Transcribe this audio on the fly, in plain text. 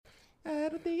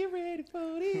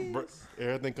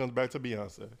Everything comes back to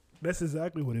Beyonce. That's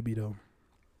exactly what it be though.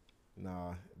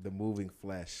 Nah, the moving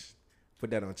flesh. Put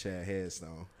that on Chad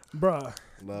Headstone. Bruh.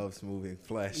 Loves moving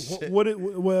flesh.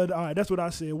 Well, all right, that's what I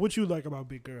said. What you like about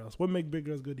big girls? What make big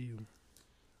girls good to you?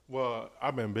 Well,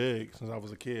 I've been big since I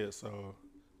was a kid, so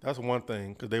that's one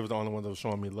thing because they was the only ones that was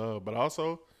showing me love. But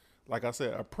also, like I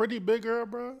said, a pretty big girl,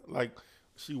 bro. Like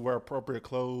she wear appropriate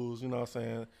clothes. You know what I'm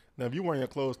saying? Now, if you wearing your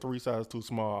clothes 3 sizes too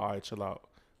small, all right, chill out.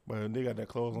 But they got that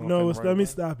clothes on. No, let me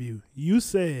stop you. You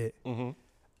said Mm-hmm.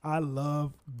 I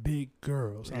love big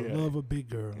girls. I Yeah. love a big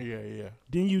girl. Yeah.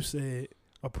 Then you said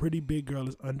a pretty big girl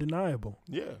is undeniable.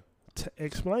 Yeah.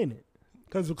 Explain it.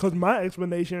 Because my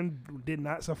explanation did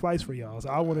not suffice for y'all. So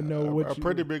I want to know what a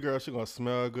pretty big girl, she gonna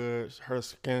smell good. Her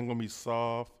skin gonna be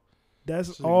soft.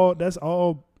 That's all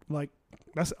like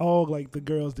the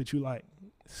girls that you like.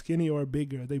 Skinny or a big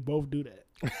girl, they both do that.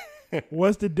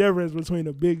 What's the difference between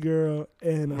a big girl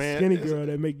and a skinny girl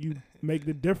that make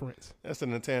the difference? That's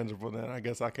an intangible. Then I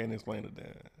guess I can't explain it.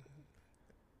 Then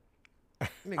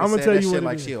I'm gonna tell you what it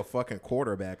like is. she a fucking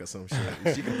quarterback or some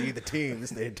shit. She can lead the team.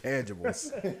 It's the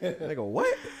intangibles. Nigga,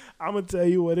 what? I'm gonna tell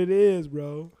you what it is,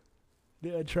 bro.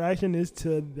 The attraction is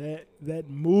to that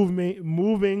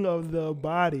moving of the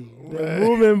body, the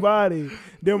moving body.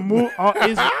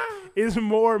 It's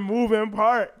more moving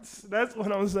parts. That's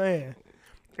what I'm saying.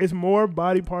 It's more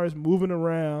body parts moving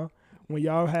around when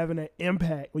y'all having an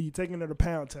impact. When you taking her to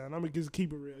Pound Town, I'm gonna just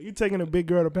keep it real. You taking a big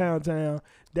girl to Pound Town,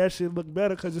 that shit look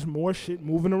better because there's more shit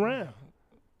moving around.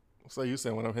 so you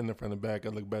saying when I'm hitting it from the back,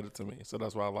 it look better to me. So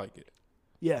that's why I like it.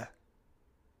 Yeah.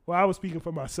 Well, I was speaking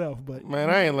for myself, but Man,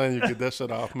 I ain't letting you get that shit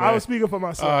off, man. I was speaking for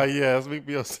myself. Yeah, speak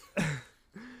for yourself.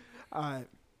 All right.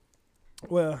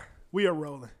 Well, we are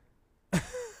rolling.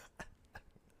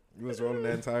 You was rolling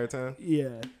that entire time?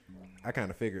 Yeah. I kind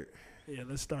of figured. Yeah,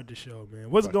 let's start the show, man.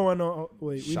 What's going on? Oh,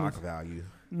 wait, Shock value.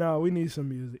 No, we need some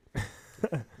music.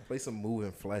 Play some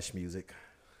moving flesh music.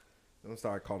 Don't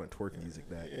start calling twerk music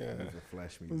that. Yeah. Moving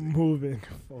flesh music. Moving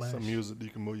flesh. Some music you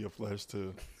can move your flesh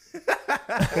to.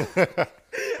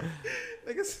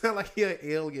 Nigga sound like he an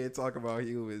alien talking about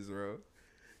humans, bro.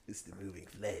 It's the moving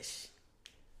flesh.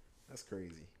 That's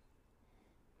crazy.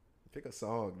 Pick a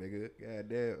song, nigga. God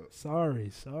damn.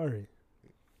 Sorry.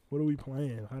 What are we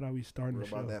playing? How are we starting What the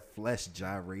show? about that flesh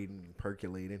gyrating and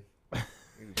percolating?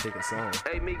 Pick a song.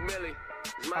 Hey, Meek Millie.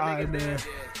 It's my All right, nigga man. Dad.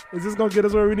 Is this gonna get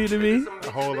us where we need to be?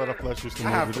 A whole lot of flesh used to I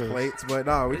move have with the this. plates, but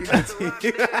no, we can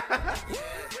continue.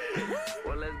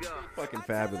 Well, let's go. Fucking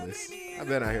fabulous. I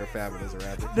bet I hear fabulous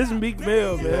rapping. This is Meek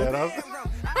Mill, man.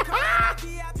 Yeah,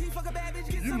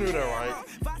 you knew that, right?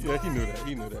 Yeah, he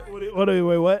knew that.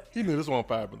 Wait, what? He knew this one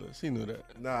fabulous. He knew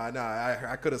that. Nah,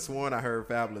 I could have sworn I heard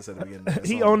fabulous at the beginning of that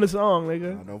He song. owned the song,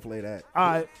 nigga. No, don't play that.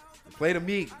 All right. Play the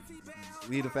Meek.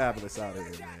 Leave the fabulous out of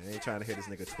here, man. I ain't trying to hear this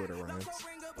nigga Twitter rhymes.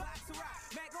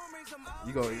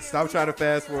 You go stop trying to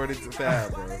fast forward into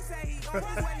fab, bro.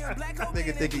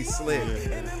 Nigga think he's slick.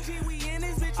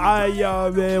 All right,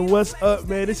 y'all, man. What's up,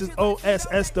 man? This is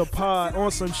OSS the Pod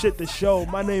on some shit to show.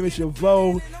 My name is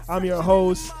Chavo. I'm your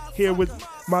host here with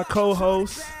my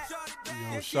co-host.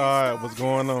 Yo, Shad, what's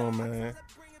going on, man?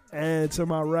 And to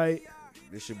my right,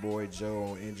 This your boy Joe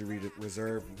on injury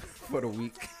reserve for the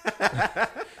week.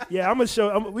 yeah,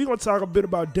 we're going to talk a bit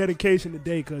about dedication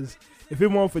today because if it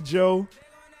weren't for Joe,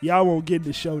 y'all won't get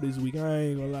the show this week. I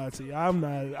ain't going to lie to you.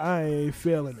 I ain't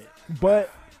feeling it. But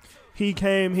he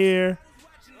came here,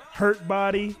 hurt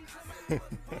body,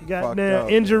 goddamn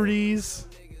injuries,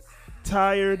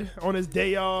 tired on his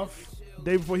day off,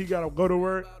 day before he got to go to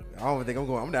work. I don't think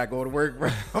I'm not going to work,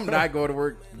 bro. I'm not going to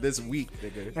work this week,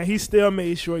 nigga. And he still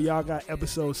made sure y'all got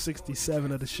episode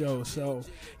 67 of the show. So,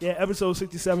 yeah, episode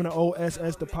 67 of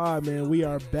OSS the Pod, man. We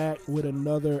are back with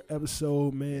another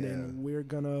episode, man. Yeah. And we're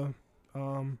going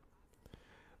to,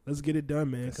 let's get it done,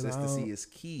 man. Consistency is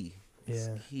key. It's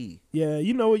key. Yeah,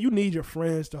 you know what? You need your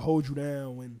friends to hold you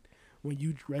down when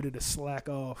you ready to slack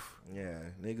off. Yeah,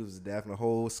 niggas was definitely, the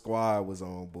whole squad was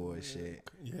on bullshit.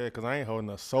 Yeah, because I ain't holding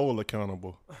a soul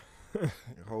accountable. The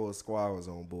whole squad was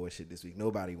on bullshit this week.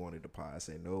 Nobody wanted to pod. I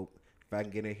said, nope. If I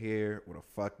can get in here with a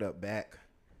fucked up back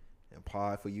and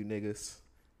pod for you niggas,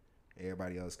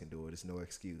 everybody else can do it. It's no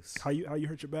excuse. How you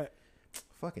hurt your back?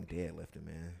 Fucking deadlifting,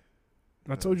 man.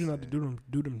 I told you not to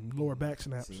do them lower back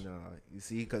snaps. See, no, you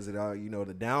see, because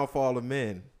the downfall of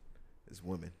men is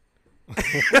women.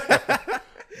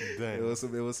 Dang. It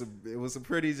was some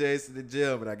pretty J's in the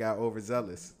gym, and I got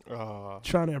overzealous.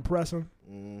 Trying to impress him.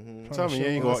 Mm-hmm. Tell me you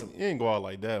ain't go out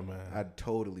like that, man. I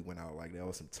totally went out like that.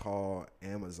 With some tall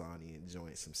Amazonian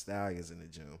joints, some stallions in the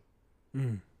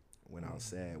gym. Went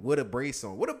outside with a brace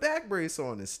on, with a back brace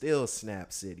on, and still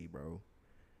Snap City, bro.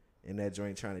 in that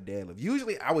joint trying to deadlift.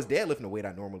 Usually, I was deadlifting the weight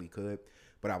I normally could,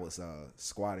 but I was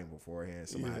squatting beforehand,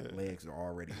 so my legs were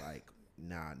already like,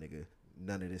 nah, nigga,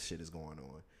 none of this shit is going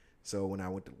on. So when I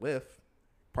went to lift,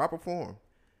 proper form,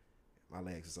 my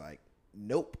legs was like,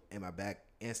 nope, and my back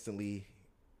instantly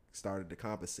started to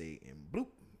compensate and bloop,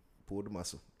 pulled the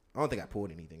muscle. I don't think I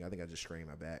pulled anything. I think I just strained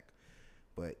my back,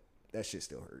 but that shit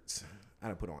still hurts. I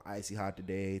done put on icy hot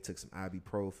today, took some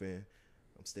ibuprofen.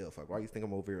 I'm still fucked. Why you think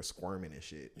I'm over here squirming and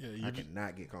shit? Yeah, I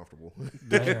cannot get comfortable.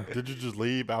 Did you just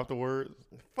leave afterwards?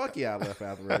 Fuck yeah, I left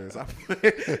afterwards.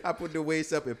 I put the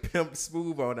weights up and pimped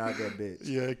Smooth on out that bitch.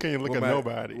 Yeah, can't look at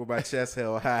nobody. With my chest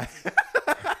held high.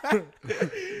 I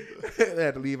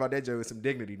had to leave out that joint with some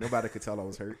dignity. Nobody could tell I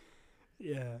was hurt.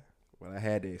 Yeah. Well, I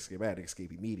had to escape. I had to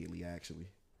escape immediately, actually.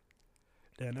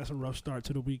 Damn, that's a rough start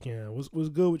to the weekend. What's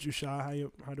good with you, Shy?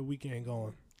 How the weekend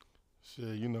going?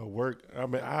 Shit, work.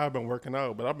 I've been working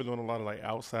out, but I've been doing a lot of like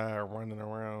outside running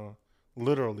around,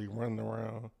 literally running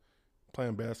around,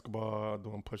 playing basketball,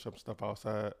 doing push-up stuff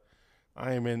outside.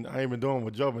 I ain't been doing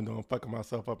what Joe been doing, fucking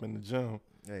myself up in the gym.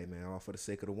 Hey man, all for the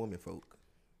sake of the women folk.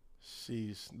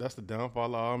 Sheesh, that's the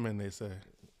downfall of all men, they say.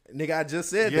 Nigga, I just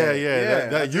said that. Yeah,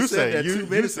 that you said that 2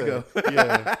 minutes ago.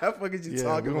 Yeah. How fuck is you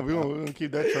talking about? We're gonna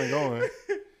keep that trend going.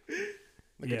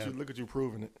 Look at you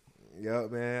proving it.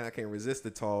 Yup, man. I can't resist the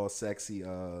tall, sexy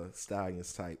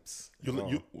stallions types.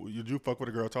 You fuck with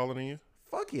a girl taller than you?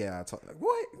 Fuck yeah.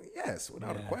 What? Yes,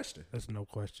 without a question. That's no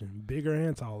question. Bigger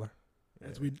and taller.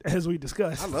 As we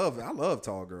discussed. I love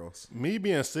tall girls. Me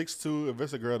being 6'2", if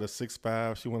it's a girl that's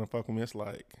 6'5", she wanna fuck with me, it's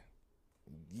like,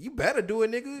 you better do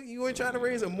it, nigga. You ain't trying to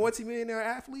raise a multi-millionaire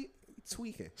athlete? You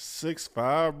tweaking.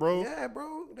 6'5", bro? Yeah,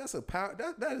 bro. That's a power.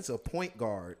 That is a point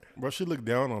guard. Bro, she looked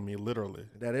down on me, literally.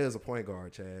 That is a point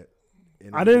guard, Chad.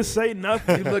 I didn't say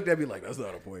nothing. You looked at me like, that's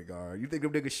not a point guard. You think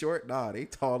them niggas short? Nah, they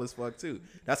tall as fuck too.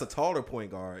 That's a taller point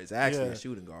guard. It's actually a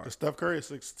shooting guard. The Steph Curry is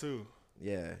 6'2".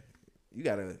 Yeah. You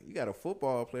got a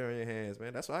football player in your hands,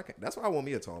 man. That's why I want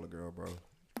me a taller girl, bro.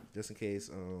 Just in case,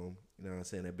 you know what I'm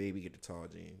saying, that baby get the tall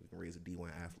gene. We can raise a D1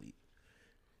 athlete.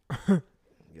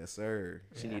 Yes, sir.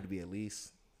 She need to be at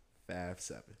least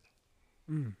 5'7".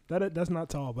 That's not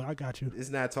tall, but I got you. It's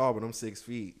not tall, but I'm 6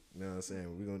 feet. You know what I'm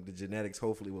saying? The genetics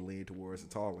hopefully will lean towards the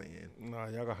taller end. Nah,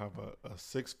 y'all gonna have a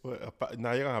 6 foot.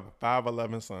 Nah, you're gonna have a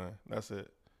 5'11" son. That's it.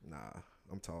 Nah,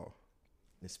 I'm tall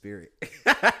in spirit.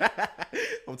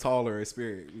 I'm taller in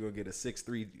spirit. We're gonna get a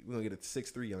 6'3". We're gonna get a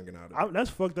 6'3" youngin' out of it. That's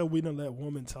fucked up. We don't let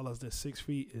women tell us that 6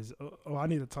 feet is. Oh, I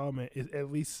need a tall man. Is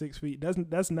at least 6 feet.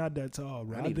 That's not that tall,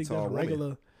 bro. I think that's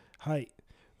regular height.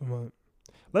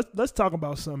 Let's talk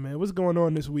about something, man. What's going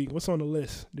on this week? What's on the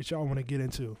list that y'all want to get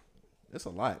into? It's a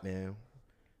lot, man.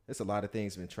 It's a lot of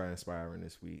things been transpiring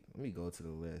this week. Let me go to the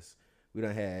list. We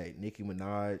done had Nicki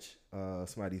Minaj.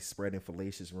 Somebody spreading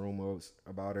fallacious rumors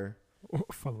about her.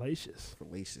 Fallacious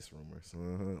rumors.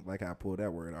 Like I pulled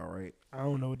that word out, right? I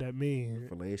don't know what that means.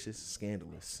 Fallacious,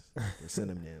 scandalous.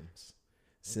 Synonyms.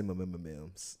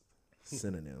 Synonyms.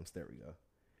 There we go.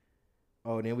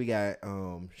 Oh, and then we got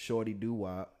Shorty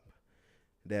Doo-Wop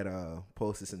that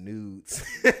posted some nudes.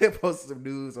 Posted some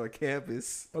nudes on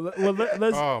campus. Let's.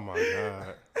 Oh my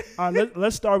god. All right,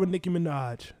 let's start with Nicki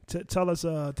Minaj. Tell us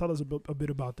a bit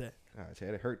about that.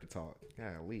 Chad, it hurt to talk.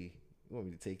 Golly, you want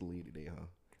me to take the lead today, huh?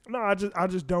 No, I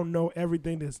just don't know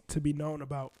everything that's to be known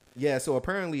about. Yeah, so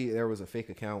apparently there was a fake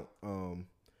account on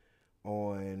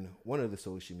one of the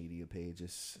social media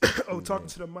pages. Talking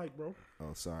to the mic, bro.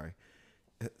 Oh, sorry.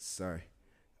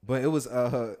 But it was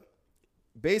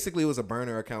basically it was a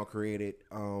burner account created.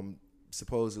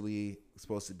 Supposedly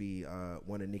supposed to be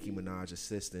one of Nicki Minaj's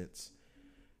assistants,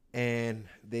 and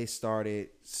they started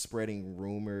spreading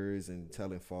rumors and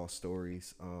telling false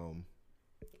stories.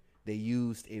 They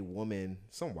used a woman,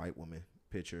 some white woman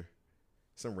picture,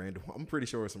 I'm pretty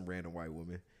sure it's some random white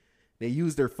woman. They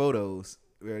used their photos,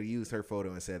 or used her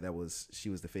photo and said she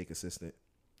was the fake assistant.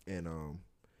 And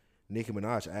Nicki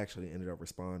Minaj actually ended up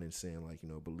responding saying, like,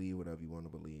 believe whatever you want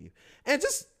to believe. And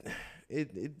just,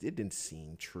 it didn't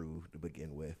seem true to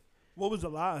begin with. What was the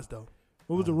lies, though?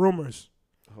 What was the rumors?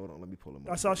 Hold on, let me pull them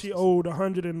up. I saw she owed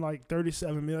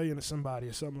 $137 million to somebody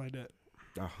or something like that.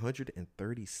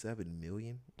 137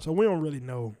 million. So we don't really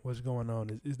know what's going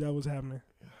on. Is that what's happening?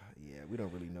 Yeah, we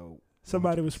don't really know.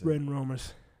 Somebody was spreading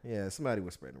rumors. Yeah, somebody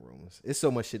was spreading rumors. It's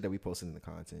so much shit that we posted in the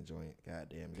content joint. God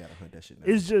damn, you gotta hunt that shit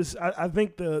down. It's just I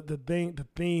think the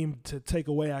theme to take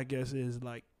away, I guess, is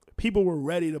like people were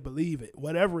ready to believe it,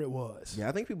 whatever it was. Yeah,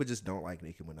 I think people just don't like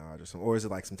Nicki Minaj or something, or is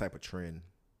it like some type of trend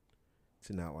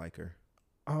to not like her?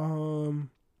 I'm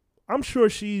sure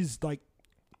she's like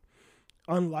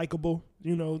unlikable,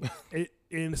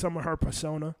 in some of her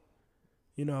persona.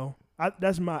 I'm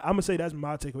gonna say that's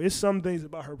my takeaway. It's some things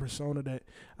about her persona that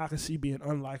I can see being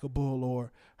unlikable,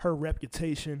 or her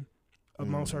reputation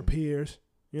amongst her peers.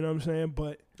 You know what I'm saying?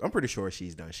 But I'm pretty sure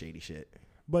she's done shady shit.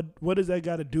 But what does that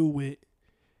got to do with,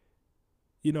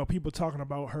 people talking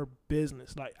about her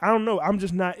business? Like, I don't know. I'm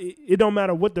just not. It don't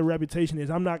matter what the reputation is.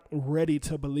 I'm not ready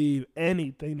to believe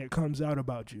anything that comes out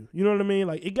about you. You know what I mean?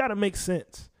 Like, it got to make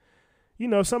sense.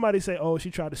 Somebody say, oh,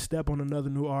 she tried to step on another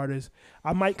new artist.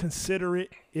 I might consider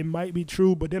it. It might be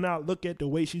true, but then I'll look at the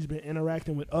way she's been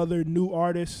interacting with other new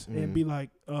artists and be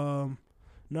like,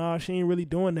 nah, she ain't really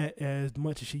doing that as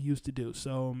much as she used to do.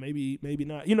 So maybe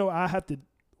not. I have to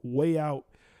weigh out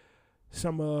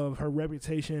some of her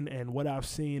reputation and what I've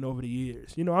seen over the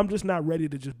years. I'm just not ready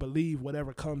to just believe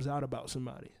whatever comes out about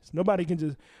somebody. Nobody can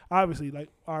just, obviously, like,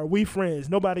 are we friends?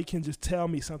 Nobody can just tell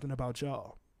me something about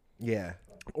y'all. Yeah.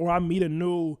 Or I meet a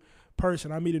new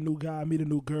person, I meet a new guy, I meet a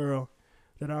new girl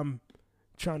that I'm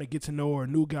trying to get to know, or a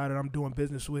new guy that I'm doing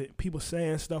business with. People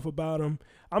saying stuff about him.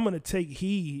 I'm going to take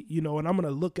heed, and I'm going to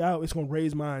look out. It's going to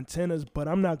raise my antennas, but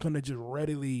I'm not going to just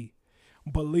readily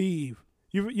believe.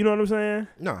 You know what I'm saying?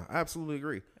 No, I absolutely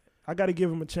agree. I got to give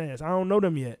them a chance. I don't know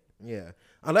them yet. Yeah.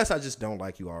 Unless I just don't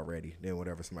like you already. Then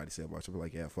whatever somebody said about you, I'll be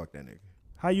like, yeah, fuck that nigga.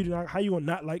 How you gonna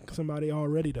not like somebody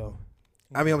already, though?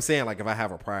 I mean, I'm saying, like, if I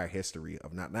have a prior history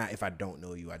of not if I don't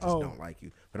know you, I just don't like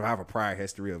you. But if I have a prior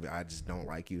history of I just don't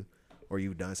like you, or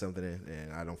you've done something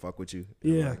and I don't fuck with you,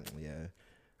 yeah, like, yeah,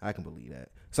 I can believe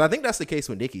that. So I think that's the case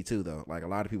with Nicki too, though. Like, a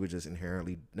lot of people just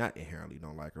not inherently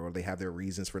don't like her, or they have their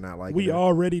reasons for not liking her. We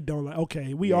already don't like.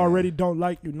 Okay, we already don't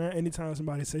like you. Now, anytime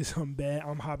somebody say something bad,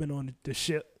 I'm hopping on the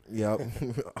ship. Yep,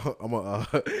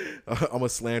 I'm a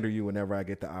slander you whenever I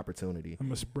get the opportunity. I'm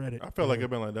gonna spread it. I feel like it's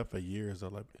been like that for years. Though.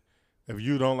 Like, if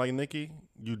you don't like Nicki,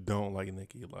 you don't like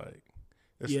Nicki. Like,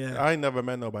 I ain't never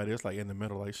met nobody that's like in the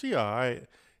middle. Like, she all right.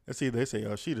 And see, they say,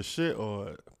 oh, she the shit,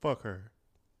 or fuck her.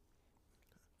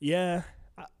 Yeah,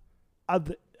 I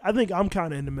think I'm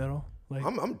kind of in the middle. Like,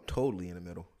 I'm totally in the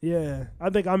middle. Yeah, I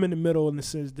think I'm in the middle in the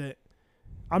sense that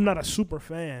I'm not a super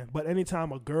fan, but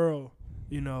anytime a girl,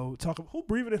 talk about who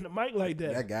breathing in the mic like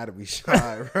that. That gotta be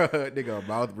shy, bro. Nigga, a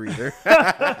mouth breather.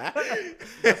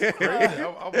 That's crazy.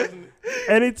 I wasn't.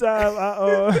 Anytime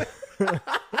I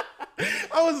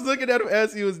was looking at him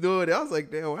as he was doing it. I was like,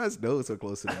 damn, why his nose so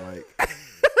close to the mic?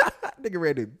 Nigga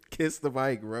ready to kiss the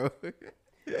mic, bro.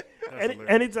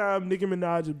 Anytime Nicki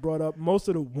Minaj is brought up, most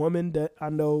of the women that I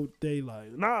know, they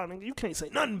like, nah, nigga, you can't say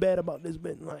nothing bad about this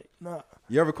bitch. Like, nah.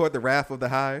 You ever caught the Wrath of the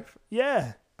Hive?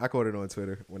 Yeah. I caught it on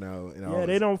Twitter when I was.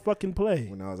 They don't fucking play.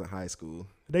 When I was in high school.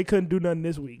 They couldn't do nothing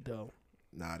this week, though.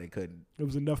 Nah, they couldn't. There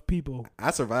was enough people.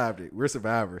 I survived it. We're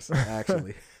survivors,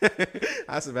 actually.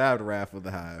 I survived the Wrath of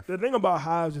the Hive. The thing about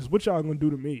hives is what y'all gonna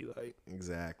do to me, like.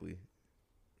 Exactly.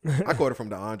 I caught it from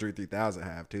the Andre 3000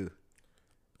 Hive too.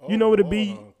 You know what it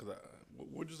be?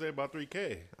 What'd you say about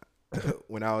 3K?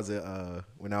 when I was a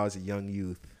young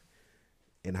youth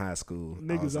in high school,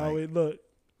 niggas always look.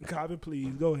 Coppin,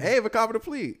 please go ahead. Hey, if a cop to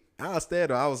plead, I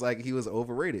understand. I was like, he was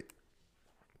overrated.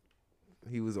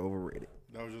 He was overrated.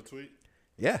 That was your tweet?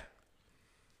 Yeah.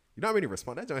 You know how many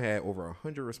responses? That joint had over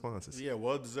 100 responses. Yeah,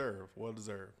 well deserved. Well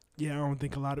deserved. Yeah, I don't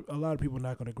think a lot of people are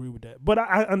not going to agree with that. But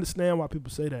I understand why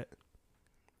people say that.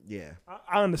 Yeah,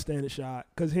 I understand it, Shad,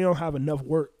 because he don't have enough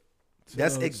work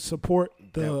to support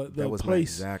the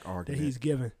place that he's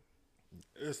given.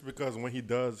 It's because when he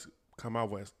does come out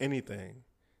with anything,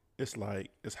 it's like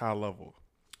it's high level.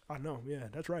 I know. Yeah,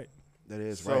 that's right. That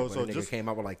is right. So nigga came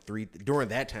out with like 3 during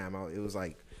that time. It was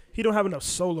like he don't have enough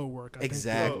solo work.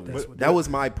 Exactly. That was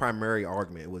my primary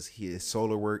argument. Was his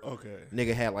solo work? Okay.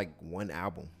 Nigga had like 1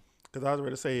 album. Because I was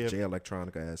ready to say, Jay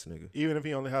Electronica ass nigga. Even if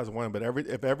he only has 1, but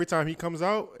every time he comes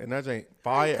out and that ain't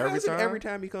fire every time. Every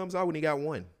time he comes out when he got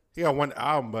 1. He got 1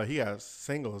 album, but he has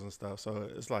singles and stuff. So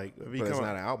it's like if he it's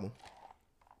not an album.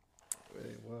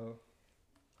 Wait, well.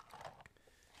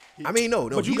 I mean, no.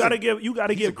 But you gotta give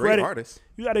credit. Artist.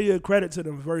 You gotta give credit to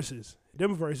them verses.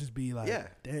 Them verses be like, yeah.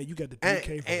 Damn, you got the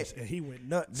 3K verse, and he went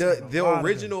nuts. The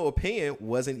original Opinion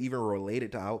wasn't even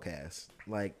related to Outkast.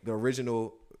 Like the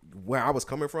original, where I was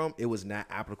coming from, it was not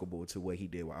applicable to what he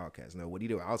did with Outkast. No, what he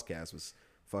did with Outkast was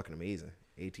fucking amazing.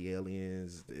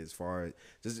 ATLiens, as far as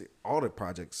just all the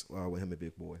projects with him and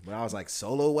Big Boy. But I was like,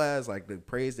 solo wise, like the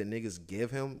praise that niggas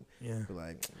give him. Yeah,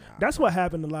 like that's what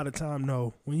happened a lot of time.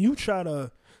 though. When you try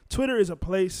to, Twitter is a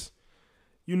place,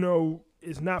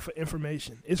 it's not for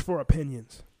information. It's for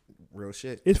opinions. Real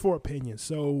shit. It's for opinions.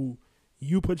 So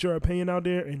you put your opinion out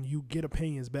there and you get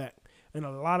opinions back. And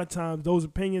a lot of times those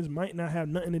opinions might not have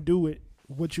nothing to do with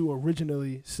what you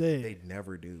originally said. They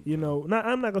never do.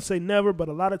 I'm not going to say never, but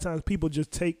a lot of times people just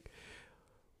take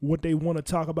what they want to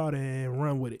talk about and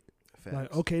run with it. Facts.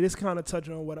 Like, okay, this kind of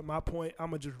touching on what my point.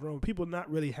 I'ma just run. People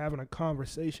not really having a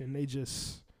conversation. They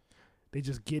just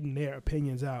getting their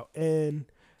opinions out, and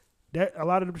that a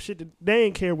lot of the shit that they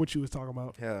ain't care what you was talking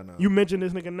about. Hell no. You mentioned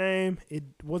this nigga name. It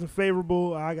wasn't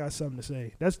favorable. I got something to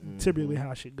say. That's typically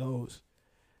how shit goes.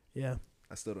 Yeah.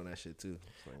 I still on that shit too.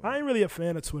 So, I ain't really a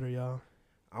fan of Twitter, y'all.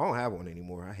 I don't have one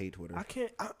anymore. I hate Twitter. I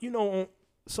can't, on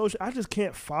social, I just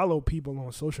can't follow people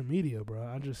on social media, bro.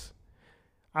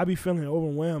 I be feeling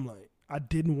overwhelmed. Like, I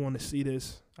didn't want to see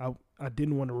this. I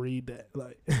didn't want to read that.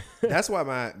 Like, That's why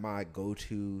my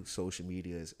go-to social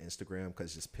media is Instagram,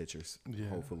 because just pictures. Yeah.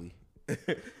 Hopefully.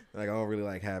 Like, I don't really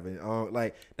like having,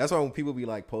 like, that's why when people be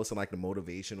like posting like the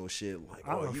motivational shit, like,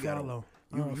 I oh, don't you follow.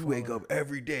 you wake up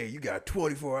every day, you got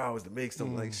 24 hours to make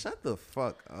something. Like, shut the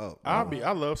fuck up.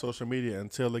 I love social media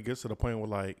until it gets to the point where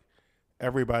like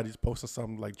everybody's posting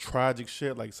something like tragic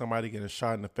shit, like somebody getting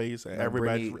shot in the face, and Like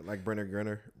everybody's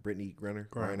Brittany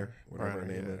Griner, whatever her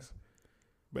name is.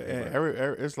 But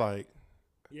Yeah. it's like,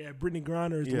 Yeah, Brittany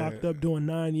Griner is Yeah. locked up doing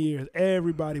 9 years.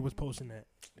 Everybody was posting that.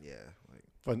 Yeah, like,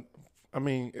 but I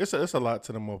mean, it's a lot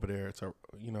to them over there. To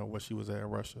what she was at in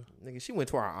Russia. nigga, she went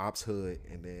to our ops hood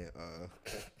and then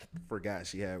forgot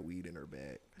she had weed in her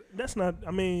bag. That's not.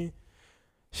 I mean,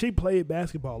 she played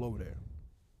basketball over there.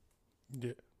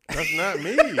 Yeah, that's not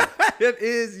me. That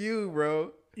is you,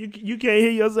 bro. You can't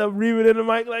hear yourself breathing in the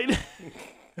mic like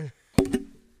that.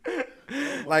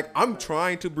 Like, I'm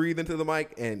trying to breathe into the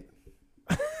mic and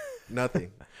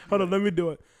nothing. Hold on, let me do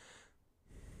it.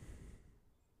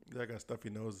 I got stuffy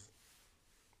nose.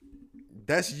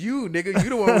 That's you, nigga. You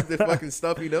the one with the fucking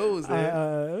stuffy nose, man.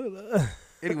 Uh,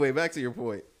 Anyway, back to your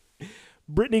point.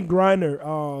 Brittany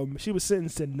Griner, she was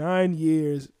sentenced to 9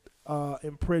 years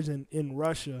in prison in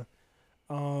Russia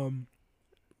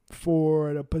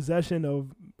for the possession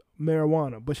of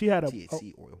marijuana. But she had a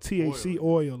THC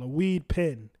oil. oil, a weed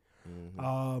pen.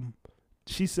 Mm-hmm.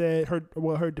 She said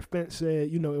her defense said,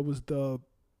 it was the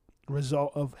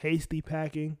result of hasty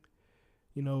packing.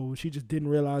 She just didn't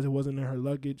realize it wasn't in her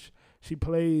luggage. She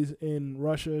plays in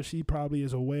Russia. She probably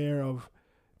is aware of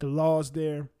the laws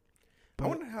there. I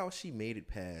wonder how she made it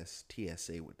past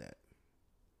TSA with that.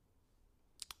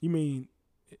 You mean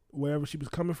wherever she was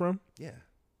coming from? Yeah.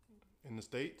 In the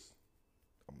States?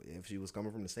 If she was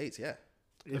coming from the States, yeah.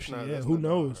 That's Who not that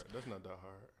knows? hard. That's not that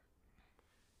hard.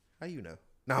 How you know?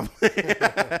 No.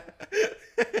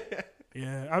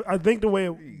 Yeah, I think the way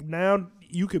now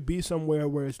you could be somewhere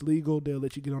where it's legal, they'll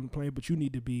let you get on the plane, but you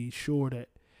need to be sure that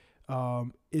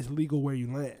it's legal where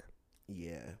you land.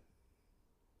 Yeah.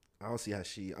 I don't see how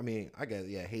I guess,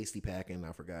 hasty packing.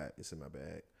 I forgot. It's in my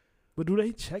bag. But do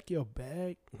they check your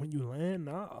bag when you land?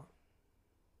 Nah.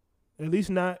 At least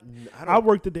not. I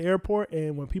worked at the airport,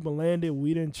 and when people landed,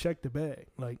 we didn't check the bag.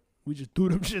 Like, we just threw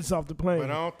them shits off the plane.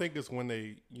 But I don't think it's when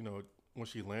they, when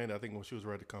she landed. I think when she was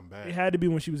ready to come back. It had to be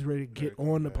when she was ready to get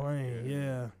on the plane.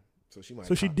 Yeah.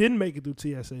 So she didn't make it through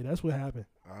TSA. That's what happened.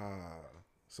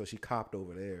 So she copped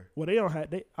over there. Well, they don't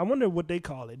have. I wonder what they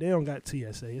call it. They don't got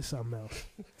TSA. It's something else.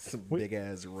 Some big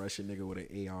ass Russian nigga with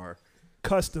an AR.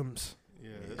 Customs. Yeah.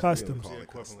 Customs. Yeah,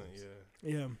 equivalent,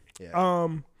 Yeah. Yeah.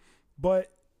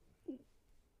 But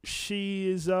she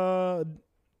is the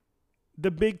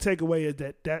big takeaway is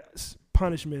that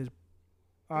punishment is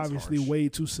obviously harsh. way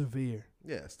too severe.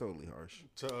 Yeah, it's totally harsh.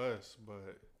 To us,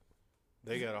 but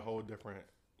they got a whole different,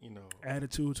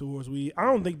 Attitude towards weed. I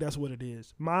don't think that's what it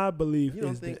is. My belief You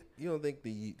don't is think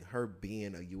that her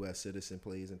being a U.S. citizen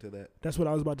plays into that? that's what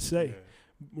I was about to say. Yeah.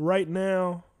 Right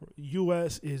now,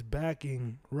 U.S. is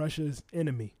backing Russia's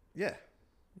enemy. Yeah.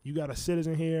 You got a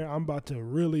citizen here. I'm about to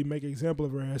really make an example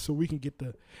of her ass so we can get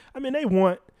they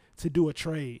want to do a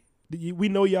trade. We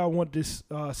know y'all want this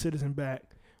citizen back.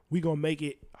 We going to make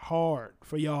it hard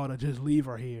for y'all to just leave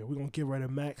her here. We're going to give her the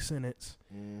max sentence.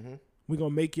 Mm-hmm. We're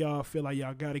going to make y'all feel like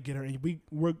y'all got to get her. And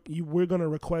we're going to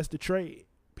request a trade.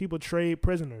 People trade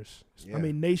prisoners. Yeah.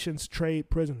 Nations trade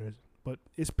prisoners. But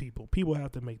it's people. People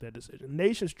have to make that decision.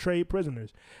 Nations trade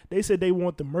prisoners. They said they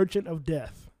want the merchant of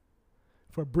death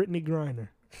for Brittany Griner.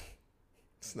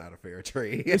 It's not a fair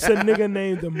trade. It's a nigga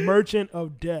named the Merchant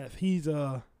of Death. He's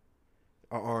An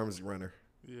arms runner.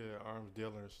 Yeah, arms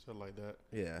dealer, shit like that.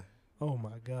 Yeah. oh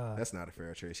my God. That's not a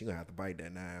fair trade. She gonna have to bite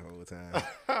that 9 the whole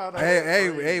time.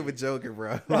 hey, we're joking,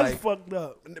 bro. That's fucked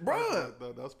up.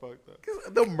 Bruh, That's fucked up.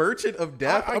 the merchant of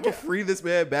death. I I'm gonna get- free this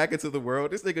man back into the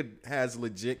world. This nigga has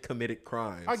legit committed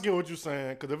crimes. I get what you're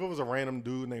saying, because if it was a random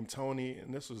dude named Tony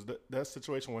and this was that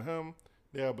situation with him,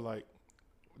 they'll be like,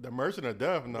 the merchant of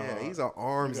death. No, Yeah, he's an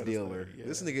arms gotta dealer. stay, yeah.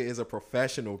 This nigga is a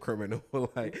professional criminal.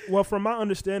 Like, Well, from my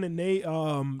understanding,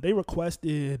 they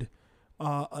requested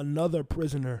another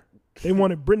prisoner. They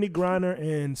wanted Brittany Griner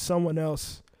and someone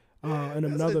else. And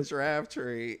That's another a draft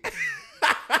trade.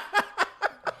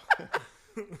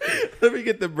 Let me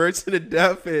get the Merchant of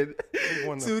Death and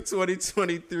wanna- 2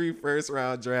 2023 first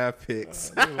round draft picks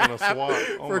They want to swap.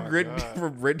 Oh for my Brittany God. for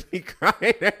Brittany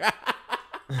Griner.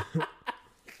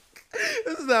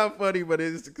 This is not funny, but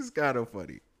it's kind of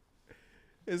funny.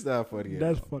 It's not funny.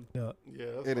 that's fucked up. Yeah,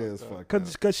 that's It fucked is up. fucked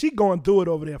up. Cause she going through it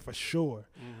over there for sure.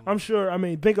 Mm-hmm. I'm sure. I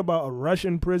mean, think about a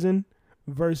Russian prison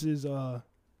versus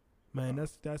man,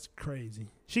 that's crazy.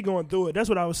 She going through it. That's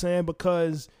what I was saying,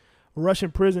 because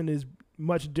Russian prison is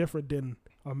much different than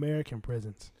American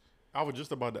prisons. I was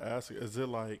just about to ask you, is it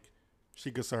like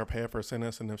she could serve half her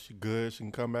sentence and if she good, she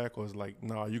can come back? Or is it like,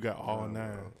 no, you got all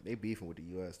 9? They beefing with the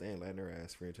U.S. They ain't letting her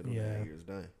ass free until the Yeah. 9 years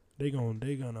done. They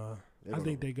gonna. I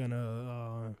think they're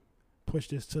gonna push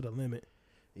this to the limit.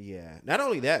 Yeah. Not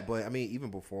only that, but I mean, even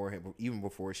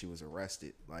before she was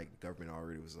arrested, like the government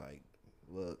already was like,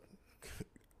 look,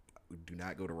 do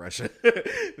not go to Russia.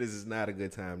 This is not a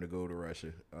good time to go to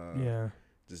Russia. Yeah.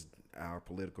 Just our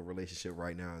political relationship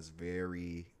right now is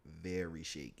very, very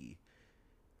shaky.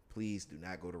 Please do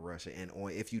not go to Russia. And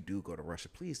if you do go to Russia,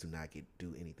 please do not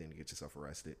do anything to get yourself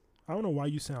arrested. I don't know why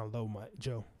you sound low, Mike,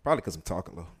 Joe. Probably because I'm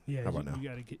talking low. Yeah, How about now? you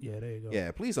gotta get. Yeah, there you go.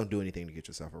 Yeah, please don't do anything to get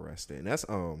yourself arrested. And that's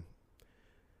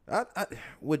I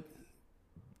would,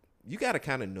 you got to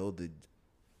kind of know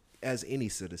as any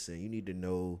citizen, you need to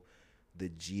know the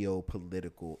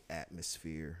geopolitical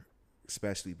atmosphere,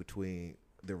 especially between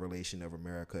the relation of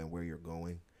America and where you're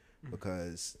going,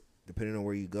 because depending on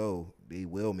where you go, they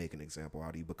will make an example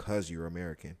out of you because you're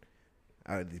American.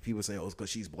 The people saying, "Oh, it's because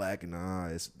she's black," and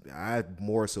I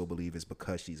more so believe it's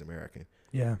because she's American.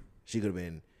 Yeah. She could have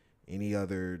been any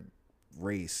other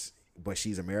race, but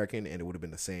she's American, and it would have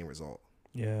been the same result.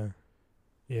 Yeah.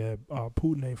 Yeah.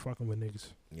 Putin ain't fucking with niggas.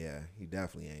 Yeah, he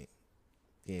definitely ain't.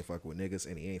 He ain't fucking with niggas,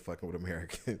 and he ain't fucking with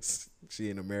Americans. She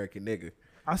an American nigga.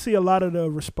 I see a lot of the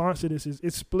response to this is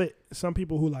it's split. Some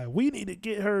people who like, we need to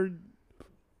get her.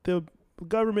 The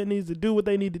government needs to do what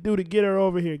they need to do to get her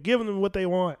over here. Give them what they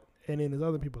want. And then there's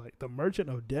other people like the Merchant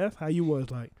of Death. How you was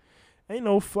like, ain't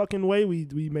no fucking way we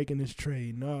making this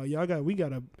trade. No, y'all we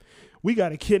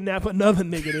gotta kidnap another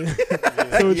nigga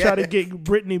then. So we try to get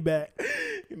Brittany back.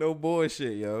 You know,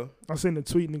 bullshit, yo. I seen a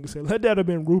tweet, nigga said, let that have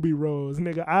been Ruby Rose.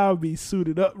 Nigga, I'll be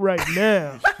suited up right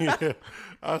now. Yeah,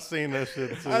 I seen that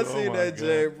shit too. I seen that,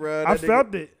 Jay, bro. I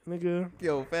felt it, nigga.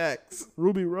 Yo, facts.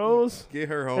 Ruby Rose Get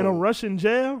her home. in a Russian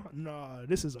jail? Nah,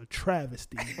 this is a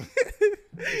travesty.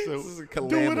 So, This is a do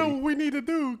calamity. whatever we need to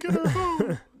do. Get her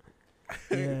home.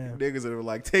 Yeah. Niggas that were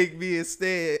like, take me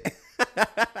instead.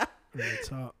 Real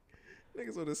talk.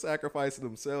 Niggas would have sacrificed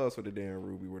themselves for the damn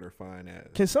Ruby with her fine ass.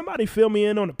 Can somebody fill me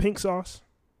in on the pink sauce?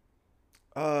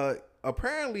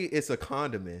 Apparently it's a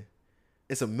condiment.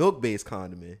 It's a milk-based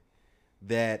condiment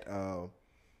that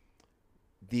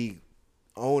the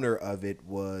owner of it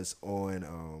was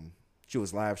on she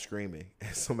was live streaming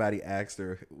and somebody asked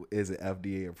her, is it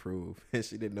FDA approved? And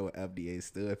she didn't know what FDA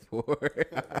stood for.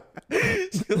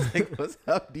 She was like, what's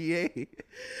FDA?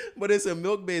 But it's a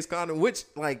milk-based condiment, which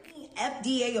like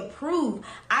FDA approved.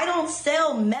 I don't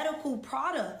sell medical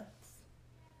products.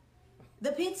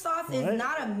 The pink sauce What? is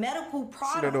not a medical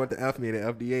product. she don't know what the F mean in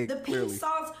FDA The pink clearly.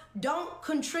 sauce don't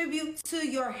contribute to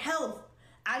your health.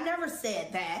 I never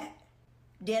said that.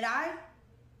 Did I?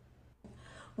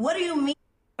 What do you mean?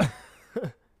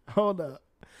 Hold up.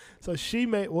 So she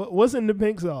made, what's in the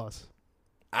pink sauce?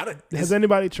 Has It's-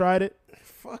 anybody tried it?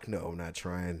 Fuck no, I'm not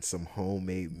trying some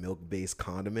homemade milk-based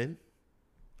condiment.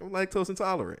 I'm lactose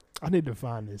intolerant. I need to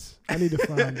find this. I need to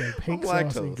find the pink I'm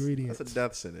sauce lactose. ingredients. That's a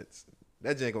death sentence.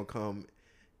 That ain't gonna come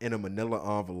in a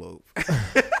manila envelope.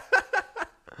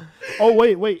 Oh,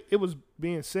 wait. It was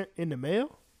being sent in the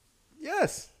mail?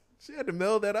 Yes, she had to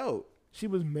mail that out. She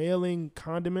was mailing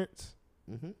condiments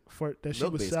for that she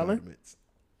was Milk-based selling? condiments.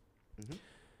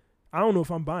 I don't know if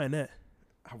I'm buying that.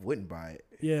 I wouldn't buy it.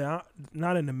 Yeah,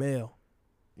 not in the mail.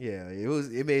 Yeah,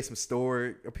 it made some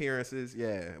store appearances.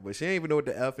 Yeah, but she ain't even know what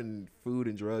the F in Food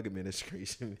and Drug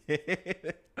Administration.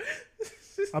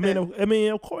 I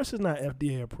mean, of course it's not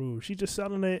FDA approved. She's just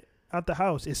selling it out the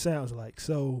house, it sounds like.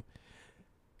 So,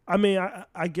 I mean,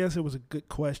 I guess it was a good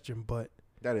question, but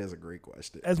That is a great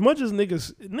question. as much as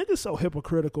niggas so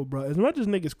hypocritical, bro. As much as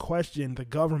niggas question the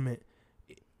government,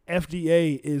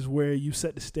 FDA is where you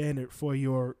set the standard for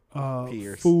your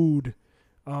Peers. food.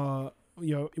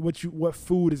 What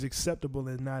food is acceptable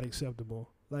and not acceptable.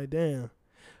 Like, damn.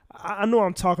 I know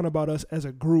I'm talking about us as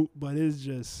a group, but it's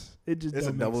It's a don't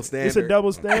make double sense. It's a standard.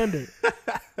 double standard.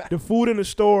 The food in the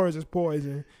stores is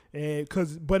poison,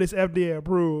 but it's FDA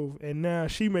approved. And now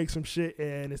she makes some shit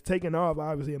and it's taking off.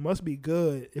 Obviously, it must be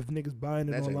good if niggas buying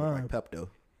it That's online. like Pepto.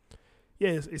 Yeah,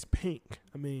 it's pink.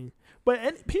 I mean,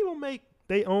 but people make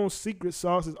their own secret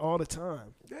sauces all the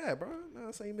time. Yeah, bro.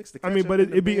 No, so you mix the I ketchup. mean, but in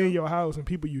the it be mayo. in your house and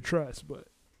people you trust. But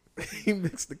You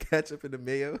mix the ketchup in the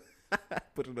mayo,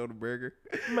 put it on the burger.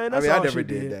 man, that's I all never she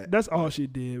did did. that. That's all she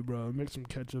did, bro. Mix some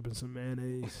ketchup and some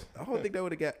mayonnaise. I don't think that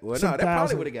would have got. Well, Some no, that probably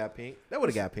thousand- would have got pink. That would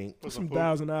have got pink. Put Some food-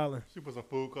 Thousand Island. She put some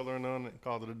food coloring on it and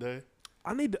called it a day.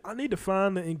 I need to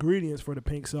find the ingredients for the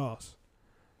pink sauce.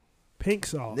 Pink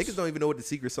sauce. Niggas don't even know what the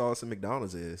secret sauce in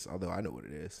McDonald's is, although I know what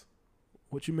it is.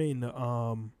 What you mean the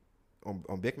On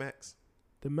Big Macs,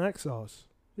 Mac sauce?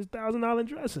 It's Thousand Island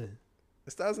dressing.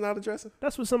 it's $1,000 dressing.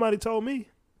 That's what somebody told me.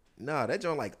 Nah, that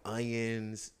joint like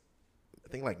onions. I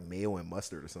think like mayo and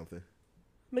mustard or something.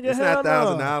 Nigga, It's hell not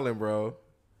Thousand no. Island, bro.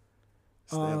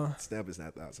 Uh, Snap is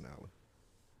not Thousand Island.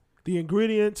 The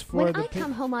ingredients for When the I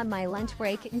come home on my lunch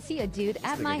break and see a dude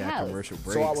at Nigga my got house, commercial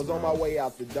breaks, So I was on bro. my way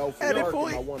out the door for At that work,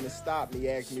 point- and my woman stopped me,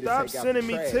 asked me to Stop take out sending the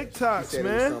me trash. TikToks, She said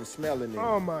man. It was something smelling in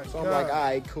Oh, it. my So I'm like, God. all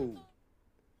right, cool.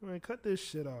 Man, cut this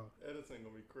shit off. Editing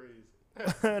gonna be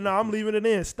crazy. No, I'm leaving it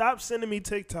in. Stop sending me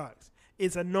TikToks.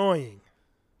 It's annoying.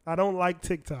 I don't like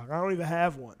TikTok. I don't even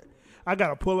have one. I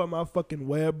gotta pull up my fucking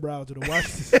web browser to watch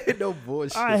this. No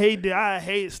bullshit. I hate that. I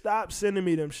hate. Stop sending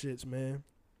me them shits, man.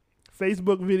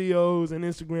 Facebook videos and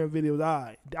Instagram videos.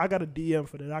 I got a DM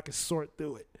for that. I can sort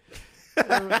through it.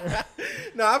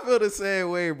 No, I feel the same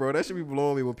way, bro. That should be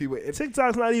blowing me when people.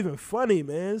 TikTok's not even funny,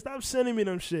 man. Stop sending me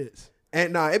them shits.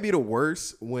 And nah, it'd be the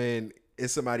worst when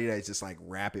it's somebody that's just like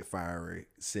rapid fire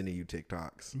sending you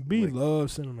TikToks. B Like,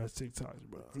 love sending us TikToks,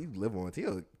 bro. you live on.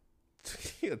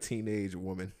 He a teenage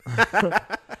woman.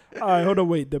 All right, hold on,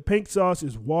 wait. The pink sauce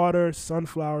is water,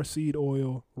 sunflower seed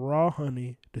oil, raw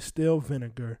honey, distilled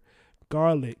vinegar,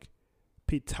 garlic,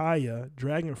 pitaya,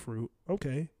 dragon fruit,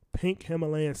 okay, pink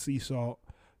Himalayan sea salt,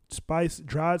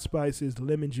 dried spices,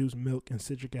 lemon juice, milk, and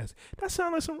citric acid. That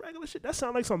sounds like some regular shit. That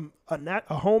sounds like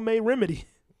a homemade remedy.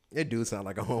 It do sound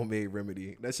like a homemade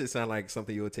remedy. That shit sound like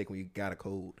something you would take when you got a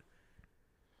cold.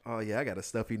 Oh yeah, I got a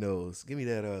stuffy nose. Give me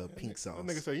that pink sauce. That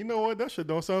nigga say, you know what? That shit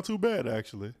don't sound too bad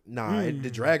actually. Nah, the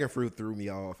dragon fruit threw me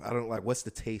off. I don't like. What's the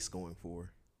taste going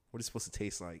for? What is it supposed to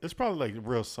taste like? It's probably like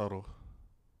real subtle.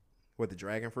 What, the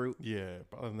dragon fruit? Yeah,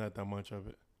 probably not that much of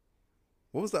it.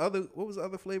 What was the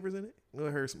other flavors in it? I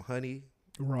heard some honey.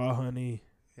 Raw honey,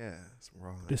 Yeah, some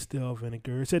raw honey. distilled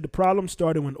vinegar. It said the problem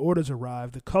started when orders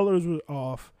arrived. The colors were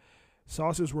off.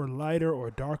 Sauces were lighter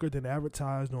or darker than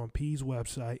advertised on P's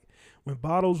website. When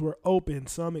bottles were opened,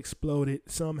 some exploded,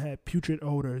 some had putrid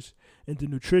odors, and the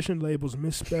nutrition labels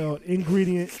misspelled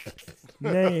ingredient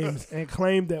names and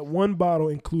claimed that one bottle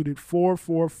included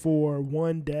 444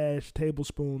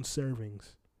 tablespoon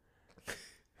servings.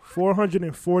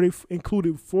 440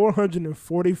 included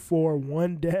 444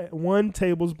 one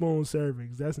tablespoon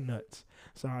servings. That's nuts.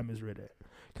 Sorry, I misread that.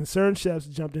 Concerned chefs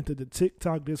jumped into the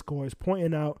TikTok discourse,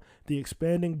 pointing out the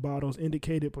expanding bottles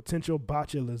indicated potential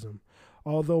botulism.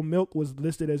 Although milk was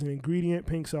listed as an ingredient,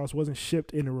 pink sauce wasn't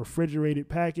shipped in a refrigerated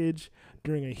package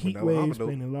during a heat no wave envelope.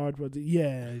 spanning large.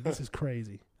 Yeah, this is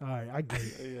crazy. All right, I get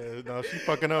it. Yeah, no, she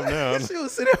fucking up now. She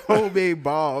was sitting homemade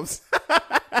bombs.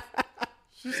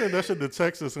 She said that shit to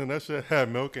Texas and that shit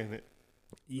had milk in it.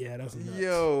 Yeah, that's nuts.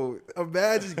 Yo,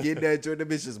 imagine getting that joint. That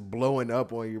bitch just blowing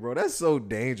up on you, bro. That's so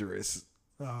dangerous.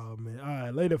 Oh man! All right,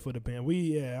 later for the band.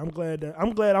 I'm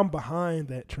glad I'm behind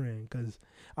that trend because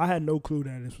I had no clue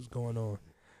that this was going on.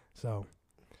 So,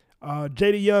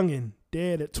 Jada Youngin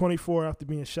dead at 24 after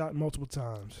being shot multiple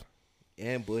times.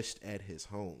 Ambushed at his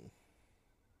home.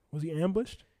 Was he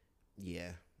ambushed?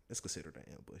 Yeah, it's considered an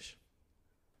ambush.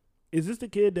 Is this the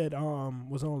kid that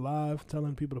was on live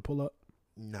telling people to pull up?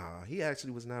 Nah, he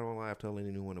actually was not on live telling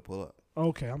anyone to pull up.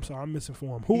 Okay, I'm sorry, I'm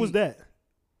misinformed. Who was that?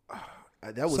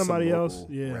 That was Somebody some else?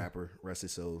 local Yeah. rapper, rest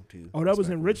his soul too. Oh, that was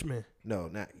in respectfully. Richmond. No,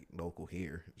 not local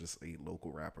here. Just a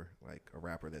local rapper, like a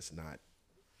rapper that's not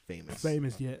famous.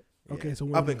 Famous yet? Yeah. Okay,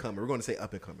 so up and coming. We're going to say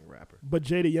up and coming rapper. But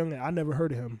Jada Youngin, I never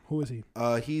heard of him. Who is he?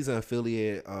 He's an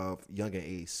affiliate of Young and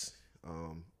Ace,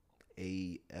 ATK.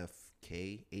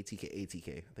 I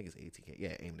think it's ATK.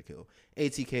 Yeah, Aim to Kill.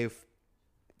 ATK.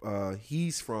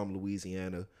 He's from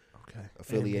Louisiana, Okay,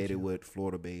 affiliated with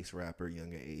Florida-based rapper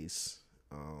Young and Ace.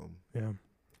 Yeah.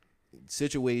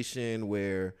 Situation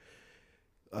where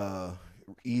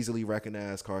easily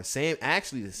recognized car,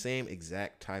 actually the same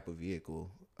exact type of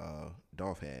vehicle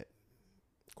Dolph had,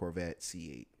 Corvette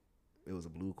C8. It was a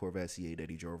blue Corvette C8 that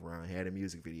he drove around, had in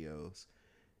music videos,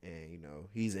 and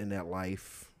he's in that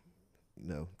life,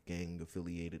 gang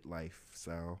affiliated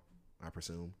lifestyle. I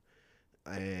presume.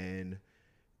 And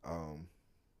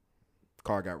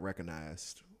car got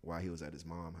recognized while he was at his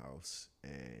mom's house,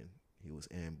 and he was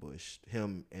ambushed.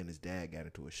 Him and his dad got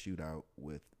into a shootout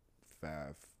with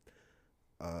 5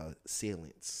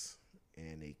 assailants,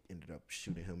 and they ended up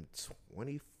shooting him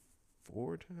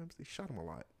 24 times. They shot him a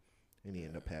lot, and he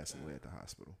ended up passing away at the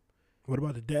hospital. What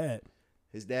about the dad?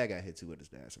 His dad got hit too, but his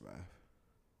dad survived.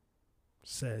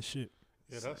 Sad shit.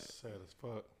 Yeah, that's sad as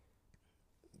fuck.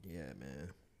 Yeah, man.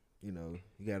 You know,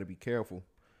 you got to be careful.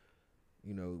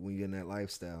 You know, when you're in that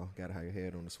lifestyle, got to have your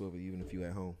head on the swivel, even if you're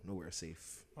at home. Nowhere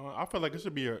safe. I feel like it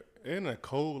should be in a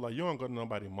code. Like, you don't go to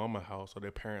nobody's mama house or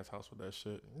their parents' house with that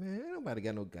shit. Man, ain't nobody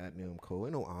got no goddamn code.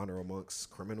 Ain't no honor amongst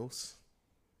criminals,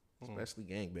 especially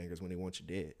gangbangers when they want you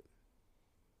dead.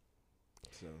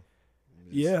 So,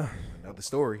 Yeah. another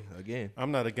story again.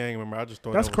 I'm not a gang member. I just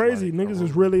thought That's that was crazy. like, Niggas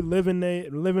is really living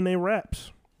they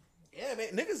raps. Yeah, man,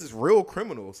 niggas is real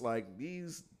criminals. Like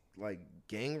these, like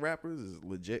gang rappers is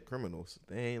legit criminals.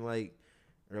 They ain't like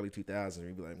early 2000s.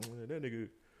 You be like, that nigga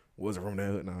wasn't from the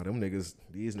hood. Nah, them niggas,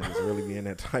 these niggas really be in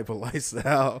that type of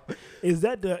lifestyle. Is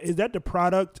that the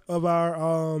product of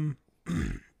our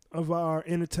of our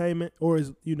entertainment, or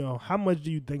is, you know, how much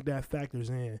do you think that factors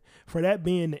in for that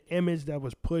being the image that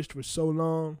was pushed for so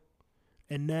long,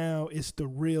 and now it's the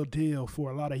real deal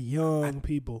for a lot of young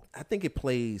people? I think it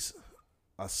plays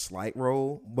a slight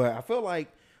role, but I feel like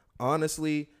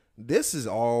honestly, this was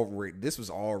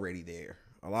already there.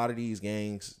 A lot of these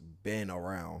gangs been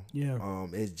around. Yeah.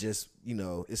 It's just, you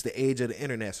know, it's the age of the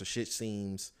internet, so shit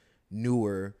seems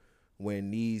newer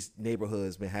when these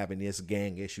neighborhoods been having this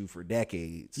gang issue for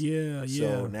decades. Yeah,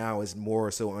 So now it's more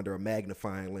so under a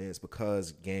magnifying lens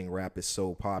because gang rap is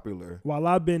so popular. While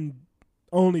I've been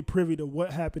only privy to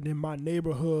what happened in my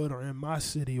neighborhood or in my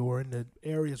city or in the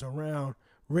areas around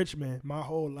Richmond my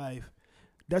whole life,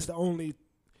 that's the only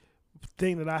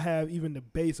thing that I have even to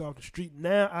base off the street.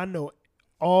 Now I know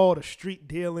all the street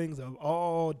dealings of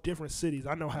all different cities.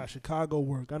 I know how Chicago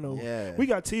work. I know we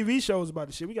got TV shows about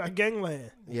the shit. We got Gangland.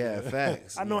 Yeah,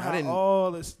 facts. I know how all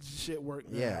this shit work.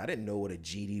 Yeah, I didn't know what a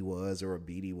GD was or a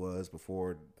BD was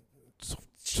before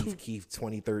Chief Keef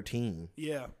 2013.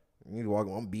 Yeah. You walk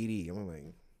on BD. I'm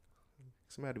like,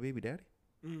 somebody baby daddy?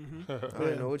 Mm-hmm. I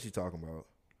didn't know what you talking about.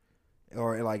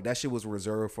 Or like that shit was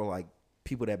reserved for like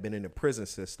people that been in the prison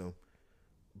system.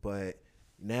 But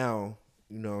now,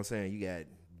 you know what I'm saying, you got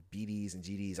BDs and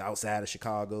GDs outside of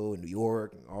Chicago and New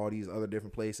York and all these other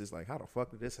different places. Like, how the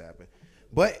fuck did this happen?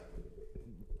 But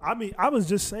I mean, I was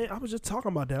just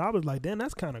talking about that. I was like, damn,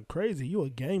 that's kind of crazy. You a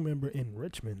gang member in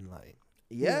Richmond, like.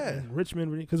 Yeah. In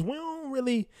Richmond, because we don't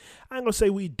really, I ain't gonna say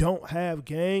we don't have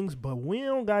gangs, but we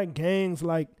don't got gangs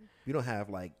like. You don't have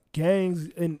like gangs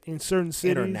in certain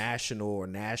cities. International or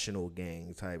national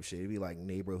gang type shit. It'd be like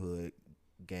neighborhood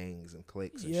gangs and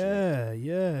cliques and shit.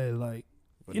 Yeah. Like,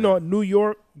 But you know, New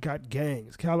York got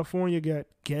gangs. California got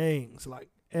gangs. Like,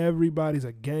 everybody's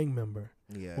a gang member.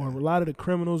 Yeah. Or a lot of the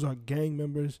criminals are gang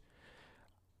members.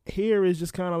 Here is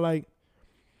just kind of like,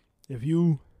 if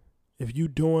you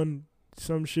doing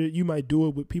some shit, you might do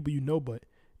it with people you know, but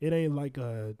it ain't like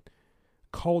a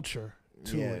culture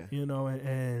to it, you know,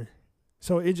 and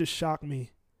so it just shocked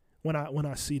me when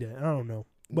I see that. I don't know.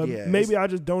 But maybe I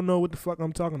just don't know what the fuck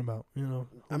I'm talking about, you know.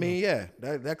 I mean, yeah,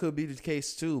 that could be the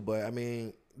case too, but I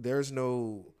mean, there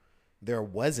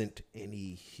wasn't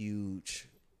any huge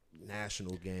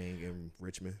national gang in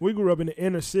Richmond. We grew up in the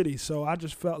inner city, so I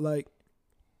just felt like,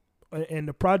 and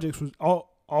the projects was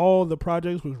all the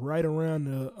projects was right around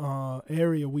the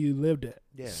area we lived at.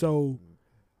 Yeah. So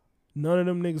none of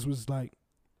them niggas was like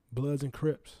Bloods and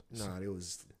Crips. Nah, it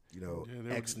was, you know,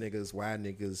 X niggas, Y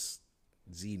niggas,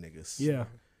 Z niggas. Yeah.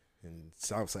 And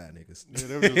Southside niggas.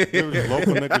 Yeah, there was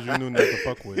local niggas you knew not to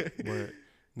fuck with. But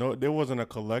no, there wasn't a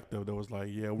collective that was like,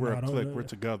 yeah, we're a clique, we're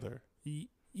together.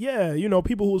 Yeah, you know,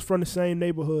 people who was from the same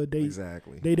neighborhood, they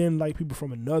didn't like people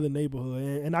from another neighborhood.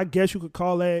 And I guess you could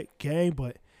call that gang,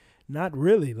 but not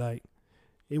really. Like,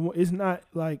 it's not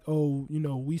like, oh, you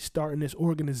know, we starting this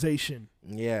organization.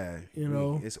 Yeah. You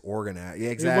know. It's organized. Yeah,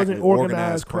 exactly. It wasn't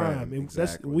organized crime.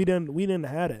 Exactly. We didn't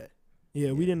have that.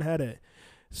 Yeah, we didn't have that.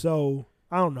 So,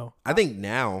 I don't know. I think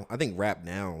rap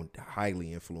now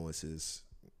highly influences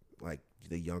like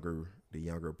the younger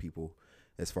people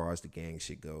as far as the gang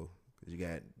shit go. Cause you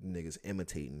got niggas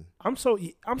imitating. I'm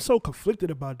so conflicted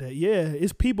about that. Yeah,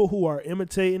 it's people who are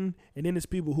imitating, and then it's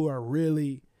people who are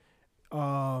really,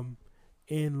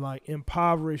 in like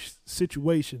impoverished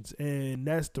situations, and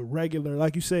that's the regular.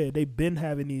 Like you said, they've been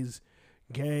having these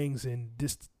gangs and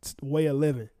this way of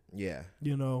living. Yeah,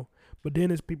 you know. But then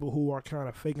it's people who are kind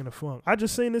of faking the funk. I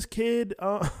just seen this kid.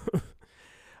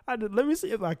 I Let me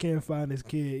see if I can find this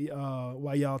kid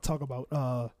while y'all talk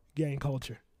about gang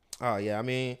culture. Oh yeah, I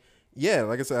mean, yeah,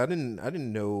 like I said, I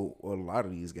didn't know what a lot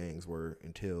of these gangs were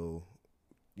until,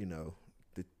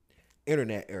 the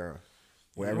internet era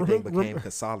where everything became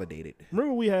consolidated.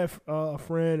 Remember we had a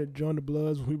friend that joined the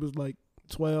Bloods when he was like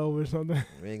 12 or something.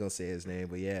 We ain't gonna say his name,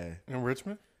 but yeah. In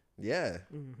Richmond? Yeah.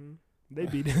 Mm-hmm. They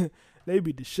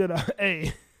beat the shit out.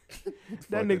 Hey,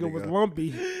 that nigga was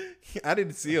lumpy. I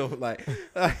didn't see him I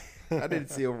didn't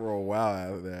see him for a while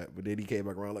after that, but then he came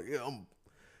back around like, yeah, I'm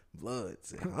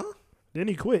Bloods. Huh? Then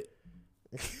he quit.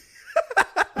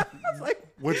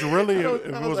 Which really, if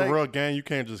it was was like, a real gang, you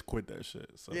can't just quit that shit.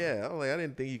 So. Yeah, I was like, I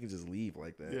didn't think you can just leave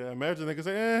like that. Yeah, imagine niggas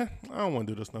say, I don't want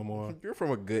to do this no more. You're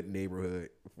from a good neighborhood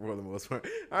for the most part.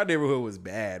 Our neighborhood was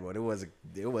bad, but it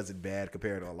wasn't bad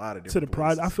compared to a lot of different to the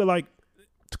places. project. I feel like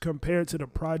compared to the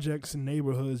projects and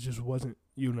neighborhoods, just wasn't.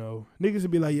 Niggas would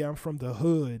be like, yeah, I'm from the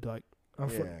hood, like I'm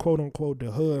from quote unquote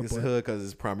the hood. It's the hood because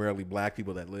it's primarily black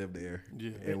people that live there.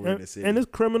 Yeah, and we're in the city. And it's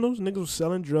criminals. Niggas was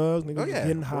selling drugs. Niggas was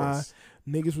getting high. Course.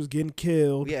 Niggas was getting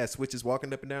killed. Yeah, switches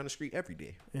walking up and down the street every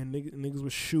day. And niggas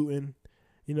was shooting,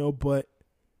 but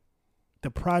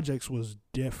the projects was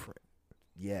different.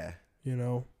 Yeah.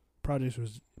 Projects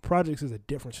is a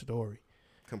different story.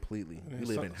 Completely. We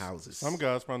live in houses. Some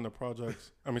guys from the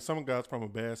projects, some guys from a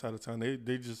bad side of town,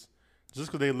 they just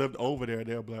because they lived over there,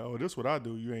 they'll be like, oh, this is what I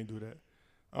do. You ain't do that.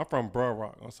 I'm from Broad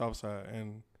Rock on South Side,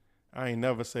 and I ain't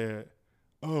never said,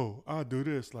 oh, I'll do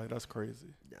this. Like, that's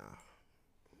crazy. Nah.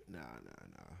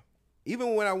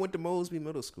 Even when I went to Mosby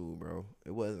Middle School, bro,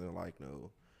 it wasn't like, no,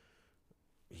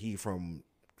 he from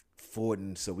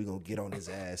Forden, so we gonna get on his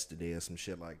ass today or some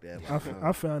shit like that. Like,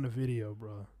 I found a video,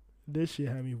 bro. This shit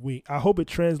had me weak. I hope it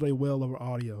translates well over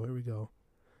audio. Here we go.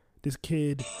 This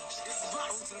kid,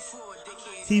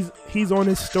 he's on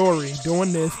his story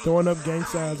doing this, throwing up gang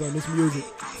signs on this music,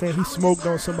 saying he smoked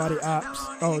on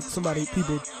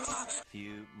people.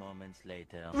 Few moments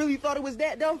later. Really thought it was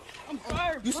that though? I'm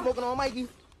sorry. You smoking on Mikey?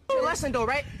 Your lesson though,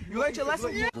 right? You learned your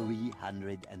lesson?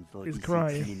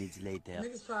 346 minutes later.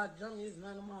 Niggas try to jump me, it's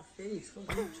nothing on my face. What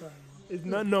you trying? It's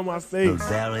nothing on my The face.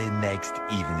 very next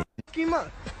evening. Scheme up.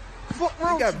 Fuck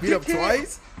wrong. you got beat up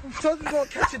twice? I'm talking gonna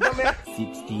catch it, dumbass.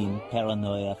 16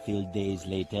 paranoia-filled days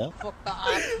later. Fuck the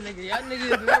ops, nigga. Y'all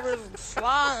niggas never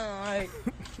slide.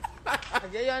 I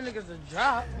gave y'all niggas a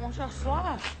drop. I want y'all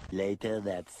slide. Later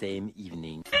that same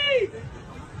evening.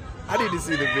 I need to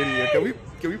see the video.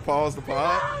 Can we pause the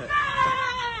pod?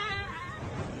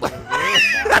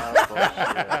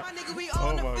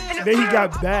 Then he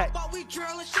got back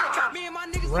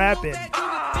rapping. I'm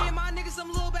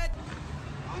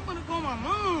gonna call my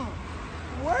mom.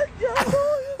 What, yo?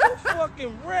 You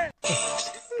fucking rat.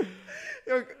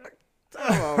 Yo,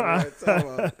 time out, man. Time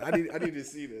out. I need to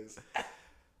see this.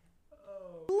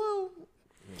 Hello.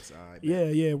 It's all right,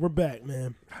 man. Yeah, we're back,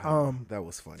 man. That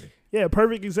was funny. Yeah,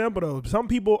 perfect example though. Some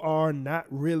people are not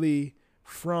really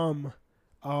from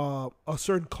a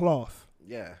certain cloth.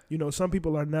 Yeah. Some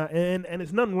people are not, and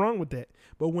there's nothing wrong with that.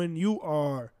 But when you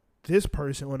are this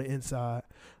person on the inside,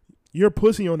 you're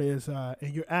pussy on the inside,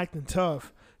 and you're acting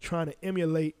tough, trying to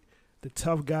emulate the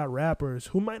tough guy rappers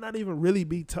who might not even really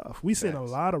be tough. We seen a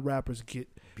lot of rappers get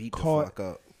beat caught. the fuck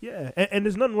up. Yeah, and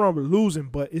there's nothing wrong with losing,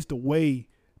 but it's the way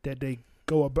that they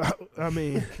go about. I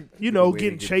mean,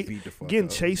 getting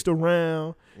chased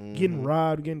around, getting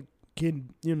robbed, getting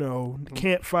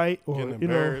can't fight, or getting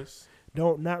embarrassed.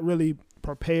 Not really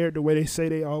prepared the way they say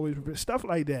they always prepare. Stuff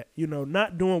like that.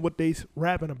 Not doing what they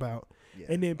rapping about. Yeah.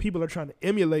 And then people are trying to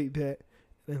emulate that,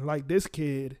 and like this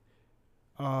kid,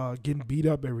 getting beat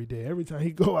up every day. Every time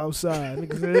he go outside,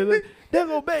 niggas say, "There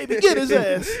go baby, get his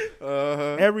ass."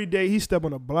 Every day he step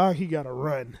on a block, he gotta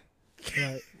run.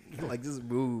 Like just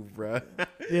move, bro.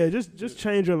 Yeah, just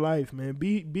change your life, man.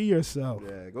 Be yourself.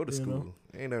 Yeah, go to school.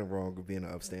 Ain't nothing wrong with being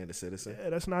an upstanding citizen. Yeah,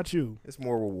 that's not you. It's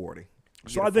more rewarding.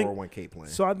 So I think 401k plan.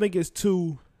 So I think it's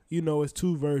two. It's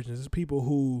two versions. It's people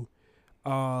who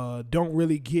don't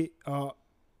really get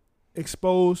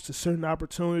exposed to certain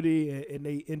opportunity, and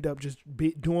they end up just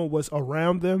doing what's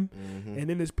around them. Mm-hmm. And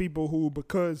then there's people who,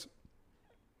 because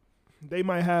they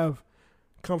might have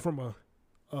come from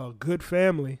a good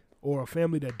family, or a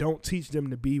family that don't teach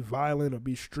them to be violent or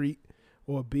be street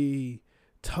or be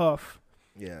tough.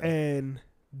 Yeah. And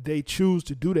they choose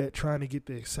to do that, trying to get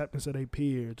the acceptance of their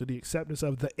peers or the acceptance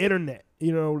of the internet.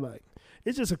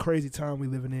 It's just a crazy time we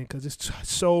living in, because there's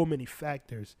so many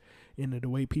factors into the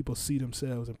way people see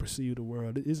themselves and perceive the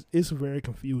world. It's very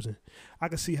confusing. I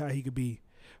can see how he could be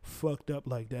fucked up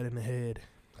like that in the head.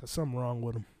 There's something wrong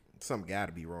with him. Something got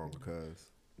to be wrong, because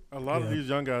A lot of Yeah. these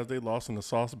young guys, they lost in the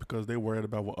sauce because they worried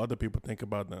about what other people think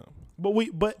about them.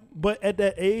 But at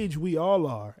that age, we all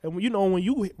are. And when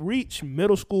you reach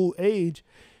middle school age,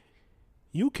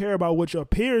 you care about what your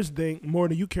peers think more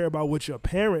than you care about what your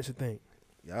parents think.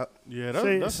 Yep. Yeah,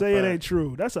 Say that's a it fact. ain't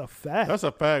true. That's a fact. That's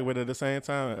a fact. But at the same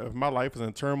time, if my life is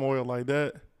in turmoil like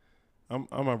that, I'm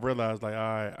gonna realize like,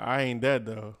 I ain't that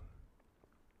though.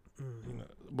 You know,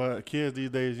 but kids these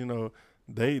days,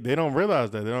 they don't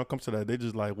realize that. They don't come to that. They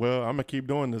just like, well, I'm gonna keep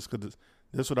doing this because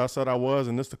this what I said I was,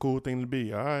 and this the cool thing to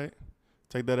be. All right,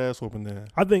 take that ass whooping there.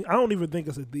 I don't even think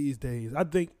it's a these days. I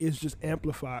think it's just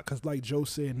amplified because, like Joe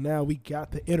said, now we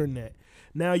got the internet.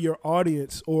 Now your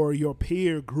audience or your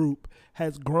peer group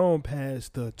has grown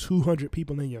past the 200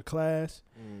 people in your class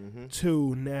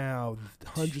to now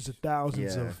hundreds of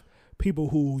thousands of people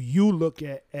who you look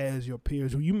at as your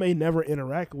peers, who you may never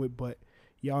interact with, but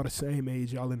y'all the same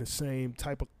age, y'all in the same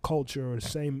type of culture or the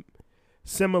same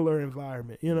similar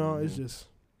environment.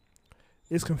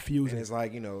 It's confusing. And it's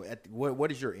like,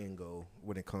 what is your end goal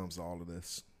when it comes to all of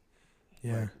this?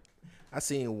 Yeah. Like, I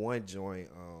seen one joint,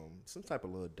 some type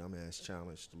of little dumbass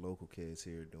challenge the local kids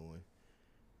here doing.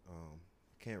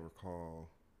 Can't recall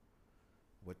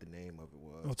what the name of it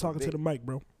was. Oh, talking to the mic,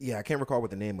 bro. Yeah, I can't recall what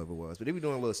the name of it was, but they were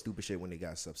doing a little stupid shit when they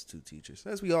got substitute teachers,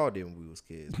 as we all did when we was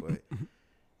kids. But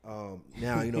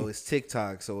now, it's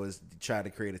TikTok, so it's try to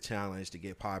create a challenge to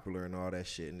get popular and all that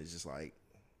shit, and it's just like,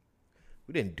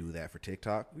 we didn't do that for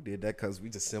TikTok. We did that because we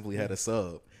just simply had a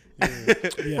sub. Yeah.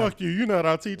 Fuck you. You're not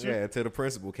our teacher. Yeah, until the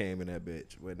principal came in that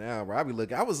bitch. But now, bro,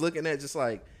 I was looking at the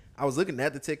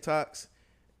TikToks,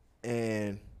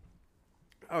 and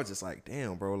I was just like,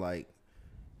 damn, bro, like,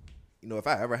 if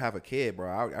I ever have a kid, bro,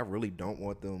 I really don't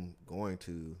want them going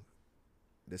to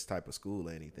this type of school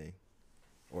or anything,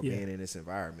 or being in this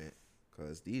environment,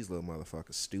 because these little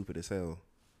motherfuckers stupid as hell.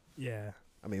 Yeah.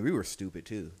 I mean, we were stupid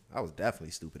too. I was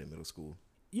definitely stupid in middle school.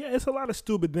 Yeah, it's a lot of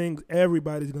stupid things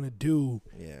everybody's gonna do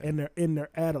in their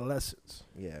adolescence.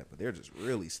 Yeah, but they're just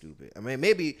really stupid. I mean,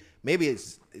 maybe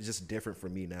it's just different for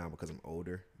me now because I'm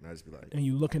older, and I just be like, And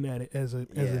you looking at it as an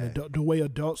adult, the way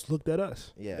adults looked at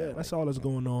us. Yeah, that's all that's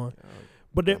going on.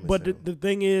 dumb as But hell. the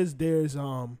thing is, there's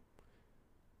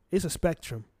it's a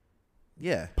spectrum.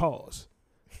 Yeah. Pause.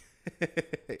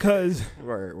 Cause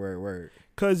word.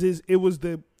 Cause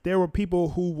there were people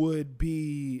who would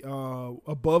be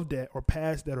above that or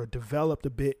past that or developed a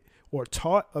bit or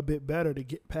taught a bit better to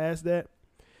get past that,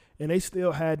 and they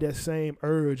still had that same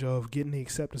urge of getting the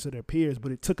acceptance of their peers,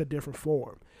 but it took a different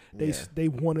form. They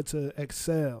wanted to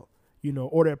excel,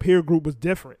 or their peer group was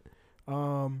different,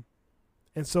 and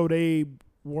so they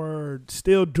were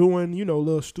still doing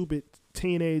little stupid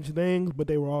teenage things, but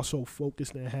they were also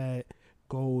focused and had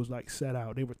goals like set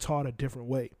out. They were taught a different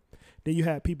way. Then you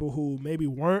had people who maybe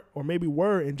weren't or maybe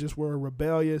were and just were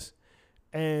rebellious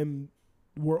and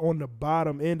were on the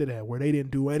bottom end of that, where they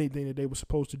didn't do anything that they were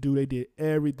supposed to do. They did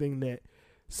everything that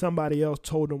somebody else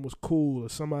told them was cool, or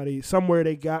somewhere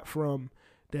they got from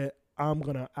that I'm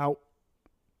going to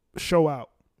show out.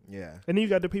 Yeah. And then you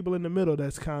got the people in the middle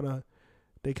that's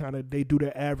they do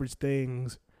their average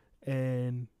things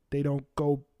and they don't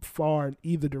go far in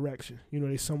either direction.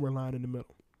 They somewhere lying in the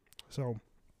middle. So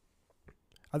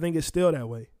I think it's still that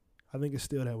way.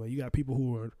 You got people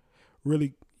who are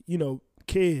really,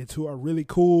 kids who are really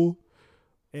cool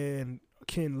and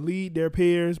can lead their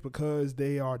peers because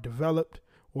they are developed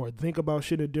or think about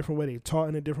shit in a different way. They're taught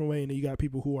in a different way. And then you got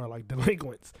people who are like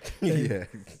delinquents. And, Yeah.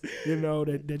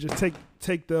 That just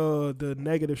take the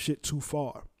negative shit too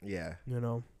far. Yeah.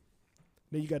 Then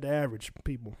you got the average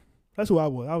people. That's who I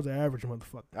was. I was an average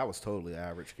motherfucker. I was totally an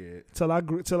average kid. Till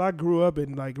I grew up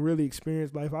and like really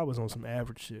experienced life, I was on some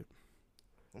average shit.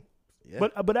 Yeah.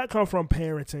 But that come from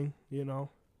parenting, Yeah, no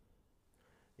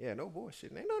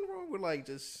bullshit. Ain't nothing wrong with like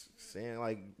just saying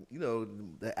like,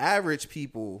 the average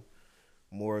people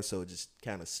more so just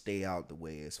kind of stay out the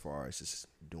way as far as just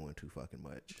doing too fucking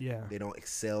much. Yeah. They don't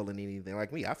excel in anything.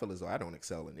 Like me, I feel as though I don't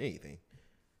excel in anything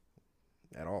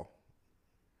at all.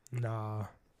 Nah.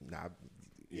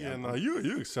 Yeah, no,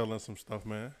 you excel in some stuff,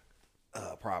 man.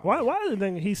 Probably. Why does the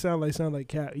thing he sound like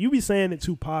Cap? You be saying it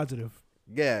too positive.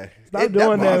 Yeah. Stop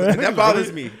doing that. That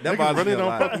bothers me. That Niggas bothers really me a don't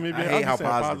lot. fuck with me, I man. hate I'm how just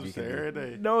saying positive you shit can every be.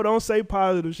 day. No, don't say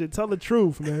positive shit. Tell the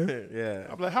truth, man. Yeah.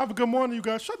 I'm like, have a good morning, you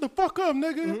guys. Shut the fuck up,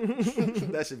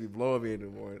 nigga. That should be blowing me in the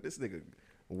morning. This nigga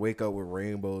wake up with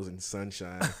rainbows and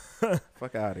sunshine.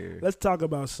 Fuck out of here. Let's talk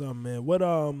about something, man. What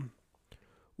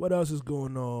else is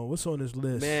going on? What's on this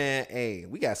list? Man, hey,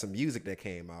 we got some music that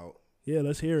came out. Yeah,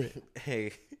 let's hear it.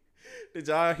 Hey, did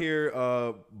y'all hear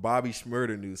Bobby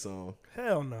Shmurda new song?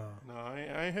 Hell no. No,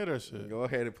 I ain't hear that shit. Go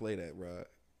ahead and play that, bro.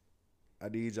 I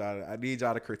need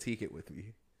y'all to critique it with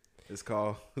me. It's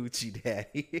called Hoochie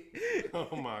Daddy.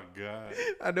 Oh my god.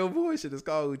 I know bullshit. It's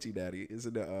called Hoochie Daddy. It's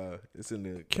in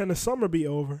the. Can the summer be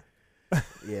over?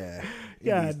 Yeah.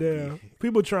 God damn.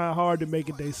 People trying hard to make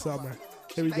it their summer.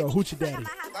 Here we go. Hoochie Daddy.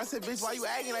 I said, bitch, why you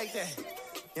acting like that? You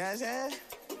know what I'm saying?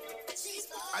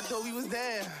 I thought we was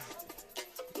there.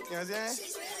 You know what I'm saying?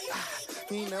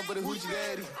 He ain't nothing but a hoochie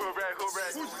daddy.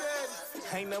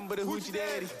 Ain't nothing but a hoochie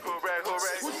daddy.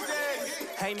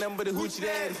 Ain't nothing but a hoochie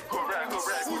daddy.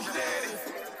 Hoochie daddy.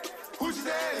 Hoochie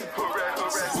daddy.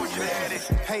 Hoochie daddy.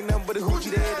 Ain't nothing but a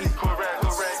hoochie daddy.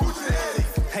 Hoochie daddy.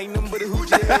 Ain't nothing but a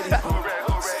hoochie daddy.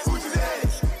 Hoochie daddy.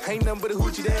 Ain't nothing but a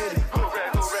hoochie daddy.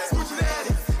 Hoochie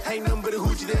daddy. Ain't nothing but a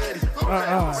hoochie daddy.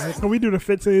 Can we do the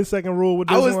 15-second rule with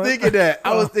this I was one? thinking that.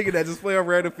 Just play a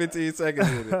random 15 seconds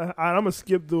with it. All right, I'm gonna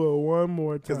skip through it one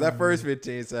more time. Because that first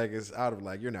 15 seconds, I'd be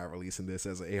like, you're not releasing this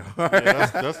as an AR. Yeah,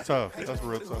 that's tough. That's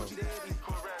real tough.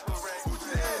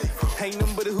 Ain't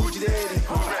nothing but a hoochie daddy.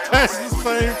 That's the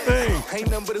same thing. Ain't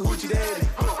nothing but a hoochie daddy.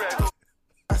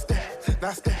 That's that.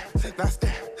 That's that. That's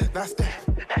that. That's that.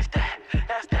 That's that.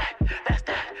 That's that. That's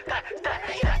that.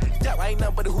 That ain't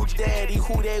nothing but a hoochie daddy.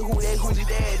 Who that hoochie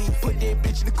daddy? Put that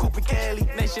bitch in the Cooper Cali.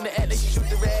 Nation to act like she shoot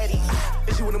the ratty.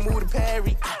 Then she wanna move to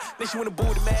Perry. Then she wanna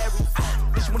boo to Mary.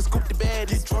 Then she wanna scoop the bad.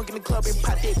 Get drunk in the club and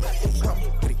pop that.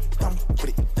 Pump with it, pump with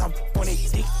it, pump on it.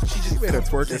 She just made a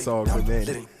twerking song for men.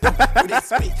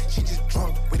 She just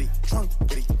drunk with it, drunk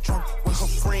with it, drunk with her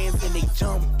friends and they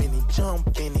jump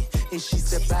in it. And she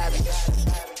said, Bobby.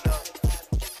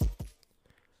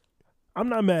 I'm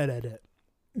not mad at that.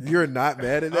 You're not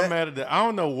mad at that? I'm mad at that. I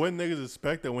don't know what niggas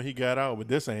expected when he got out, but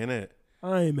this ain't it.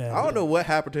 I ain't mad. I don't know what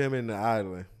happened to him in the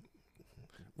island.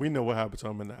 We know what happened to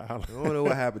him in the island. I don't know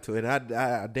what happened to it.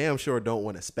 I damn sure don't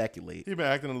want to speculate. He been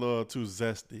acting a little too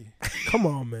zesty. Come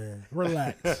on, man.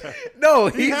 Relax. No,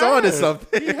 he's on to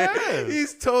something. He has.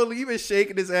 He's been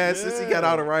shaking his ass since he got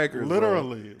out of Rikers.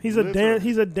 Literally. He's a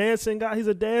dancing guy. He's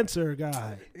a dancer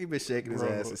guy. He been shaking his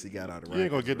ass since he got out of Rikers. You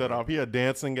ain't gonna get that off. He a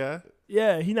dancing guy.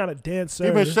 Yeah, he not a dancer.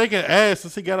 He been shaking ass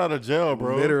since he got out of jail,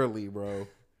 bro. Literally, bro.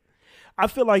 I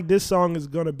feel like this song is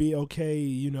gonna be okay,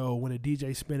 you know, when a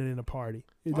DJ spin it in a party.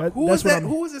 Who was that?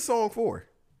 Who was this song for?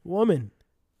 Woman.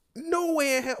 No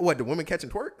way in hell. What, the women catching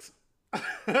twerks?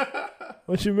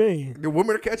 What you mean? The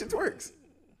women are catching twerks.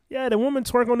 Yeah, the women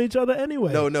twerk on each other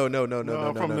anyway. No. From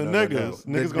the niggas.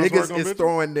 The Niggas gonna twerk niggas on is bitches?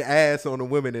 throwing the ass on the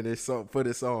women in this song for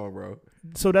this song, bro.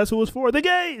 So that's who it's for. The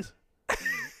gays.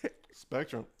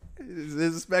 Spectrum. It's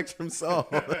a Spectrum song.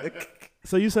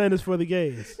 So you saying it's for the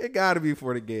gays? It gotta be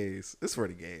for the gays. It's for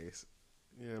the gays.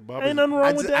 Yeah, Bobby. Ain't nothing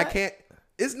wrong with that. I can't.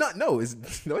 It's not. No. It's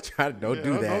don't try to don't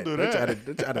do that. Don't do that.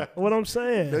 Don't try to. What I'm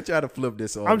saying. Don't try to flip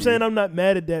this on. I'm saying I'm not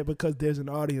mad at that because there's an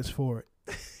audience for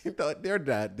it. They're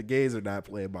not. The gays are not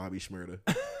playing Bobby Shmurda.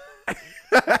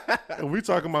 If we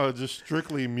talking about just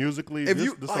strictly musically,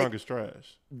 this song is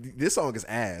trash. This song is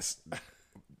ass.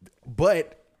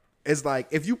 But it's like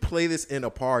if you play this in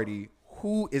a party,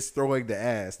 who is throwing the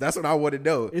ass? That's what I want to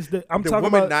know. I'm the talking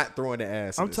woman about not throwing the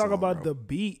ass. I'm talking about the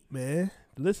beat, man.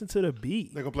 Listen to the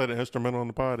beat. They gonna play the instrumental on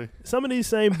the party. Some of these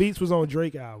same beats was on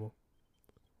Drake album.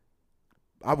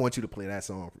 I want you to play that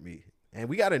song for me. And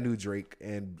we got a new Drake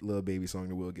and Lil Baby song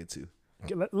that we'll get to.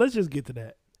 Let's just get to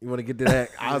that. You want to get to that?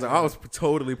 I was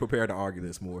totally prepared to argue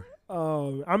this more.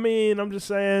 I mean, I'm just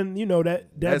saying, you know,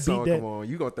 that song, beat. come on,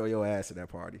 you gonna throw your ass at that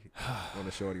party on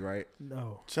the shorty, right?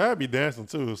 No, Chad be dancing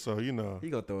too, so you know he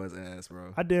gonna throw his ass,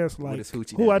 bro. I dance like his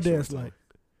hoochie who I daddy dance shorts on. like.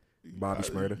 Bobby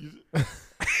Shmurda.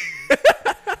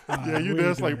 Yeah, you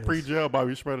dance like pre-jail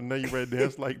Bobby Shmurda. Now you ready to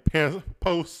dance like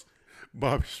post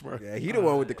Bobby Shmurda. Yeah, he the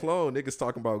one with the clone. Niggas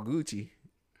talking about Gucci.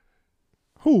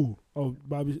 Who? Oh,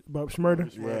 Bob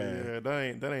Shmurda. Yeah, that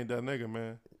ain't that nigga,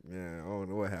 man. Yeah, I don't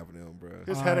know what happened to him, bro.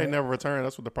 His head ain't never returned.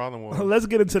 That's what the problem was. Let's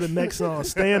get into the next song,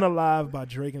 "Staying Alive" by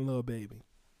Drake and Lil Baby.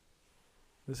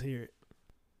 Let's hear it.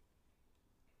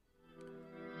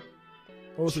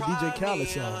 Oh, it's a DJ Khaled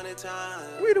song.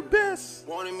 We the best.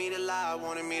 Wanted me to lie,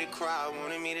 wanted me to cry,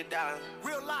 wanted me to die.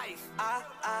 Real life.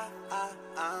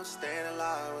 I'm staying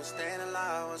alive, I'm staying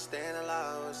alive, I'm staying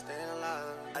alive, I'm staying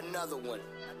alive. Another one.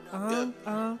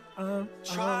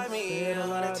 Try me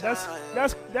alive.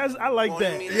 That's I like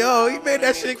that. Yo, he made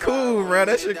that shit cool, bro.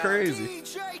 That shit crazy.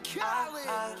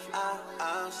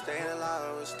 I'm staying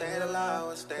alive, I'm staying alive,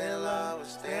 I'm staying alive, I'm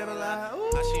staying alive.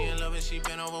 I she in love and she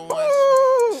been over once.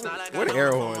 It's not like What I know air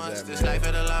her for horns months. that, This man? life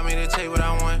it allow me to take what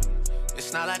I want.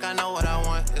 It's not like I know what I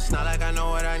want. It's not like I know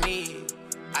what I need.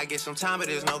 I get some time, but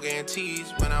there's no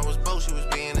guarantees. When I was broke, she was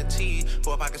being a tease.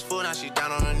 4 pockets full, now she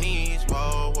down on her knees.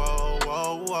 Whoa, whoa,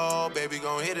 whoa, whoa. Baby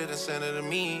gon' hit it and send it to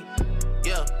me.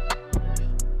 Yeah.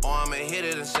 Oh, I'ma hit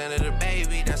it and send it a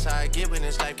baby. That's how I get when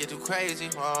this life get too crazy.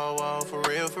 Whoa, whoa, for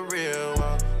real,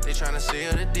 whoa. They tryna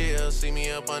seal the deal. See me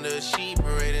up under a sheet,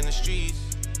 parade in the streets.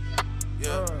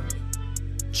 Yeah.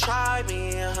 Try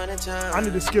me 100 times. I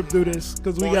need to skip through this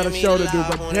because we got a show to do,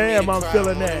 but damn, I'm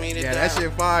feeling that. Yeah, that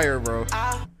shit fire, bro.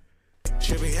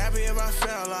 Should be happy if I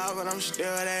fell off, but I'm still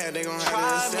there. They gon'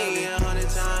 have to me 100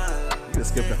 times. You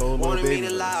just skipped the whole little baby. Wanted me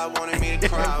to lie, wanted me to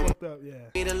cry. Fucked up, yeah.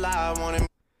 Me to lie, wanted me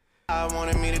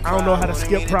to cry. I don't know how to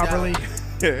skip properly.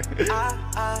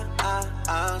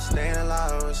 I'm staying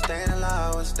alive, I'm staying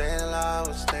alive, I'm staying alive,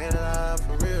 I'm staying alive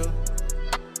for real.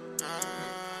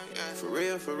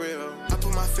 For real. I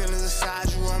put my feelings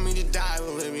aside, you want me to die,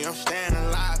 but baby, I'm staying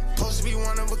alive. Supposed to be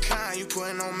one of a kind, you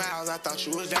putting on miles, I thought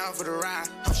you was down for the ride.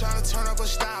 I'm trying to turn up a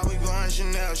style, we going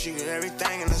Chanel, she get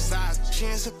everything in the size. She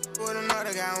ain't with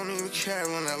another guy, I don't even care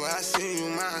whenever I see you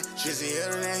mine. Just the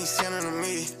other than he sending to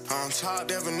me, on top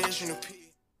definition of P.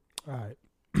 All right.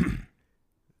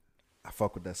 I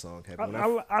fuck with that song.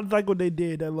 I like what they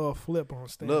did, that little flip on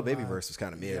stage. Little Baby verse was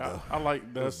kind of mid, though. I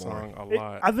like that song a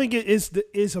lot. I think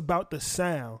it's about the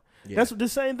sound. Yeah. That's the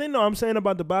same thing, though, I'm saying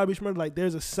about the Bobby Schmurda. Like,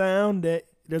 there's a sound that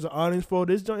there's an audience for.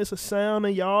 This joint, it's a sound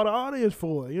that y'all the audience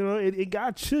for. You know, it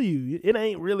got to you. It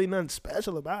ain't really nothing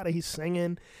special about it. He's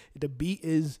singing. The beat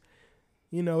is,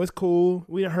 you know, it's cool.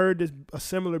 We heard a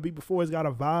similar beat before. It's got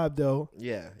a vibe, though.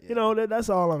 Yeah. You know, that's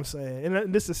all I'm saying.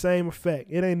 And this the same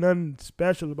effect. It ain't nothing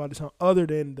special about this song other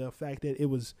than the fact that it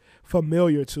was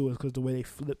familiar to us because the way they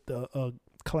flipped the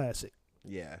classic.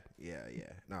 Yeah.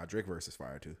 Nah, Drake verse is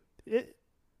fire, too.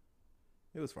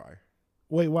 It was fire.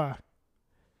 Wait, why?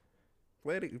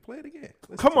 Play it again.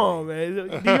 Come on, man.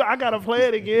 I gotta play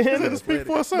it again. Speak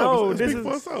for itself. No,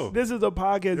 this is a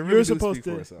podcast. Really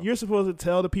You're supposed to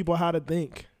tell the people how to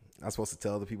think. I'm supposed to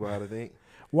tell the people how to think.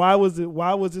 Why was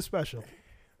it special?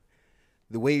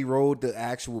 The way he rolled the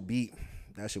actual beat,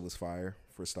 that shit was fire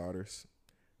for starters.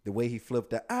 The way he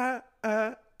flipped the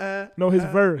No, his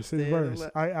verse.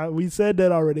 We said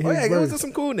that already. It was just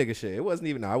some cool nigga shit. It wasn't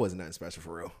even. I wasn't nothing special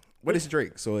for real. But it's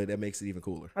Drake, so that makes it even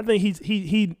cooler. I think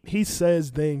he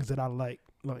says things that I like.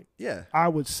 Like, yeah, I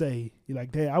would say,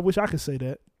 like, damn, I wish I could say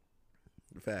that.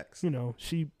 Facts. You know,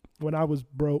 when I was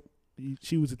broke,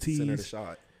 she was a tease. Send her the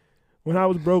shot. When I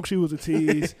was broke, she was a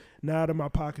tease. Now that my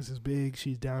pockets is big,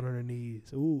 she's down on her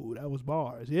knees. Ooh, that was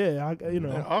bars. Yeah, And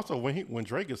also, when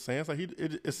Drake is saying something,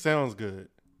 it sounds good.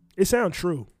 It sounds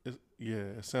true.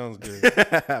 It sounds good.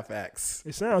 Facts.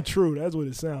 It sounds true. That's what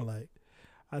it sounds like.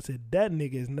 I said, that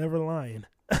nigga is never lying.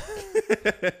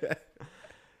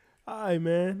 All right,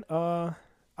 man.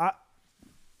 I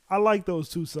like those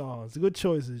two songs. Good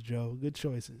choices, Joe. Good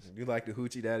choices. You like the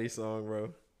Hoochie Daddy song,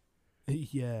 bro?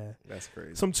 Yeah. That's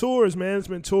crazy. Some tours, man. It's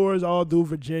been tours all through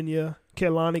Virginia.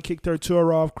 Kehlani kicked her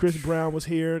tour off. Chris Brown was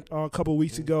here a couple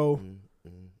weeks ago.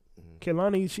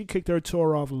 Kehlani, she kicked her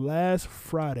tour off last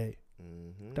Friday.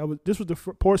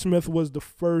 Portsmouth was the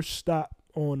first stop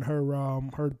on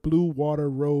her Blue Water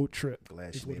Road trip.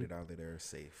 Glad she made it out there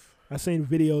safe. I seen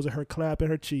videos of her clapping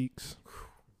her cheeks.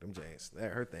 Them James,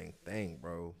 that her thing,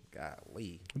 bro.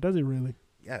 Golly. Does it really?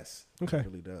 Yes. Okay. It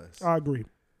really does. I agree.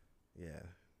 Yeah.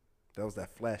 That was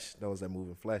that flesh. That was that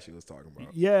moving flesh you was talking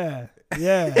about. Yeah.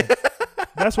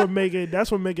 That's what make it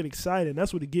exciting.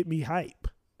 That's what get me hype.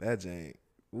 That Jane.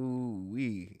 Ooh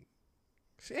wee.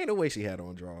 She ain't no way she had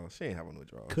on draws. She ain't have on no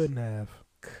draws. Couldn't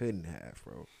have,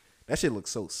 bro. That shit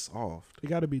looks so soft. It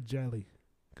got to be jelly,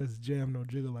 cause jam no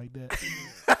jiggle like that.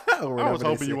 I was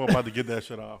hoping you weren't about to get that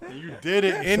shit off. You did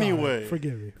it anyway.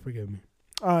 Forgive me.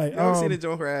 All right. You ever seen the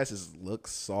joint her ass just look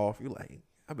soft? You like,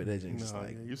 I bet that joint just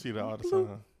like. You see that all the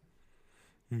time.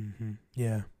 Mm-hmm.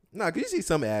 Yeah. Nah, cause you see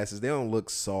some asses, they don't look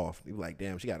soft. You like,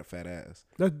 damn, she got a fat ass.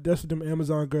 That's what them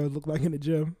Amazon girls look like in the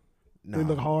gym. They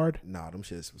look hard. Nah, them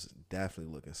shits was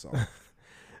definitely looking soft.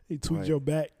 He tweaked your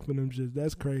back for them shits.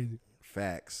 That's crazy.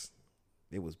 Facts.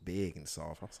 It was big and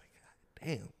soft. I was like,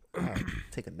 God damn.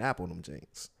 Take a nap on them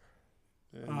jeans.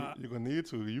 Yeah, you're gonna need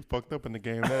to. You fucked up in the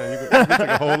game now. You're gonna take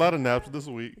a whole lot of naps this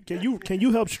week. Can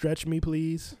you help stretch me,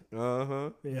 please? Uh-huh.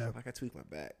 Yeah. Like I tweaked my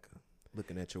back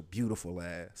looking at your beautiful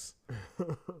ass.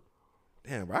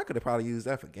 Damn, bro, I could have probably used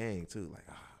that for game too. Like,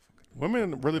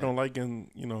 women really don't like getting,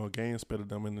 a game spit at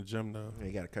them in the gym though.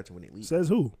 You gotta catch them when they leave. Says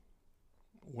who?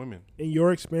 Women. In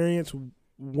your experience,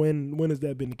 when has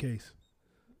that been the case?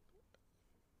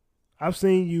 I've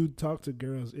seen you talk to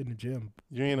girls in the gym.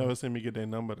 You ain't ever seen me get their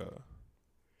number though.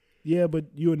 Yeah, but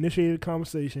you initiated a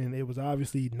conversation. It was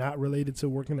obviously not related to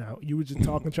working out. You were just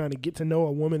talking, trying to get to know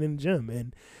a woman in the gym,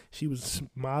 and she was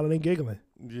smiling and giggling.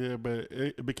 Yeah, but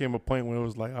it became a point where it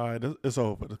was like, all right, it's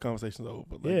over. The conversation's over.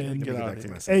 Like, Yeah, and get out of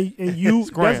here. And you,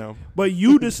 Scram. but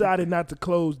you decided not to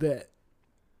close that.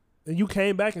 And you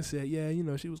came back and said, yeah, you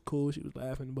know, she was cool. She was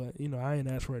laughing, but, you know, I ain't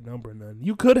asked for a number or nothing.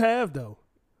 You could have, though.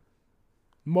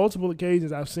 Multiple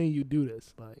occasions I've seen you do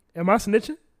this. Like, am I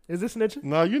snitching? Is this snitching?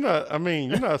 No, you're not. I mean,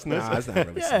 you're not snitching. Nah, it's not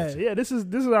really Yeah, snitching. yeah. This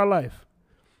is our life.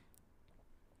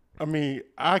 I mean,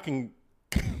 I can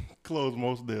close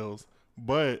most deals,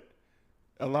 but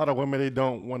a lot of women, they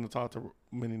don't want to talk to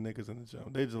many niggas in the gym.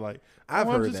 They just like, I've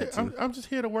I'm heard just that, here, too. I'm just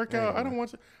here to work out. I don't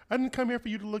want you. I didn't come here for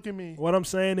you to look at me. What I'm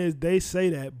saying is they say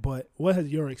that, but what has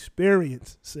your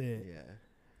experience said? Yeah.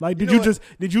 Like, You did know you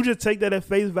what? just take that at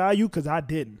face value? Because I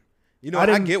didn't. You know, I I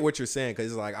didn't- get what you're saying because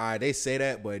it's like, all right, they say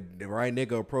that, but the right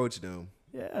nigga approach them.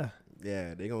 Yeah.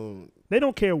 Yeah, they gonna. They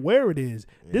don't care where it is.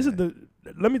 This is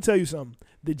let me tell you something.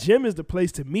 The gym is the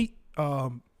place to meet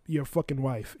your fucking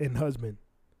wife and husband.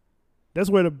 That's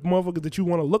where the motherfuckers that you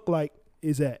want to look like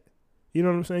is at. You know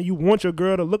what I'm saying? You want your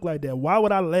girl to look like that. Why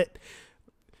would I let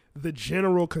the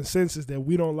general consensus that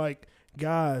we don't like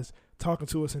guys talking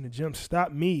to us in the gym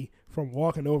stop me from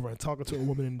walking over and talking to a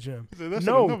woman in the gym? He said, that should've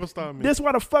No, never stopped me. that's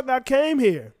why the fuck I came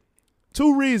here.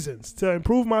 2 reasons: to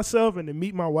improve myself and to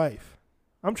meet my wife.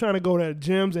 I'm trying to go to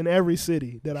gyms in every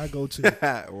city that I go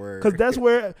to. Word. Because that's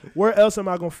where else am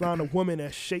I going to find a woman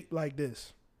that's shaped like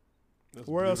this? That's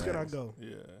Where else beautiful. can I go?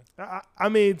 Yeah. I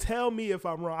mean, tell me if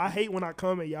I'm wrong. I hate when I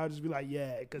come and y'all just be like,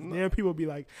 yeah, because then people be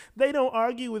like, they don't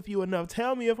argue with you enough.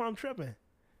 Tell me if I'm tripping.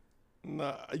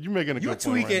 Nah, you making a You good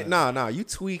tweaking? point right now. Nah, you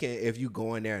tweaking if you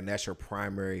go in there and that's your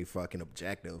primary fucking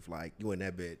objective. Like you and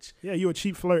that bitch. Yeah, you a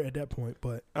cheap flirt at that point,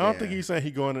 but I don't think he's saying he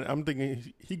going in. I'm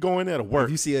thinking he going there to work. If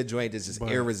you see a joint that's just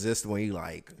But- irresistible, and you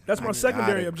like. That's my I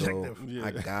secondary gotta go. objective. Yeah.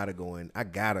 I gotta go in. I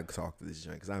gotta talk to this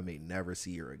joint because I may never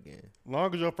see her again.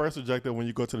 Long as your first objective when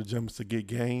you go to the gym is to get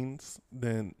gains,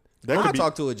 then that I'll could be.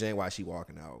 talk to a Jane while she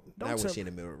walking out. Don't Not when tell- she in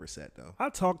the middle of her set though.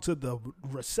 I talk to the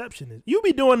receptionist. You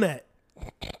be doing that.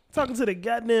 Talking to the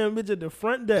goddamn bitch at the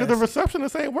front desk. Because the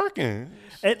receptionist ain't working.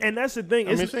 And that's the thing.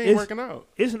 I mean, she ain't working out.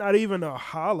 It's not even a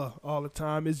holler all the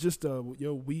time. It's just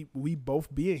we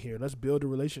both being here. Let's build a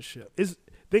relationship.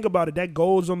 Think about it. That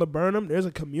goes on the Burnham. There's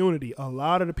a community. A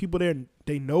lot of the people there,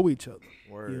 they know each other.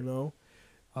 Word. You know,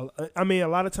 I mean, a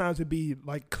lot of times it'd be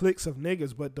like cliques of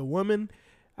niggas, but the women.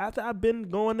 After I've been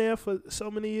going there for so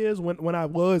many years, when I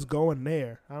was going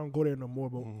there, I don't go there no more.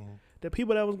 But the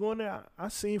people that was going there, I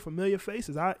seen familiar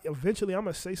faces. Eventually I'm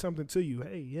gonna say something to you.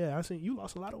 Hey, yeah, I seen you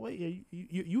lost a lot of weight. Yeah,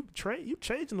 you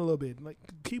changing a little bit. Like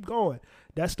keep going.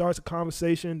 That starts a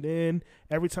conversation. Then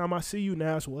every time I see you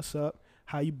now, it's what's up,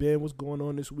 how you been, what's going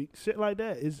on this week, shit like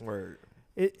that.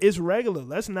 It's regular.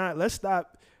 Let's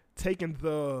stop taking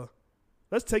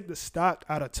let's take the stock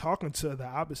out of talking to the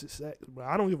opposite sex. But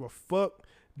I don't give a fuck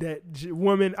that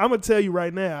women. I'm gonna tell you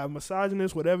right now,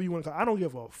 misogynist, whatever you want to call. I don't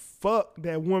give a fuck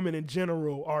that women in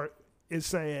general is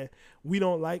saying we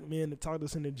don't like men to talk to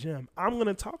us in the gym. I'm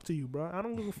gonna talk to you, bro. I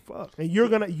don't give a fuck. And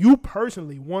you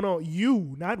personally,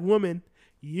 not women.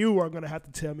 You are gonna have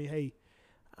to tell me, hey,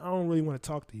 I don't really want to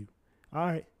talk to you. All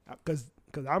right, because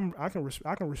I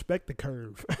can respect the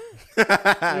curve.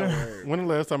 When the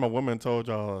last time a woman told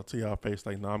y'all to y'all face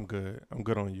like, no, I'm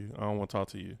good on you. I don't want to talk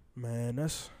to you. Man,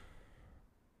 that's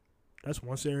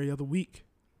once every other week.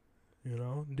 You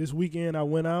know, this weekend I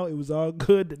went out. It was all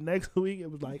good. The next week it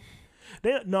was like,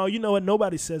 no, you know what?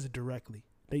 Nobody says it directly.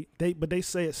 But they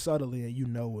say it subtly, and you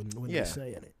know when they're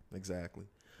saying it. Exactly.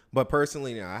 But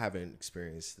personally, I haven't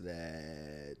experienced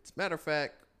that. Matter of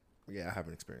fact, I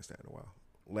haven't experienced that in a while.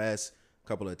 Last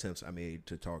couple of attempts I made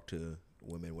to talk to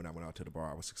women when I went out to the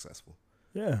bar, I was successful.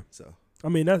 Yeah. So I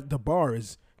mean, that the bar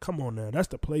is. Come on now, that's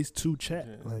the place to chat.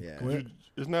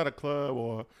 It's not a club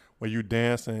or where you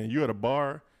dancing. You at a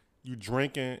bar, you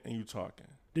drinking and you talking.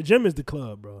 The gym is the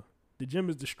club, bro. The gym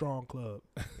is the strong club.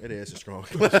 It is a strong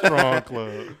club. Strong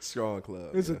club. Strong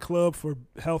club. It's a club for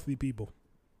healthy people.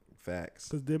 Facts.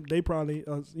 Because they probably,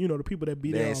 the people that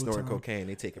be they there ain't all the snorting time. cocaine.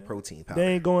 They taking protein powder. They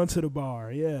ain't going to the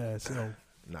bar. Yeah, so.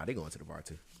 Nah, they going to the bar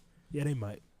too. Yeah, they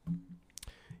might.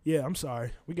 Yeah, I'm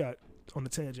sorry. We got on the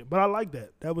tangent. But I like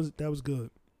that. That was good.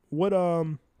 What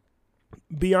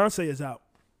Beyonce is out.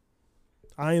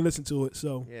 I ain't listened to it,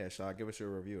 so. Yeah, Shaw, give us your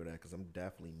review of that because I'm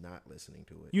definitely not listening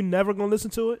to it. You never gonna listen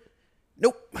to it?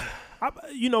 Nope. My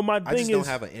thing I just is, don't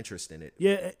have an interest in it.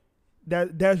 Yeah,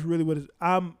 that's really what it is.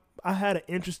 I had an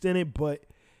interest in it, but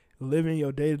living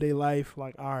your day-to-day life,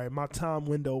 like, all right, my time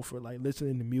window for like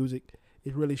listening to music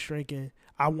is really shrinking.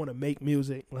 I want to make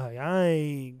music. Like I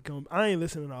ain't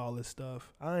listening to all this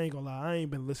stuff. I ain't gonna lie. I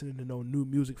ain't been listening to no new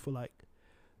music for like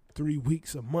 3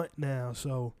 weeks, a month now.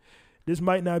 So this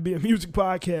might not be a music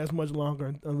podcast much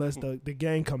longer unless the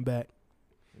gang come back.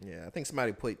 Yeah, I think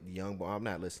somebody put YoungBoy. I'm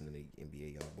not listening to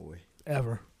NBA YoungBoy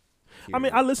Ever. I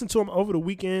mean, I listened to him over the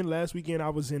weekend. Last weekend, I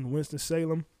was in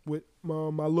Winston-Salem with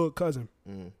my little cousin.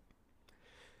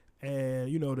 And,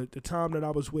 you know, the time that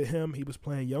I was with him, he was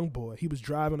playing YoungBoy. He was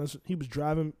driving us. He was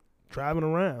driving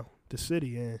around the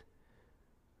city. And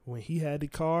when he had the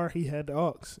car, he had the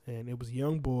aux. And it was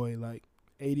YoungBoy like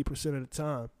 80% of the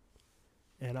time.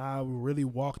 And I really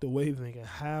walked away thinking,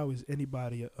 how is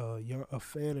anybody a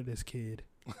fan of this kid?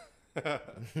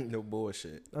 No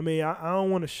bullshit. I mean, I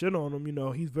don't want to shit on him. You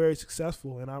know, he's very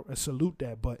successful, and I salute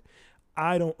that. But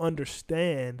I don't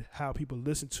understand how people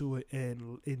listen to it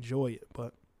and enjoy it.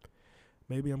 But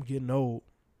maybe I'm getting old.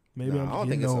 Maybe I'm I don't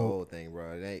getting think it's old. a whole thing,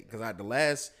 bro. Because the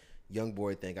last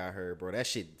YoungBoy thing I heard, bro, that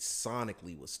shit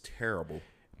sonically was terrible.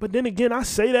 But then again, I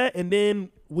say that, and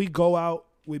then we go out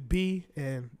with B,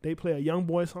 and they play a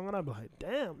YoungBoy song, and I be like,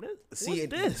 damn, what's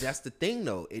this? That's the thing,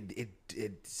 though.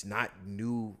 It's not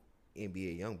new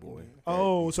NBA YoungBoy.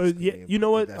 Oh, so yeah, you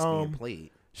know what? That's being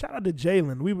played. Shout out to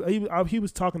Jalen. He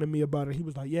was talking to me about it. He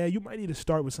was like, yeah, you might need to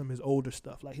start with some of his older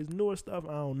stuff. Like his newer stuff,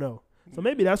 I don't know. So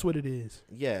maybe that's what it is.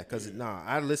 Yeah, because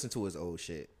I listened to his old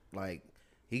shit. Like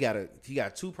he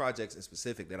got 2 projects in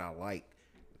specific that I like,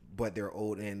 but they're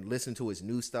old. And listen to his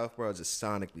new stuff, bro. Just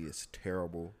sonically, it's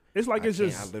terrible. It's like I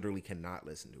literally cannot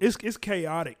listen to it. It's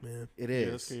chaotic, man. It Yeah,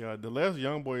 is. it's chaotic. The last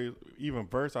YoungBoy even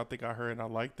verse I think I heard and I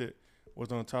liked it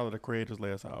was on Tyler the Creator's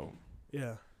last album.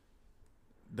 Yeah.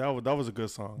 That was a good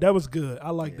song. That was good.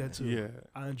 I like that too. Yeah.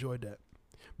 I enjoyed that.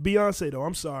 Beyonce though,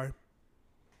 I'm sorry.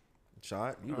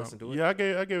 Shot, you listen to it? Yeah, I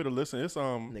gave it a listen. It's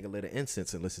Nigga lit an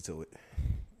incense and listen to it.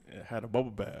 It had a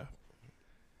bubble bath.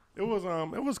 It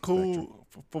was cool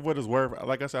for what it's worth.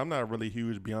 Like I said, I'm not a really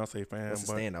huge Beyonce fan. What's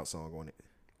the standout song on it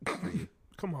for you?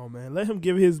 Come on, man. Let him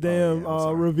give his damn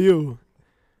sorry. review.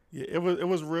 Yeah, it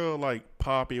was real like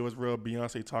poppy. It was real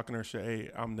Beyonce talking her shit.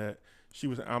 Hey, I'm that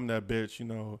bitch. You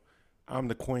know, I'm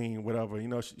the queen. Whatever. You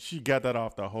know, she got that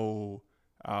off the whole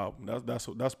album.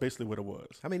 That's basically what it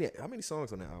was. How many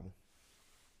songs on that album?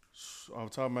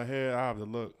 Off the top of my head, I have to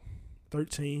look.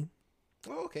 13.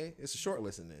 Oh, okay. It's a short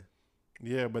listen then.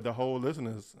 Yeah, but the whole listen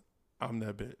is I'm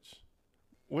that bitch.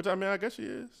 Which I mean, I guess she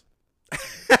is.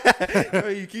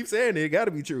 You keep saying it. It got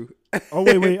to be true. Oh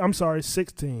wait. I'm sorry.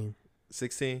 16.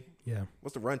 16? Yeah.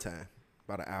 What's the runtime?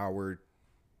 About an hour.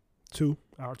 2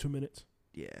 hour 2 minutes.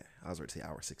 Yeah, I was ready to say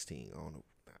hour 16. I don't know.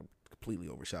 I completely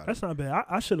overshot That's it. not bad.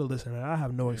 I should have listened to that. I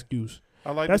have no excuse.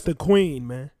 I like That's the queen,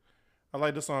 man. I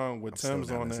like the song with I'm still Tim's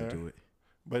not on listening there. to it.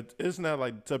 But it's not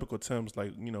like typical Tim's,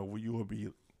 like, you know, what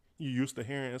you used to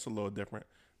hearing. It's a little different.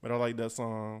 But I like that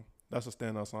song. That's a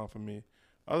standout song for me.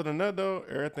 Other than that, though,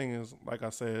 everything is, like I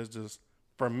said, it's just,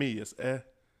 for me, it's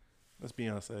That's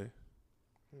Beyonce.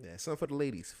 Yeah, something for the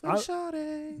ladies.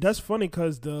 That's funny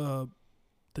because the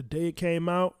day it came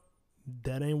out,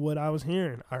 that ain't what I was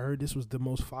hearing. I heard this was the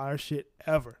most fire shit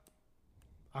ever.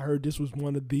 I heard this was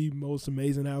one of the most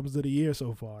amazing albums of the year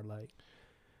so far. Like,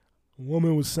 a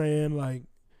woman was saying, like,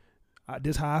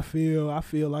 this how I feel. I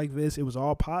feel like this. It was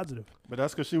all positive. But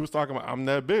that's because she was talking about, I'm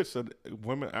that bitch. So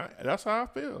women, that's how I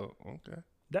feel. Okay.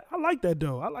 I like that,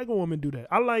 though. I like when women do that.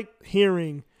 I like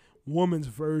hearing woman's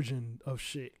version of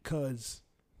shit because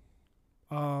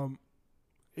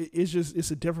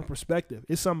it's a different perspective.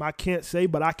 It's something I can't say,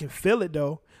 but I can feel it,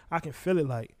 though. I can feel it.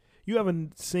 Like, you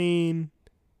haven't seen,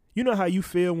 you know how you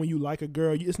feel when you like a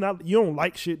girl. It's not, you don't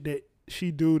like shit that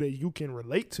she do that you can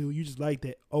relate to. You just like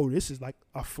that, oh, this is like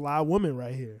a fly woman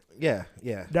right here. Yeah,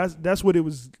 yeah. That's what it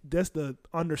was. That's the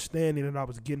understanding that I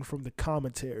was getting from the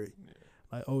commentary.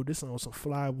 Like, oh, this on some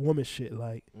fly woman shit,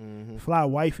 like fly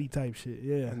wifey type shit.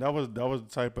 Yeah. And that was the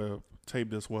type of tape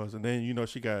this was. And then, you know,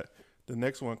 she got the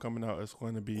next one coming out is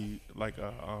going to be like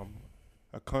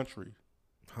a country.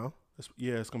 Huh?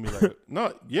 It's gonna be like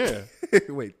no, yeah.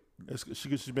 Wait.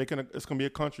 She's making it's gonna be a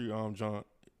country John,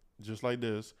 just like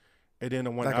this. And then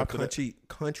the one like after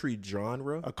country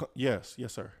genre? Yes,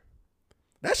 sir.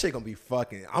 That shit gonna be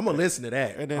fucking. I'm gonna listen to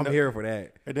that. And then I'm here for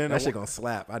that. And then that shit gonna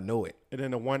slap. I know it. And then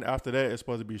the one after that is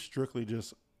supposed to be strictly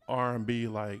just R&B.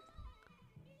 Like,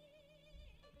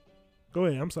 go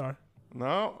ahead. I'm sorry.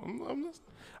 No, I'm just.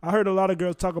 I heard a lot of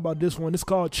girls talk about this one. It's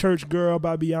called "Church Girl"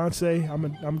 by Beyonce.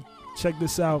 I'm check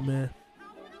this out, man.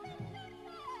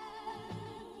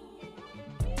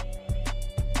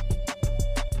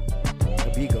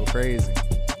 The beat go crazy.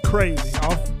 Crazy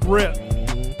off rip.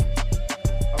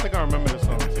 I think I remember this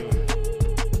song too.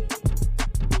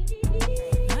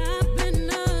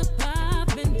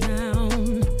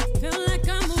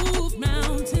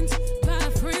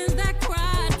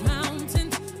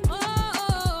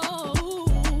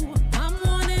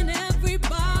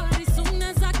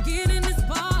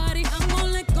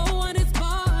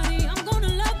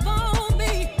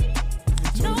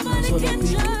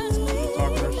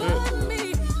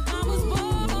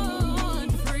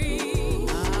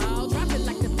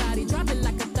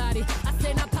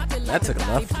 That took a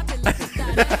left.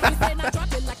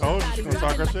 Told you she gonna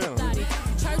talk her shit.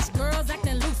 Church girls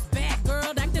acting loose, bad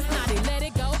girl acting snotty. Let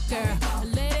it go, girl.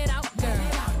 Let it out, girl.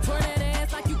 Twirl that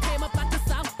ass like you came up out the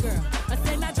south, girl. I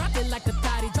said now drop it like a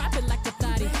thotty, drop it like a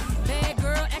thotty. Bad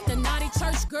girl acting naughty,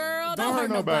 church girl don't hurt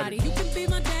nobody. You can be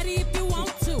my daddy if you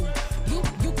want to. You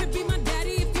can be my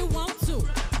daddy if you want to.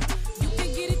 You can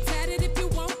get it tatted if you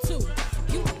want to.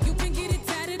 You can get it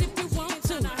tatted if you want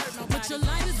to. Put your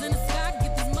lighters in the sky,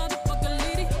 get this motherfucker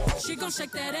litty. She gon'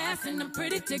 shake that ass in them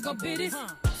pretty tickle bitties.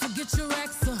 So get your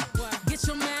racks up, get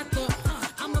your math up.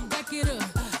 I'ma back it up,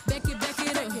 back it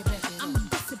up. I'ma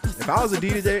bust it. If I was a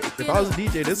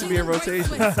DJ, this would be in rotation.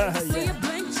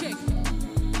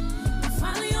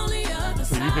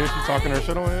 So you hear she talking her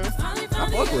shit on here? I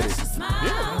fuck with it.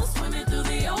 Yeah. Swimming through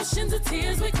the oceans of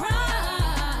tears we cry.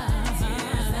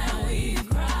 Tears that we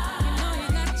cry. You know you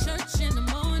got church in the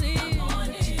morning.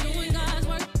 You doing God's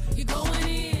work, you going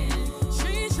in. She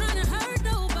ain't trying to hurt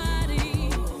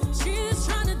nobody. She just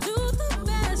trying to do the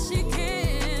best she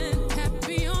can.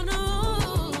 Happy on her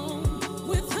own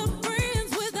with her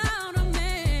friends without a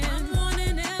man. I'm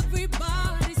wanting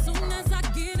everybody soon as I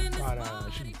get in this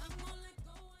party.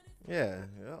 Yeah,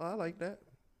 I like that.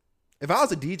 If I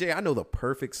was a DJ, I know the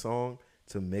perfect song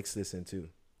to mix this into.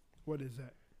 What is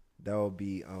that? That would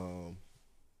be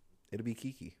it'll be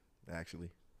Kiki, actually.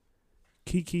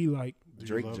 Kiki, like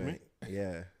Drake joint.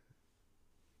 Yeah.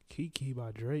 Kiki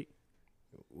by Drake.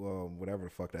 Well, whatever the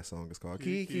fuck that song is called.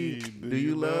 Kiki, do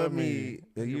you love me?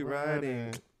 Are you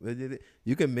riding?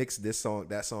 You can mix that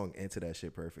song into that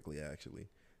shit perfectly, actually.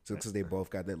 So because they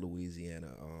both got that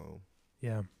Louisiana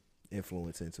Yeah.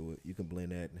 influence into it, you can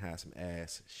blend that and have some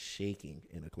ass shaking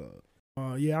in a club.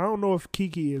 Yeah, I don't know if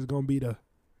Kiki is gonna be the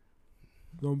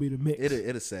mix.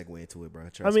 It'll segue into it, bro.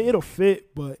 I mean, it'll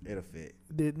fit, but it'll fit.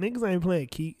 The niggas ain't playing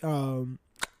Kiki.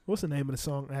 What's the name of the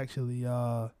song actually?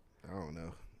 I don't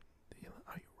know.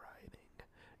 Are you riding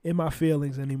in my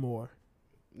feelings anymore?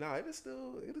 No, it'll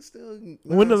still.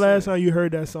 When the last time you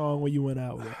heard that song when you went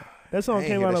out with it? That song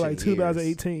came out in like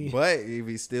 2018. But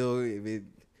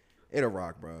it'll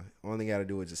rock, bro. Only thing you gotta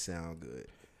do is just sound good.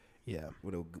 Yeah,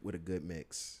 with a good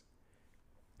mix.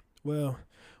 Well,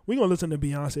 we gonna listen to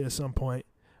Beyonce at some point.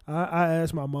 I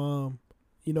asked my mom.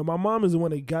 You know, my mom is the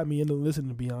one that got me into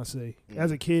listening to Beyonce.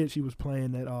 As a kid, she was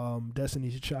playing that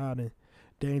Destiny's Child and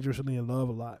Dangerously in Love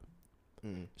a lot.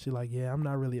 She's like, yeah, I'm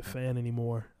not really a fan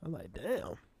anymore. I'm like,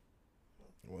 damn.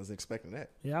 I wasn't expecting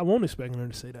that. Yeah, I wasn't expecting her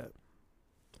to say that.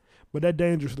 But that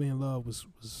Dangerously in Love was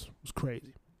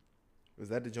crazy. Was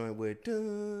that the joint with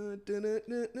Deja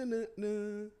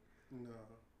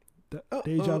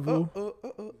Vu?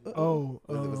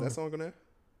 Was that song on there?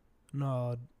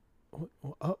 No.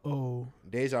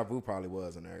 Deja Vu probably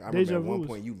was on there. I Deja remember at one Vu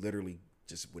point you literally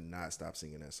just would not stop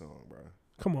singing that song, bro.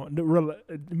 Come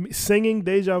on, singing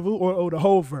Deja Vu or the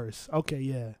whole verse? Okay,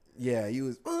 yeah. Yeah, you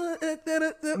was.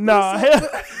 Nah,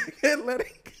 let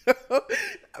it go,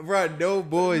 bro. No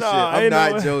bullshit. I'm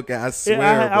not joking. I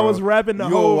swear, I was rapping the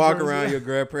you whole. You walk verse. around your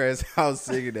grandparents' house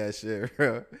singing that shit,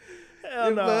 bro.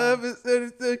 Hell no. Love is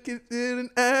and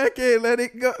I can't let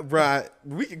it go, bro.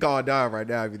 We can call it down right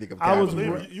now if you think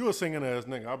I'm. You were singing ass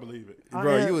nigga. I believe it,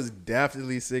 bro. You was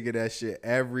definitely singing that shit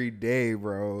every day,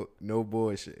 bro. No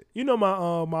bullshit. You know my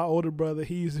older brother.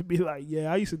 He used to be like,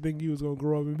 "Yeah, I used to think you was gonna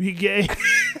grow up and be gay."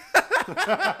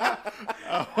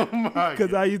 Oh my!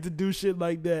 Because I used to do shit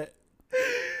like that.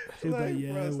 He's like,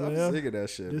 "Yeah, bro, stop well, singing that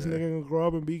shit, this man. nigga gonna grow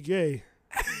up and be gay."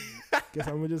 Guess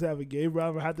I'm gonna just have a gay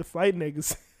brother and have to fight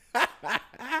niggas.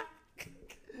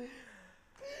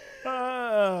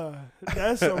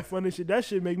 That's some funny shit. That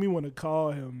shit make me want to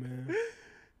call him, man.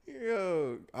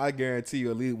 Yo, I guarantee you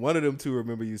at least one of them two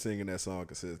remember you singing that song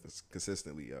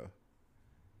consistently, yo.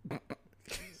 I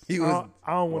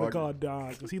don't want to call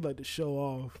Don because he like to show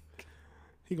off.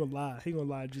 He gonna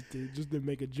lie just to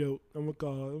make a joke. I'm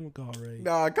gonna call Ray.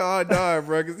 Nah, call Don,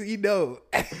 bro, because he know.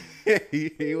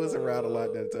 he was around a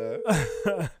lot that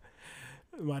time.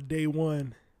 My day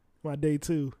one, my day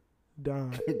two,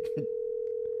 Don.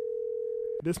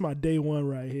 This my day one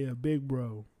right here, big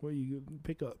bro. Where you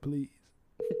pick up, please?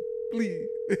 Please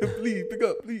pick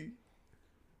up, please.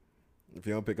 If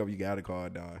you don't pick up, you gotta call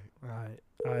Don. All right,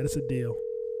 it's a deal.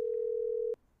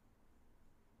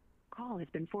 Call has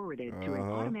been forwarded to an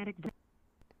automatic.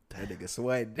 That nigga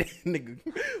sweating. Nigga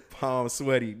palm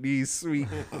sweaty, knees sweet,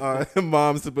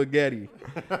 mom's spaghetti.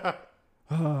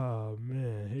 Oh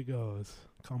man, here goes.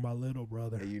 Call my little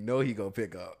brother. And you know he gonna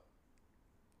pick up.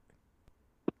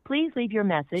 Please leave your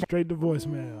message. Straight to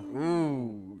voicemail.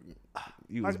 Ooh,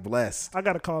 you was blessed. I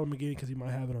gotta call him again because he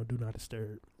might have it on Do Not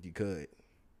Disturb. You could.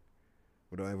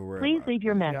 We don't ever worry Please about leave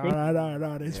your Yeah, message. all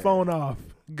right. His phone off.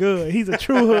 Good. He's a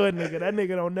true hood nigga. That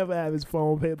nigga don't never have his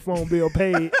phone bill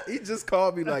paid. it. He just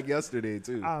called me like yesterday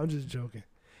too. I'm just joking.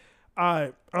 All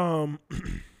right.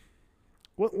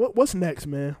 What's next,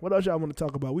 man? What else y'all want to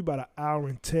talk about? We about an hour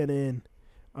and 10 in.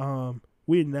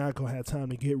 We're not gonna have time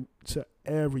to get to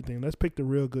everything. Let's pick the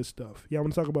real good stuff. Y'all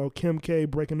want to talk about Kim K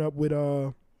breaking up with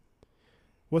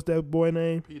what's that boy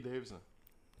name? Pete Davidson.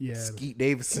 Yeah, Skeet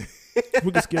Davidson.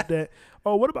 we can skip that.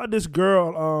 Oh, what about this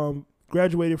girl?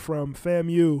 Graduated from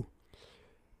FAMU.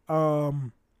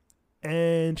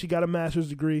 And she got a master's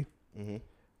degree.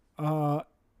 Mm-hmm.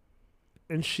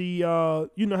 And she, you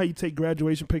know how you take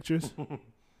graduation pictures?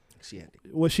 She had to.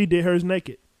 Well, she did hers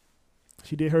naked.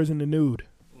 She did hers in the nude.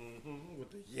 Mm-hmm.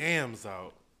 With the yams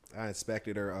out. I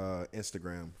inspected her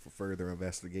Instagram for further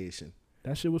investigation.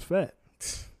 That shit was fat.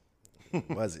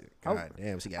 Was it? God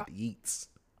damn, she got the yeets.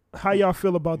 How y'all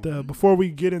feel about the? Before we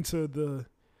get into the,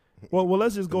 well,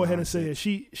 let's just go ahead and say it.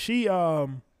 She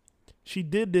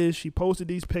did this. She posted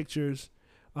these pictures.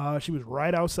 She was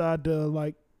right outside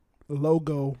the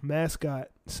logo mascot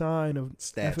sign of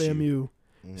FAMU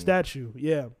statue.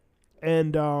 Yeah,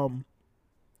 and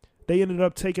they ended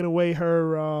up taking away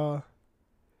her.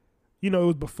 It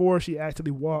was before she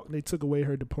actually walked. They took away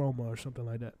her diploma or something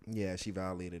like that. Yeah, she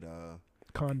violated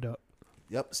conduct.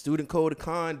 Yep, student code of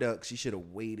conduct. She should have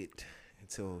waited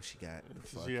until she got.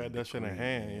 She had that shit in her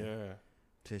hand, yeah.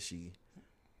 Till she.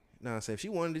 Nah, say if she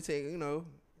wanted to take,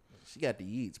 she got the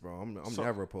yeets, bro. I'm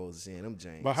never opposed to seeing them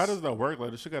James. But how does that work?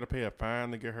 Like, does she got to pay a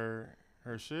fine to get her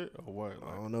shit or what?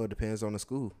 I don't know. It depends on the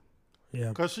school. Yeah,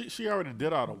 because she already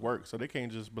did all the work, so they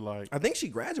can't just be like. I think she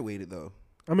graduated though.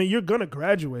 I mean, you're gonna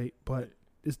graduate, but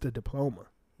it's the diploma.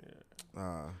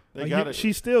 They got it.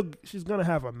 She's gonna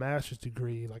have a master's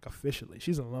degree, officially.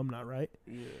 She's an alumni, right?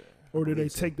 Yeah. Or did they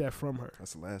take that from her?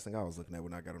 That's the last thing I was looking at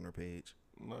when I got on her page.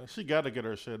 No, she got to get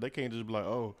her shit. They can't just be like,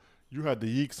 "Oh, you had the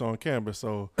yeeks on campus,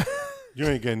 so you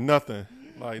ain't getting nothing."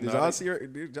 Like, did y'all see her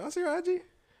IG?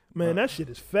 Man, that shit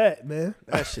is fat, man.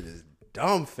 That shit is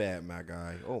dumb fat, my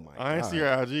guy. Oh my god. I ain't see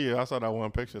her IG. I saw that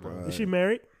one picture though. Is she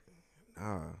married?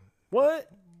 Nah. What?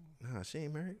 Nah, she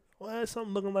ain't married. What?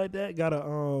 Something looking like that? Got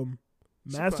a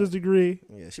master's degree.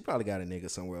 Yeah, she probably got a nigga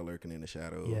somewhere lurking in the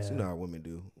shadows. Yeah. You know how women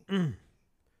do.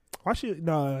 Why she?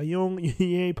 Nah, you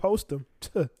ain't post them.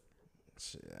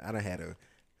 I had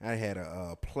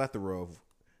a plethora of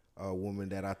women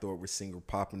that I thought were single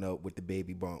popping up with the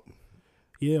baby bump.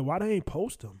 Yeah, why they ain't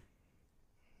post them?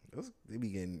 They be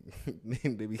getting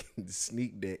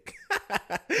sneak dick.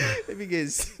 They be getting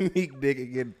sneak dick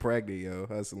and getting pregnant, yo,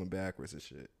 hustling backwards and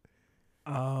shit.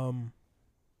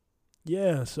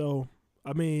 Yeah. So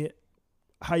I mean,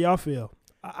 how y'all feel?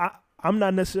 I'm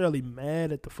not necessarily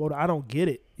mad at the photo. I don't get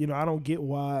it. I don't get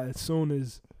why as soon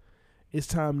as it's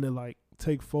time to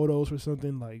take photos for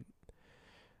something,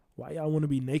 why y'all want to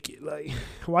be naked?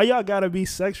 Why y'all gotta be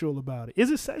sexual about it? Is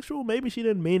it sexual? Maybe she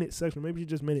didn't mean it sexual. Maybe she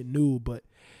just meant it nude, but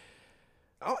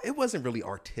it wasn't really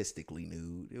artistically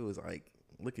nude. It was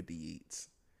look at the yeets.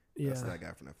 That's what I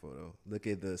got from that photo. Look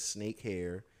at the snake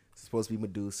hair. It's supposed to be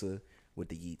Medusa with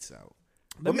the yeets out.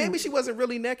 But maybe she wasn't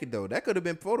really naked though. That could have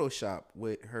been Photoshop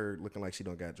with her looking like she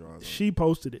don't got drawers on. She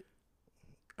posted it.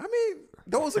 I mean,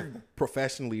 those are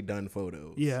professionally done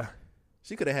photos. Yeah.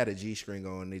 She could have had a G-string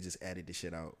on. They just added the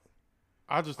shit out.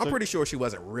 I'm I'm pretty sure she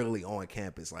wasn't really on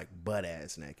campus butt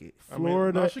ass naked.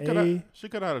 Florida, she could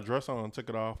have had a dress on and took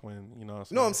it off when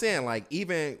No, I'm saying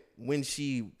even when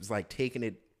she was taking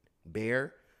it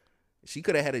bare, she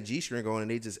could have had a G-string on and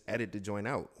they just edited the joint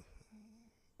out.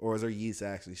 Or is her yeast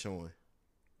actually showing?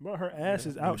 But her ass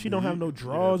is out. She don't have no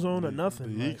drawers on or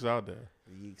nothing. The yeek's out there.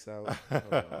 The yeek's out.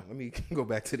 Let me go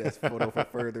back to that photo for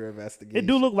further investigation. It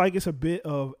do look like it's a bit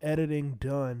of editing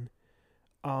done.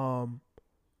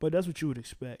 But that's what you would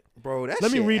expect. Bro, that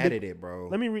shit edited, bro.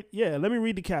 Let me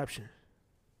read the caption.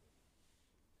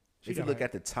 If you look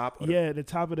at the top of the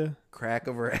top of the crack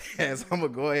of her ass, I'm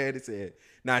going to go ahead and say it.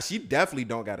 Nah, she definitely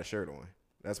don't got a shirt on.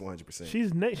 That's 100%.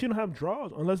 She don't have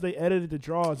drawers unless they edited the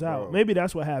drawers out. Maybe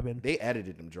that's what happened. They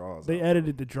edited them drawers They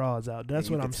edited the drawers out. That's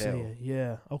what I'm saying.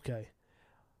 Yeah, okay.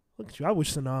 Look at you. I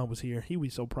wish Sanan was here. He would be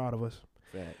so proud of us.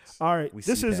 Facts. All right.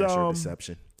 This is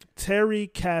deception. Terry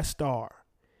Castar.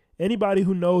 Anybody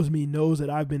who knows me knows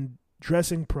that I've been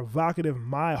dressing provocative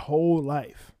my whole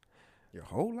life. Your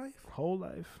whole life? Whole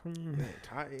life.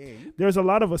 Man, There's a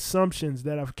lot of assumptions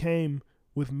that have came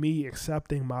with me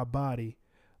accepting my body.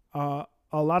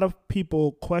 A lot of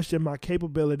people question my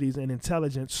capabilities and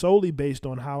intelligence solely based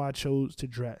on how I chose to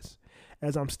dress.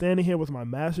 As I'm standing here with my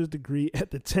master's degree at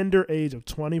the tender age of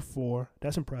 24,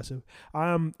 that's impressive. I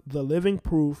am the living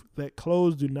proof that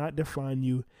clothes do not define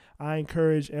you. I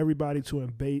encourage everybody to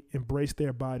embrace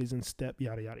their bodies and step,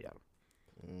 yada, yada, yada.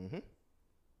 Mm-hmm.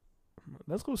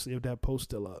 Let's go see if that post's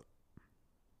still up.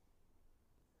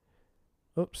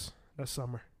 Oops, that's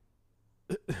Summer.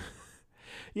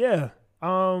 Yeah.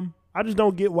 I just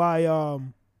don't get why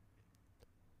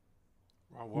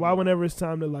whenever it's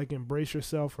time to like embrace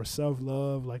yourself or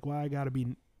self-love, like why I gotta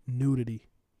be nudity.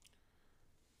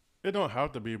 It don't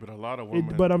have to be, but a lot of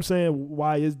women. But I'm saying,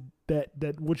 why is that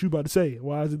what you about to say?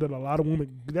 Why is it that a lot of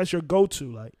women, that's your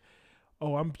go-to? Like,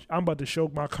 oh, I'm about to show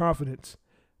my confidence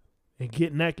and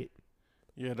get naked.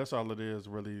 Yeah, that's all it is,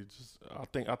 really. Just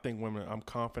I think women. I'm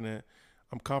confident.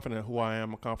 I'm confident who I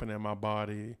am. I'm confident in my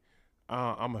body.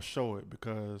 I'm gonna show it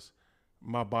because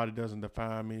my body doesn't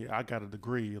define me. I got a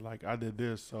degree. Like I did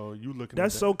this, so you looking.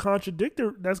 That's at that. so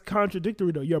contradictory. That's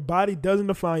contradictory though. Your body doesn't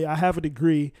define you. I have a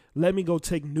degree. Let me go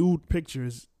take nude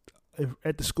pictures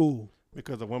at the school.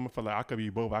 Because a woman feel like I could be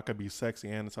both. I could be sexy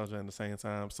and intelligent at the same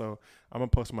time. So I'm gonna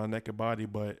post my naked body,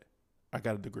 but I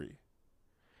got a degree.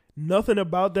 Nothing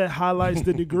about that highlights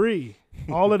the degree.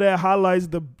 All of that highlights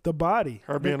the body.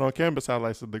 Her being on campus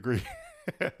highlights the degree.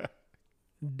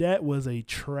 That was a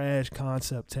trash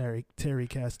concept, Terry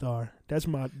Castar. That's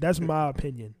my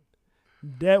opinion.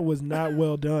 That was not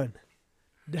well done.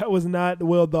 That was not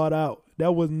well thought out.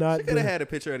 That was not. She could have had a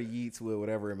picture of the Yeats with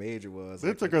whatever her major was.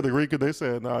 They took her degree because they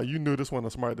said, "Nah, you knew this wasn't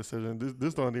a smart decision.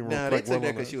 This don't even." Nah, they reflect took that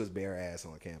well because she was bare ass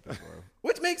on campus, bro.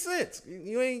 Which makes sense.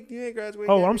 You ain't graduated.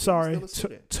 Oh, yet. I'm You're sorry. still a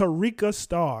student. Tarika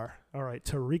Star. All right,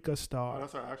 Tarika Oh, Star.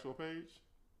 that's her actual page.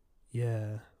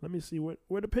 Yeah. Let me see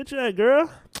where the picture at,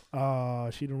 girl. Oh,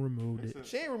 she done removed it.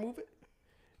 She ain't remove it.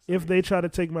 If they try to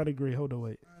take my degree, hold on,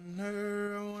 wait.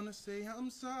 I wanna say I'm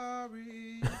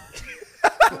sorry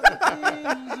for the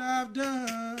things I've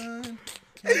done.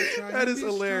 That is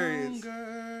hilarious.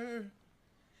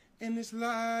 In this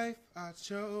life I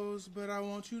chose, but I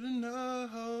want you to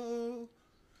know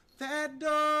that door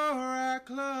I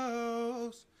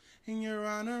closed. In your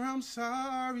honor, I'm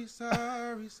sorry.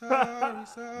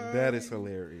 That is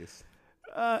hilarious.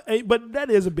 Hey, but that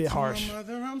is a bit harsh.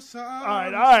 Mother, I'm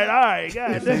sorry. All right.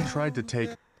 God, if they tried to take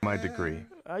my degree.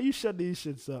 You shut these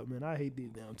shits up, man. I hate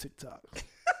these damn TikToks.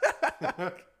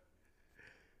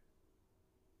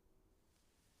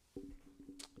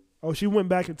 Oh, she went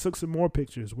back and took some more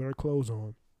pictures with her clothes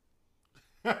on.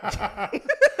 That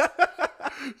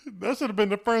should have been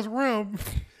the first round.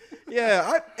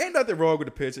 Yeah, ain't nothing wrong with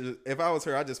the pictures. If I was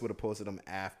her, I just would have posted them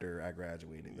after I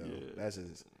graduated, though. Yeah. That's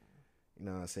just, you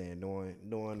know what I'm saying, knowing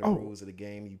the rules of the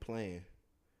game you playing.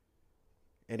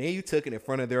 And then you took it in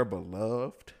front of their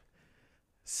beloved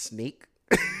snake.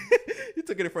 You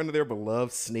took it in front of their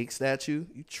beloved snake statue.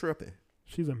 You tripping.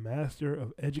 She's a master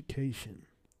of education.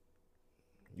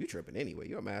 You tripping anyway.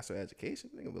 You're a master of education.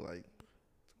 They're going to be like,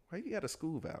 why you got a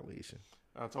school violation?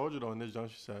 I told you, though, in this jump,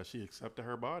 she said she accepted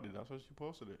her body. That's why she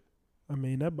posted it. I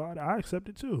mean, that body, I accept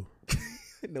it, too.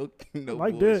 no I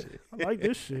like bullshit. that. I like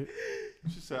this shit.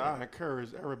 She said, I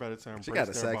encourage everybody to embrace She got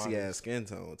a their sexy-ass skin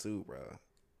tone, too, bro.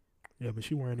 Yeah, but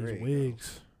she wearing these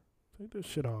wigs. Take this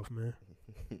shit off, man.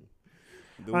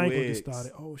 I ain't gonna get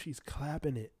started. Oh, she's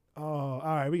clapping it. Oh, all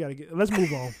right, let's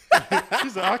move on. She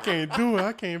said, I can't do it.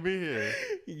 I can't be here.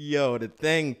 Yo, the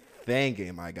thing,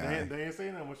 my guy. They ain't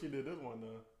saying that when she did this one,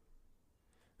 though.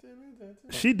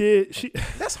 She did.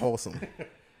 That's wholesome.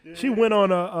 She went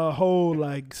on a whole,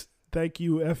 like, thank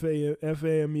you,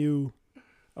 FAMU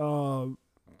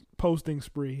posting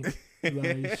spree.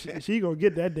 Like, she gonna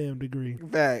get that damn degree.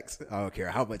 Facts. I don't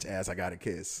care how much ass I gotta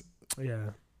kiss.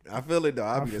 Yeah. I feel it, though.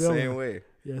 I'll be the same way.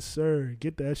 Yes, sir.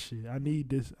 Get that shit. I need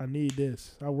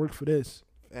this. I work for this.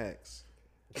 Facts.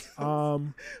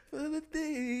 For the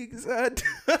things I do.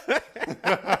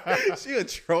 She a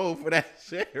troll for that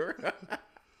shit, right?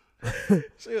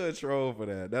 She a troll for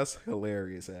that. That's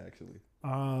hilarious, actually.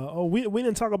 We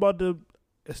didn't talk about the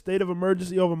state of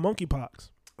emergency over monkeypox.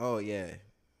 Oh yeah,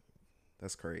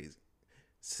 that's crazy.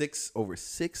 Over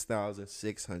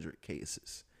 6,600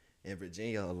 cases in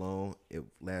Virginia alone.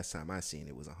 Last time I seen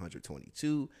it was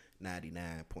 122.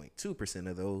 99.2%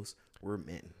 of those were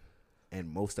men, and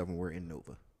most of them were in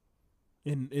Nova.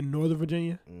 In Northern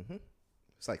Virginia. Mm-hmm.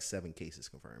 It's like 7 cases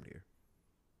confirmed here.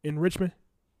 In Richmond.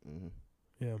 Mm-hmm.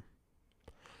 Yeah.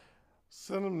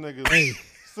 Send them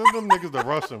niggas to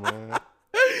Russia, man.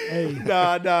 Hey,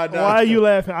 nah. Why are you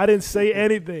laughing? I didn't say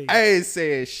anything. I ain't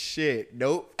saying shit.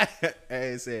 Nope. I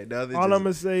ain't saying nothing. All I'm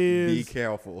gonna say is be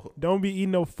careful. Don't be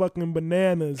eating no fucking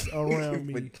bananas around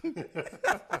me.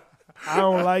 I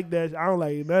don't like that. I don't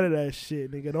like none of that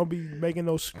shit, nigga. Don't be making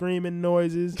no screaming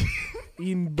noises.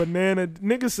 Eating banana.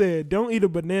 Nigga said, don't eat a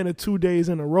banana 2 days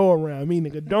in a row around me,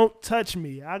 nigga. Don't touch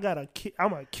me. I'm gonna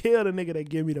kill the nigga that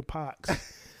give me the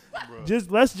pox.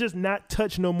 Let's just not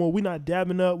touch no more. We not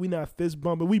dabbing up. We not fist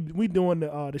bumping. We doing the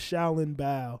Shaolin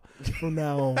bow from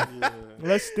now on. Yeah.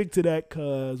 Let's stick to that,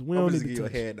 cause we don't need to give you a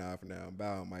touch. head nod for now.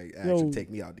 Bow might actually take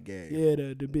me out the game. Yeah,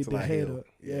 the head up.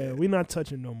 Yeah, we not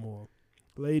touching no more,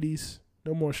 ladies.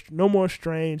 No more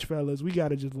strange fellas. We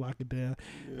gotta just lock it down.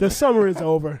 Yeah. The summer is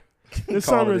over. The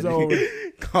summer is over.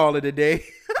 Call it a day.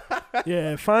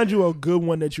 Yeah, find you a good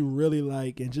one that you really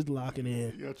like and just lock it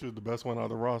in. You got choose the best one out of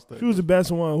the roster. Choose the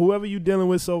best one. Whoever you dealing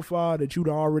with so far that you'd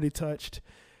already touched.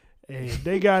 Hey, if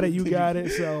they got it, you got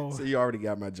it. So you already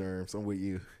got my germs. I'm with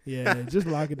you. Yeah, just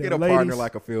lock it down. Get a Ladies, partner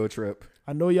like a field trip.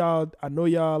 I know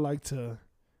y'all like to,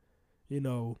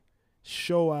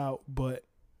 show out, but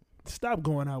stop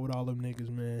going out with all them niggas,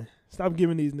 man. Stop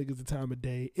giving these niggas the time of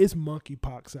day. It's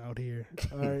monkeypox out here.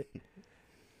 All right.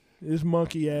 This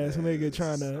monkey ass nigga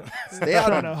trying to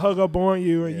hug up on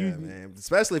you, and man.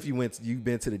 Especially if you've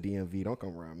been to the DMV. Don't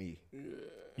come around me.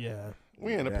 Yeah,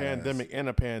 we in a pandemic and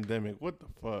a pandemic. What the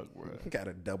fuck, bro? Got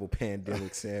a double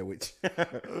pandemic sandwich.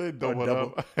 A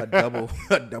double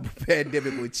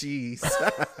pandemic with cheese.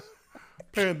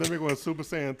 Pandemic with Super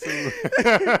Saiyan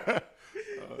 2.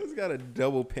 It's got a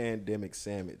double pandemic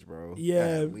sandwich, bro.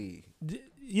 Yeah,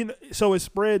 so it's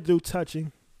spread through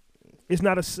touching. It's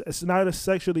not a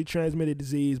sexually transmitted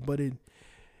disease, but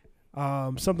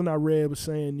something I read was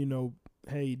saying,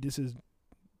 hey, this is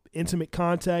intimate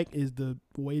contact is the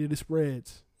way that it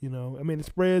spreads. It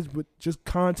spreads with just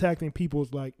contacting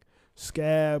people's like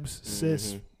scabs,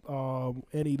 cysts,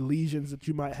 any lesions that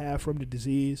you might have from the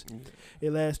disease. Mm-hmm.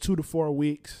 It lasts 2 to 4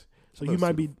 weeks. So you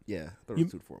might be 2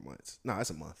 to 4 months. No, it's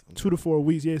a month. 2 to 4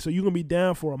 weeks. Yeah, so you're gonna be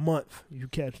down for a month if you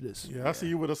catch this. Yeah, I see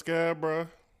you with a scab, bro.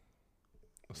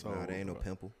 So, nah, there ain't no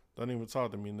pimple. Don't even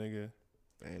talk to me, nigga.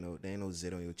 There ain't no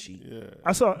zit on your cheek. Yeah.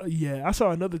 I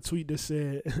saw another tweet that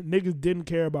said niggas didn't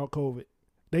care about COVID.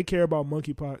 They care about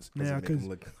monkeypox now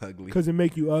because it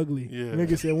make you ugly. Yeah.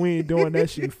 Niggas said we ain't doing that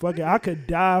shit. Fuck it. I could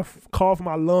die, cough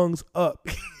my lungs up.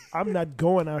 I'm not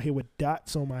going out here with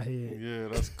dots on my head. Yeah,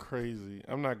 that's crazy.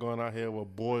 I'm not going out here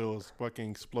with boils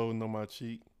fucking exploding on my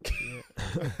cheek.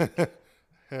 Yeah.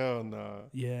 Hell nah.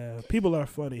 Yeah, people are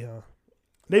funny, huh?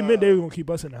 They meant they were gonna keep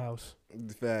us in the house.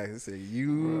 Facts. They say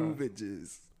you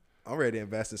bitches. I'm ready to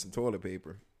invest in some toilet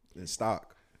paper in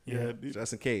stock. Yeah,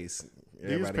 just in case.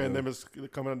 These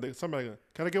pandemics coming out. Somebody,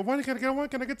 can I get one? Can I get one?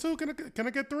 Can I get two? Can I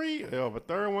get three? Hell, if a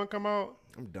third one come out,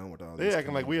 I'm done with all. They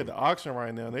acting like we at the auction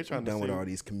right now. They trying I'm to done with all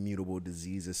these commutable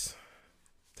diseases.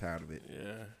 Tired of it.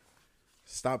 Yeah.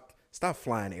 Stop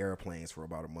flying airplanes for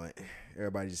about a month.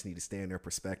 Everybody just need to stay in their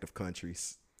prospective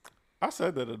countries. I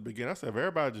said that at the beginning. I said if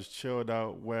everybody just chilled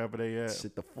out wherever they at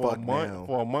for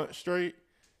a month straight.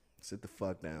 Sit the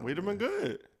fuck down. We'd have been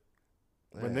good.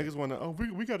 But niggas want to,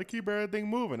 we got to keep everything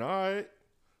moving. All right.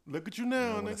 Look at you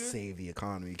now, nigga. Save the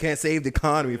economy. You can't save the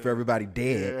economy for everybody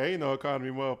dead. Yeah, ain't no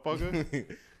economy,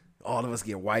 motherfucker. All of us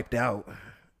get wiped out.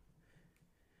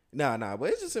 Nah, but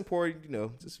it's just important,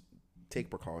 just take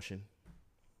precaution.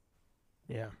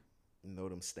 Yeah. Know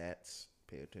them stats.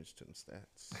 Pay attention to them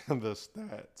stats. The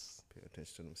stats. Pay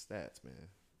attention to them stats, man.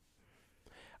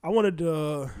 I wanted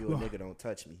to... You a nigga, don't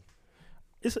touch me.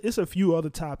 It's a few other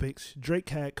topics. Drake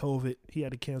had COVID. He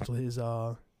had to cancel his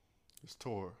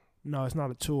tour. No, it's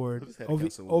not a tour.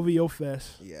 OVO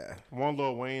Fest. Yeah. One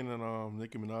Lil Wayne and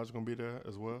Nicki Minaj gonna be there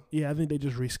as well. Yeah, I think they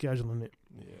just rescheduling it.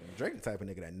 Yeah. Drake the type of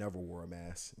nigga that never wore a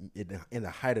mask. In the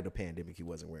height of the pandemic, he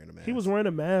wasn't wearing a mask. He was wearing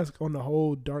a mask on the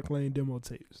whole Dark Lane demo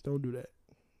tapes. Don't do that.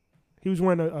 He was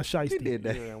wearing a shiesty. He did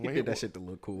that. Yeah, he did that shit to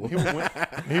look cool. When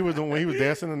he was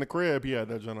dancing in the crib, he had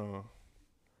that joint on.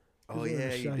 Oh yeah,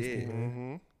 he did.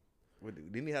 Mm-hmm.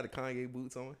 Didn't he have the Kanye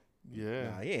boots on? Yeah.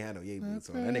 Nah, he ain't had no Ye boots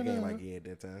on. That nigga ain't like Ye at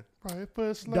that time. Right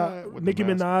foot slide. Nicki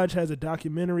Minaj has a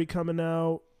documentary coming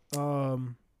out.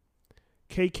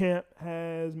 K-Camp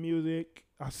has music.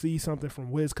 I see something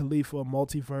from Wiz Khalifa,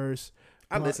 Multiverse.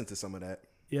 I listened to some of that.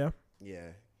 Yeah?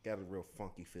 Yeah. Got a real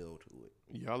funky feel to it.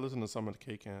 Yeah, I listened to some of the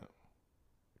K-Camp.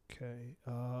 Okay.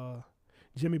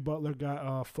 Jimmy Butler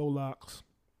got faux locks.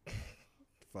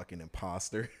 Fucking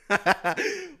imposter.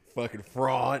 Fucking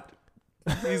fraud.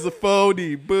 He's a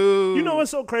phony. Boo. You know what's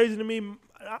so crazy to me?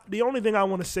 The only thing I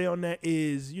want to say on that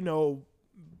is,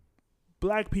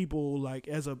 black people, like,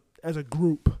 as a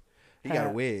group. He got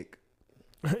a wig.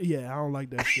 Yeah, I don't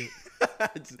like that shit. I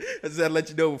just had to let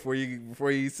you know before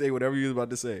you say whatever you was about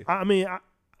to say. I mean,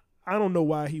 I don't know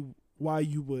why he why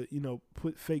you would,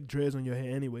 put fake dreads on your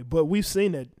hair anyway. But we've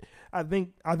seen that. I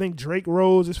think Drake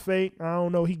Rose is fake. I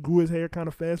don't know. He grew his hair kind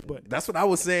of fast, but that's what I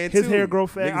was saying. His too. hair grow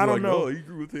fast. Niggas I don't like, know. Oh, he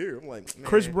grew his hair. I'm like, man.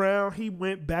 Chris Brown, he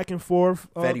went back and forth.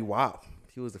 Fetty Wap,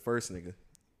 he was the first nigga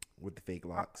with the fake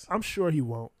locks. I'm sure he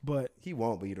won't, but he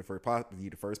won't. But you the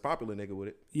first popular nigga with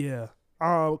it. Yeah.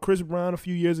 Chris Brown a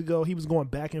few years ago, he was going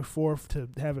back and forth to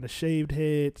having a shaved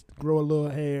head, grow a little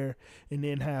hair, and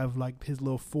then have like his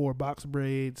little 4 box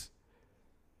braids.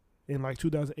 In like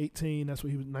 2018, that's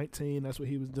what he was 19. That's what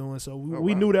he was doing. So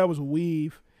we knew that was a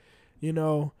weave. You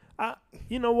know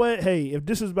what? Hey, if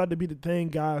this is about to be the thing,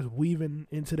 guys weaving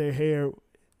into their hair,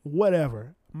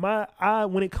 whatever.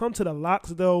 When it comes to the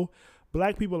locks, though,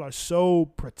 black people are so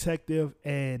protective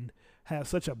and have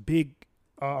such a big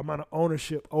amount of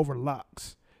ownership over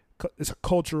locks. It's a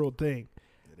cultural thing.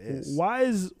 It is. Why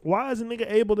is a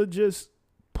nigga able to just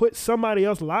put somebody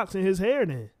else's locks in his hair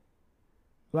then?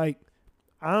 Like,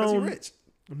 I don't. Because he rich.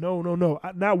 No.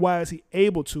 Not why is he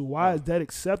able to? Why is that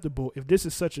acceptable? If this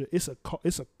is it's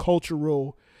a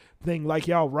cultural thing, like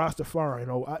y'all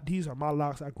Rastafarian. These are my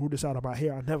locks. I grew this out of my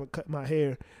hair. I never cut my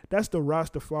hair. That's the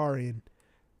Rastafarian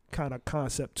kind of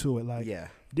concept to it. Like, yeah,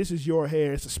 this is your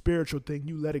hair. It's a spiritual thing.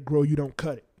 You let it grow. You don't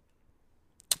cut it.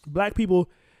 Black people,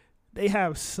 they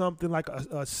have something like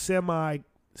a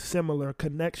semi-similar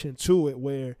connection to it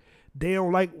where they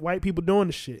don't like white people doing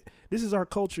the shit. This is our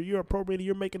culture. You're appropriating.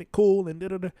 You're making it cool and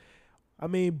da-da-da. I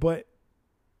mean, but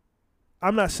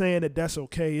I'm not saying that that's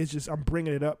okay. It's just I'm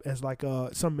bringing it up as like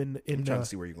something I'm trying to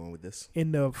see where you're going with this.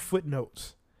 In the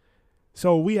footnotes.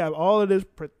 So we have all of this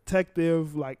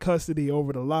protective like custody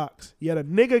over the locks. Yet a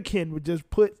nigga can just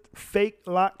put fake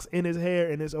locks in his hair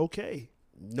and it's okay.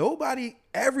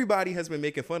 Everybody has been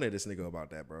making fun of this nigga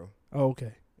about that, bro. Oh,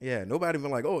 okay. Yeah, nobody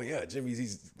been like, oh yeah, Jimmy's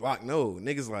he's locked. No,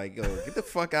 niggas like, yo, get the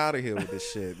fuck out of here with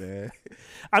this shit, man.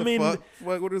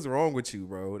 What is wrong with you,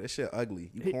 bro? That shit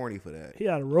ugly. You corny for that. He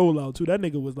had a rollout too. That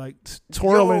nigga was like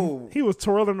twirling. He was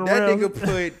twirling around. That nigga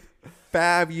put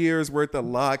 5 years worth of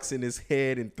locks in his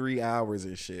head in 3 hours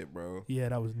and shit, bro. Yeah,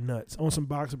 that was nuts. On some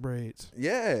box braids.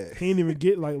 Yeah. He didn't even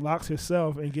get like locks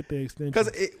himself and get the extension. Because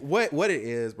what it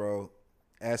is, bro,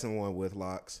 as someone with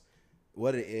locks,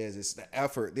 what it is, it's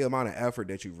the amount of effort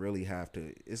that you really have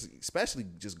to, it's especially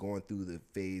just going through the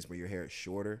phase where your hair is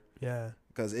shorter. Yeah.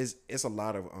 Because it's a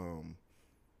lot of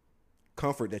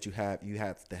comfort that you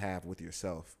have to have with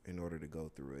yourself in order to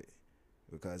go through it.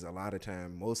 Because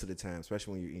most of the time,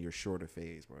 especially when you're in your shorter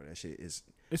phase, bro, that shit is...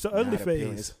 It's an ugly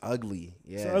phase. It's ugly.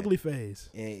 Yeah. It's an ugly phase.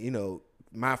 And,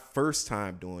 my first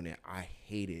time doing it, I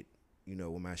hated,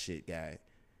 when my shit got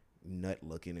nut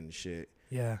looking and shit.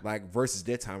 Yeah. Like, versus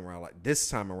this time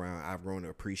around, I've grown to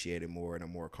appreciate it more and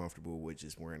I'm more comfortable with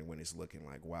just wearing it when it's looking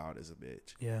like wild as a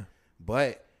bitch. Yeah.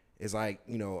 But it's like,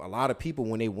 a lot of people,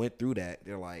 when they went through that,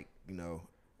 they're like,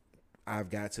 I've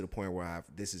got to the point where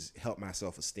this has helped my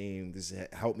self-esteem. This has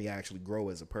helped me actually grow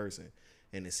as a person.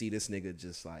 And to see this nigga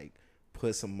just like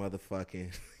put some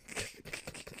motherfucking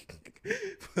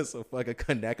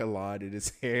Kaneka in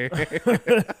his hair.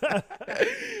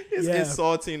 It's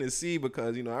insulting to see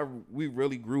because, we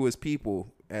really grew as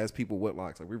people with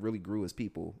locks. Like we really grew as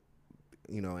people,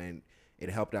 and it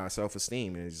helped our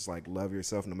self-esteem. And it's just like, love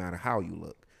yourself no matter how you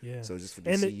look. Yeah. So just for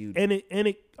to see you.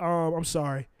 I'm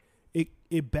sorry.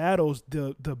 It battles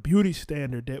the beauty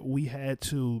standard that we had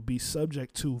to be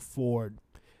subject to for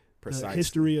our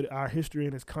history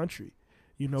in this country.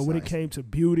 When it came to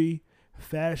beauty,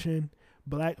 fashion,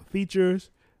 black features,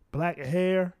 black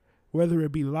hair, whether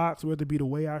it be locks, whether it be the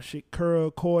way our shit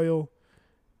curl, coil,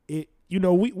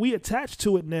 we attach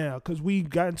to it now because we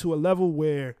gotten to a level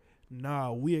where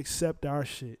we accept our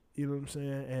shit. You know what I'm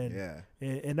saying?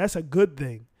 And that's a good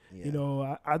thing.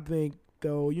 Yeah. I think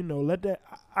though, let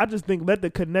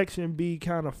the connection be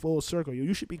kind of full circle.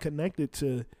 You should be connected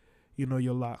to,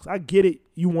 your locks. I get it.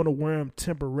 You want to wear them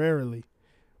temporarily,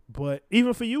 but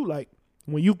even for you, like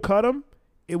when you cut them,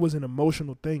 it was an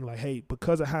emotional thing. Like, hey,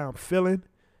 because of how I'm feeling,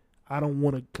 I don't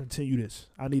want to continue this.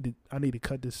 I need to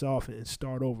cut this off and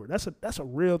start over. That's a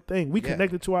real thing. We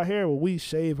connected to our hair when we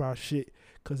shave our shit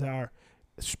because our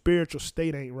spiritual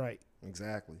state ain't right.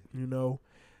 Exactly.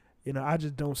 I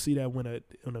just don't see that when a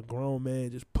grown man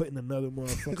just putting another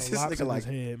motherfucker locks in his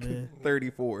head, man.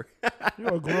 34.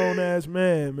 You're a grown ass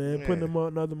man, putting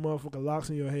another motherfucker locks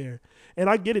in your hair. And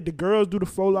I get it. The girls do the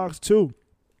faux locks too.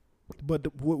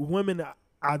 But with women,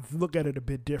 I look at it a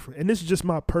bit different. And this is just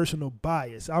my personal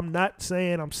bias. I'm not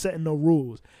saying I'm setting no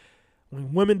rules.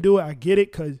 When women do it, I get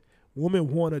it because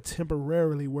women want to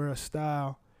temporarily wear a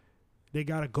style. They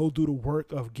got to go through the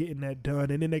work of getting that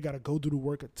done, and then they got to go through the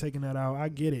work of taking that out. I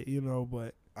get it,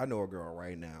 but I know a girl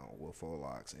right now with full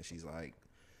locks, and she's like,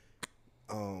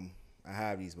 I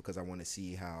have these because I want to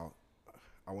see how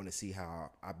I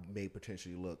may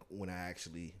potentially look when I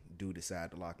actually do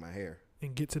decide to lock my hair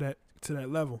and get to that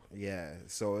level. Yeah.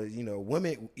 So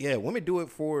women do it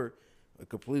for a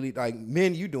completely, like,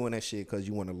 men. You doing that shit because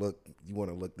you want to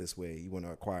look this way. You want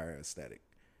to acquire an aesthetic.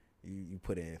 You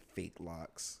put in fake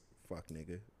locks. Fuck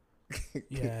nigga.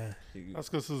 Yeah. That's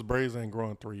because his braids ain't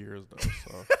growing 3 years though.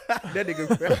 So that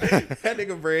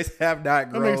nigga braids have not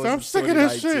grown. That I'm sick of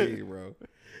this shit, bro.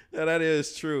 Yeah, that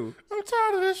is true. I'm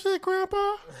tired of this shit,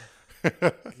 Grandpa.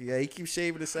 Yeah, he keeps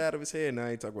shaving the side of his head. Now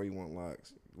he talk about he want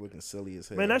locks. Looking silly as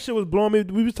hell. Man, that shit was blowing me.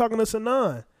 We was talking to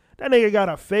Sanan. That nigga got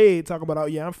a fade talking about, oh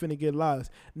yeah, I'm finna get locks.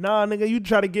 Nah, nigga, you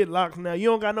try to get locks now. You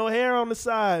don't got no hair on the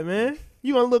side, man.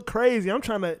 You gonna look crazy.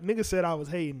 Nigga said I was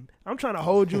hating. I'm trying to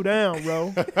hold you down,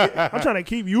 bro. I'm trying to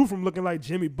keep you from looking like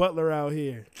Jimmy Butler out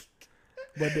here.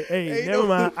 But never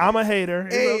mind. I'm a hater.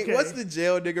 It's Hey, okay. what's the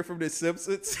jail nigga from The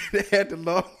Simpsons that had the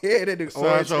long hair and the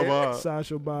orange hair?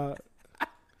 Sasha Bob.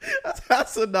 That's how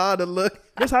Sanada look.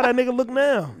 That's how that nigga look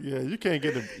now. Yeah, you can't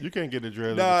get the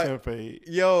dread Nah, of the 10 fade.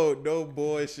 Yo, no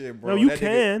bullshit, bro. No, you That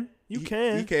can. nigga,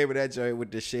 He came in that joint with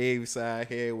the shaved side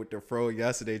hair with the fro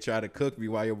yesterday trying to cook me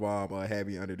while your mom had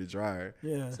me under the dryer.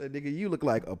 Yeah. So, nigga, you look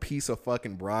like a piece of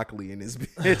fucking broccoli in this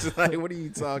bitch. Like, what are you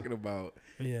talking about?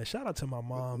 Yeah, shout out to my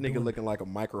mom. Nigga looking like a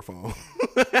microphone.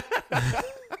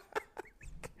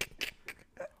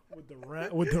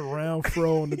 with the round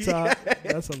fro on the top. Yeah.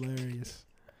 That's hilarious.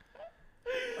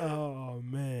 Oh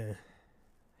man.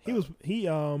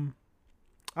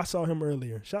 I saw him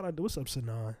earlier. Shout out to what's up,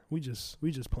 Sanan? We just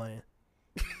playing.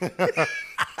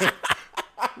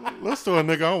 Let's do a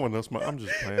nigga on with us. I'm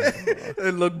just playing.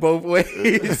 It look both ways.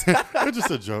 It's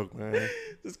just a joke, man.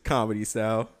 Just comedy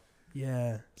style.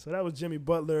 Yeah. So that was Jimmy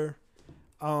Butler.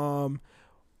 Man,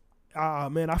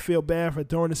 I feel bad for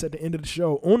throwing this at the end of the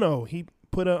show. Uno, he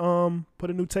put a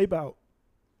new tape out.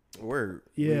 Word.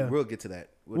 Yeah. We'll get to that.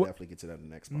 We'll definitely get to that in the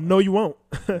next part. No, you won't.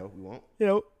 No, we won't.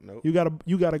 Nope.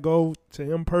 You gotta go to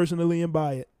him personally and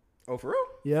buy it. Oh, for real?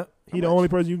 Yeah. He the only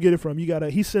person you get it from.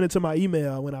 He sent it to my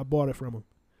email when I bought it from him.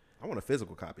 I want a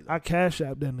physical copy though. I cash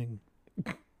app that nigga.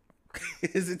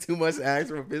 Is it too much to ask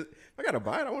for a physical? I gotta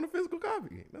buy it. I want a physical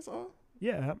copy. That's all.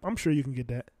 Yeah, I'm sure you can get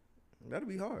that. That'll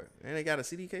be hard. And they got a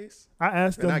CD case? I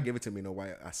asked them. Not give it to me in a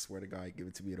white. I swear to God, give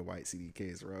it to me in a white CD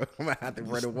case, bro. I'm gonna have to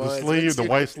run The one. sleeve, the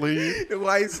white sleeve. The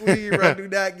white sleeve, bro. Do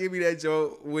not give me that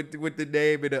joke with the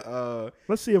name and the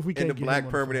Let's see if we can and the get black him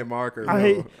on permanent marker. I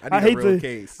need a real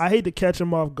case. I hate to catch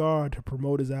him off guard to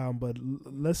promote his album, but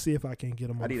let's see if I can get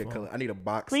him on the phone. I need a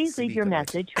box. Please CD leave your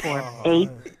collection. message for 8.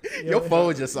 Your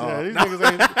phone just off. Yeah, these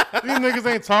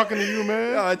niggas ain't talking to you,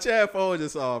 man. No, Chad phone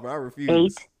just off. I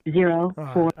refuse.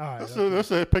 804. That's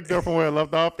it. Picked up from where I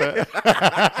left off at.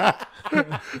 I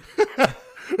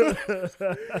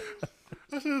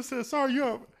should have said, sorry,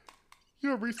 you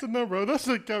have reached the number. That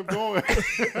shit kept going.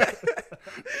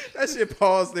 That shit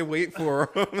paused and wait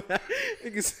for him.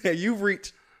 Nigga said, you've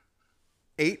reached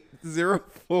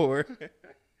 804.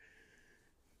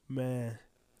 Man.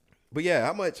 But yeah,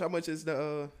 how much is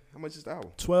the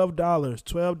album?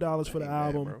 $12 for the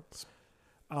album.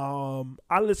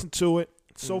 I listened to it.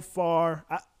 So far,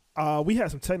 we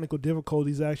had some technical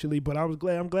difficulties actually, but I'm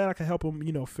glad I could help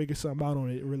him, figure something out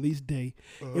on it. Release day.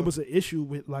 It was an issue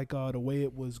with the way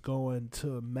it was going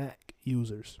to Mac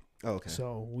users. Okay.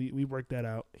 So we worked that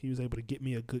out. He was able to get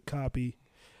me a good copy.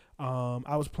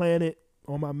 I was playing it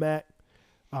on my Mac.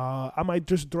 I might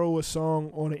just throw a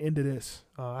song on the end of this.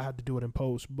 I have to do it in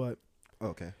post, but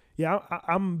okay. Yeah,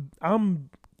 I'm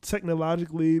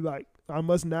technologically I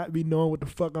must not be knowing what the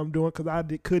fuck I'm doing because I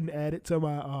couldn't add it to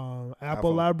my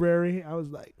Apple library. I was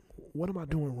like, what am I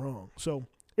doing wrong? So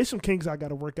it's some kinks I got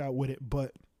to work out with it,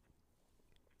 but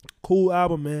cool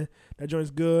album, man. That joint's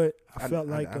good. I felt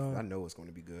like I know it's going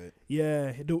to be good.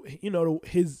 Yeah, his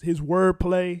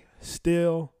wordplay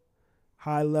still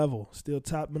high level, still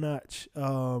top notch.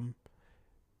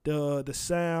 The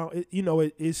sound,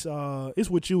 it's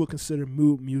what you would consider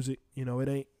mood music.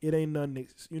 It ain't nothing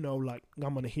that's, like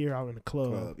I'm gonna hear out in the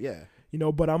club. Yeah.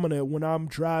 But when I'm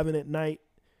driving at night,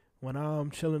 when I'm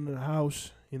chilling in the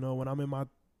house, when I'm in my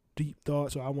deep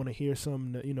thoughts, or I want to hear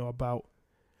something that, about.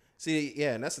 See,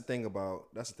 yeah, and that's the thing about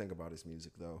his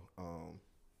music though.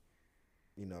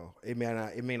 It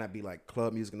may not be like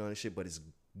club music and all that shit, but it's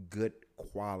good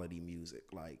quality music.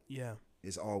 Like, yeah.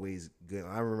 It's always good.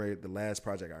 I remember the last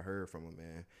project I heard from him,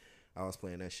 man. I was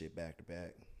playing that shit back to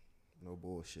back. No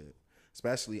bullshit.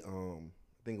 Especially, I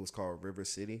think it was called River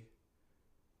City.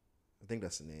 I think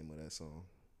that's the name of that song.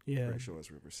 Yeah. I'm pretty sure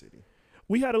it's River City.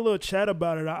 We had a little chat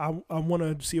about it. I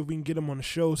want to see if we can get him on the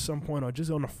show some point or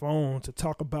just on the phone to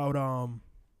talk about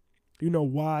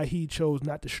why he chose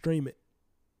not to stream it.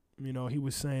 He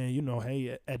was saying,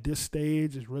 hey, at this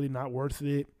stage, it's really not worth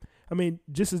it. I mean,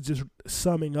 just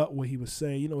summing up what he was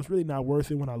saying. It's really not worth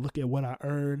it when I look at what I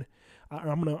earn.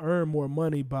 I'm going to earn more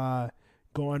money by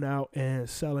going out and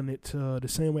selling it to the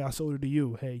same way I sold it to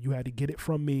you. Hey, you had to get it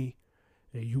from me.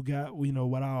 And you got,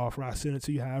 what I offer. I send it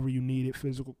to you however you need it,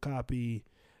 physical copy.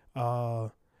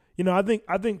 I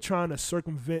think trying to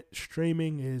circumvent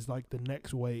streaming is like the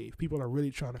next wave. People are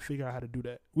really trying to figure out how to do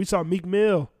that. We saw Meek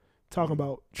Mill talking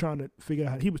about trying to figure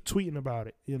out. He was tweeting about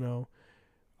it.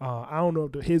 I don't know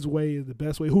if his way is the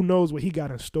best way. Who knows what he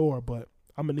got in store? But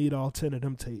I'm gonna need all 10 of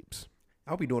them tapes.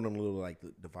 I'll be doing them a little like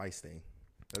the device thing.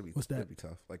 What's that? That'd be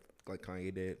tough. Like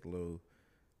Kanye did, little.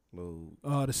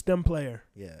 The stem player.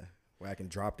 Yeah, where I can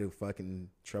drop the fucking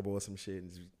treble or some shit.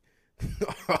 And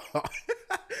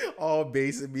all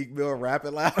bass and Meek Mill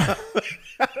rapping loud.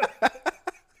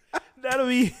 That'll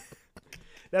be.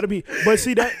 But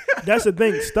see that's the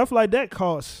thing. Stuff like that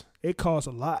costs a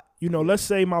lot. Let's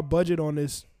say my budget on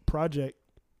this project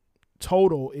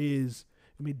total is,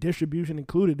 distribution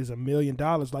included is $1 million,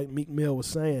 like Meek Mill was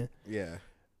saying. Yeah.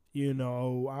 You're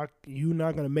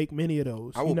not gonna make many of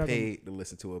those. I will pay to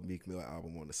listen to a Meek Mill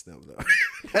album on the stem though.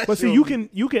 But see, you can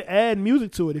add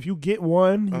music to it. If you get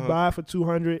one, you buy it for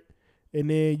 $200, and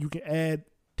then you can add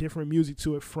different music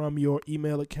to it from your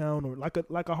email account or like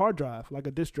a hard drive, like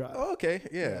a disk drive. Oh, okay,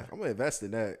 yeah. I'm gonna invest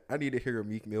in that. I need to hear a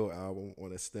Meek Mill album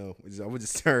on a stem. I'm gonna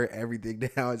just turn everything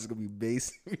down. It's gonna be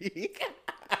bass Meek.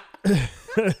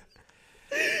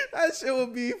 That shit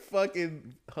would be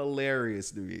fucking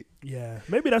hilarious to me. Yeah,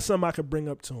 maybe that's something I could bring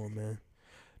up to him, man.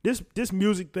 This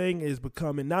music thing is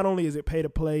becoming, not only is it pay to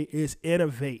play, it's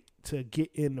innovate to get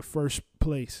in the first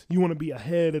place. You want to be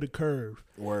ahead of the curve.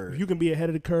 Word. If you can be ahead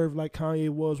of the curve like Kanye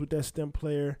was with that stem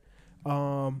player,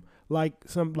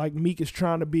 like Meek is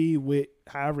trying to be with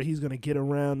however he's gonna get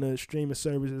around the streaming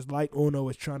services, like Uno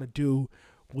is trying to do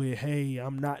with, hey,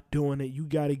 I'm not doing it. You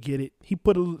got to get it. He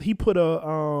put a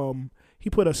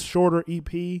shorter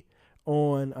EP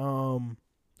on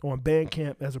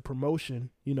Bandcamp as a promotion.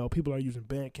 People are using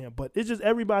Bandcamp, but it's just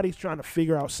everybody's trying to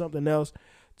figure out something else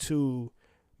to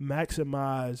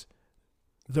maximize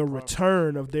the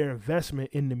return of their investment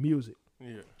in the music.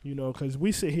 Yeah. Because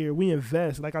we sit here, we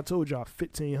invest, like I told y'all,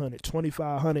 $1,500,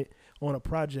 $2,500 on a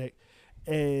project,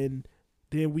 and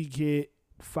then we get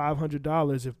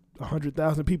 $500 if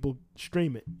 100,000 people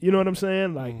stream it. You know what I'm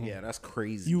saying? Like, yeah, that's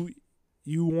crazy.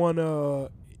 You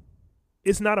wanna.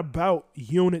 It's not about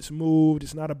units moved.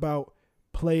 It's not about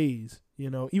plays.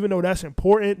 Even though that's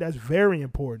important, that's very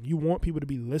important. You want people to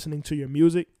be listening to your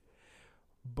music,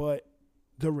 but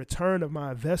the return of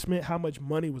my investment, how much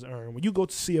money was earned. When you go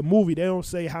to see a movie, they don't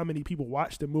say how many people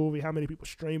watched the movie, how many people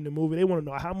streamed the movie. They want to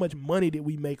know how much money did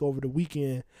we make over the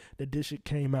weekend that this shit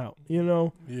came out. Yeah.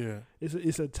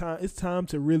 It's time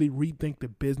to really rethink the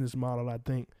business model, I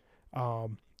think,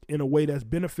 in a way that's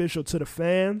beneficial to the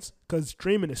fans, because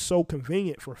streaming is so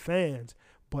convenient for fans,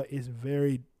 but it's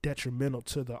very detrimental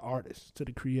to the artist, to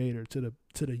the creator, to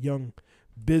the young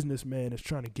businessman that's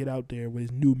trying to get out there with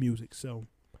his new music. So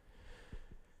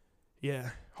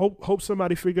yeah, hope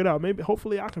somebody figure it out.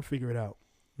 Hopefully I can figure it out.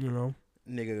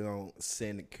 Nigga gonna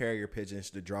send carrier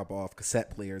pigeons to drop off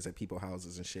cassette players at people's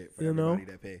houses and shit for everybody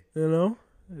that pay. Yeah.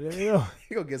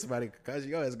 You gonna get somebody because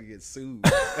your ass gonna get sued.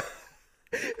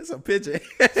 It's a pigeon.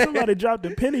 Somebody dropped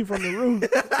a penny from the roof.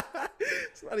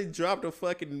 Somebody dropped a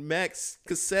fucking Max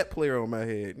cassette player on my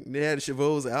head. And they had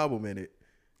Chavo's album in it.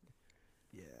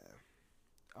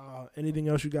 Anything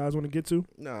else you guys want to get to?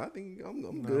 No, I think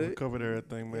I'm good. We covered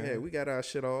everything, man. Yeah, we got our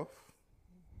shit off.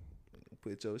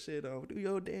 Put your shit off. Do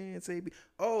your dance, AB.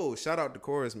 Oh, shout out to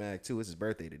Chorus Mag too. It's his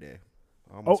birthday today.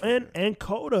 And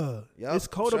Coda. Yep. It's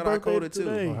Coda's birthday Coda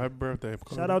today. too. Happy birthday,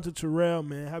 Coda. Shout out to Terrell,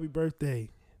 man. Happy birthday.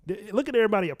 Look at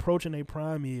everybody approaching their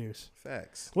prime years.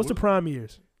 Facts. What's the prime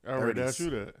years? I already asked you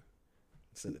that.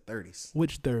 It's in the 30s.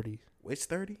 Which 30? Which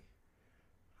 30?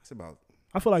 That's about.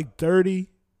 I feel like 30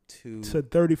 to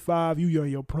 35. You on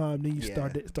your prime, then you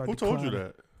start. Who told you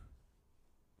that?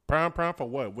 Prime for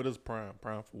what? What is prime?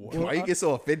 Prime for what? Why you get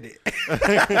so offended?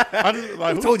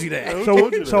 Who told you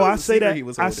that? So I say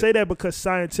that. I say that because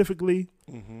scientifically,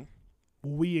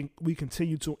 we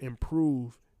continue to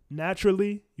improve.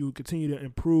 Naturally, you will continue to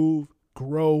improve,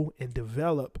 grow, and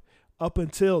develop up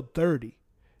until 30.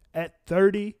 At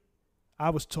 30, I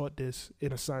was taught this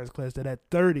in a science class that at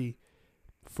 30,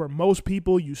 for most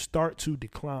people, you start to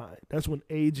decline. That's when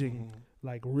aging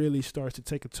like really starts to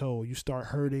take a toll. You start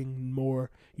hurting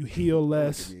more. You heal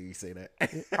less. You say that.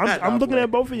 I'm looking at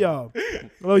both of y'all.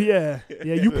 Oh yeah.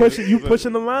 You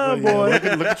pushing the line, boy. Look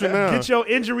at you now. Get your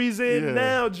injuries in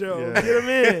now, Joe. Yeah. Get them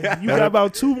in. You got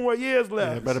about 2 more years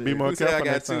left. Yeah, better be more Who said careful I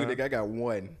got next 2, time. nigga? I got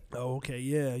 1. Oh, okay,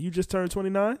 yeah. You just turned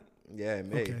 29? Yeah,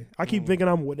 May. Okay. I keep thinking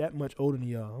I'm that much older than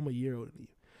y'all. I'm a year older than you.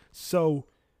 So,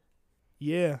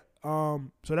 yeah. So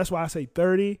that's why I say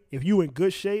 30. If you in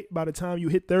good shape by the time you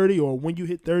hit 30, or when you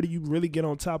hit 30, you really get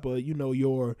on top of,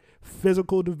 your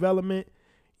physical development.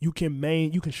 You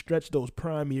can stretch those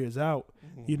prime years out.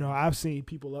 I've seen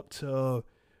people up to,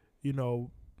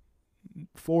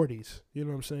 40s. You know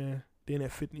what I'm saying? Then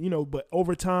at 50, but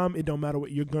over time, it don't matter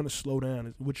what you're gonna slow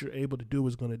down. What you're able to do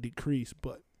is gonna decrease.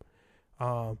 But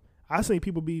I seen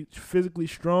people be physically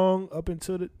strong up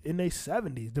into in their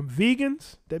 70s. Them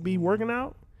vegans that be working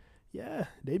out. Yeah,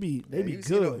 they be good.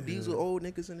 See the diesel old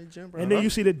niggas in the gym, bro. And then you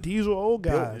see the diesel old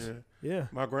guys. Yeah.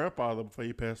 My grandfather, before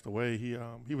he passed away, he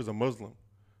was a Muslim,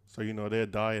 so their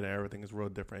diet and everything is real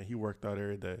different. He worked out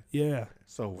every day. Yeah.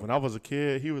 So when I was a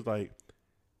kid, he was like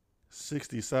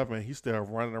 67. He's still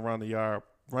running around the yard,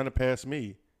 running past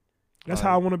me. That's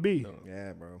how I want to be.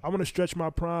 Yeah, bro. I want to stretch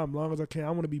my prime as long as I can. I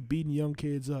want to be beating young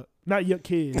kids up. Not young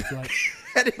kids, like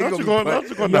Don't you go to high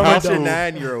school.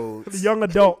 9-year-olds. Young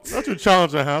adults. That's what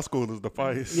challenging high school is the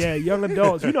fight. Yeah, young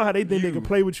adults. You know how they think they can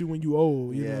play with you when you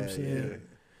old. You know what I'm Yeah, saying? yeah.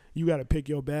 You got to pick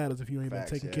your battles if you ain't Facts,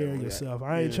 been taking yeah, care of yeah. yourself.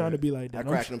 I ain't trying to be like that. I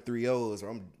crack them 3-0s, or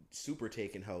I'm super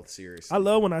taking health seriously. I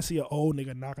love when I see an old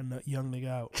nigga knocking a young nigga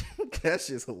out. That's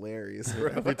just hilarious,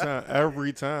 bro.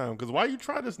 Every time. Because why you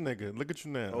try this nigga? Look at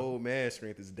you now. Old man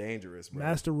strength is dangerous, bro.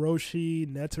 Master Roshi,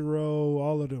 Netero,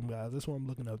 all of them guys. That's what I'm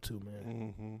looking up to,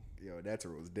 man. Mm-hmm. Yo,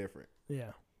 Netero is different.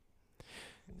 Yeah.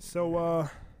 So,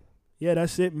 yeah,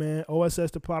 that's it, man.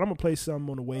 OSS the Pod. I'm gonna play something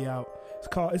on the way out.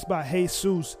 It's by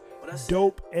Jesus.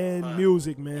 Dope and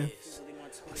music, man.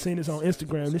 I seen this on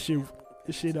Instagram. This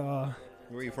shit Where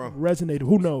you from? resonated.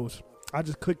 Who knows? I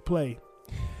just clicked play.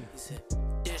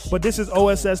 But this is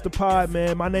OSS the Pod,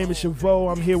 man. My name is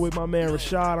Chavo. I'm here with my man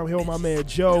Rashad. I'm here with my man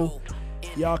Joe.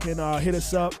 Y'all can hit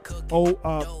us up,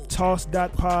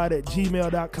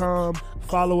 toss.pod@gmail.com.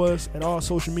 Follow us at all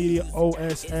social media,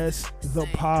 OSS the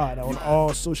Pod on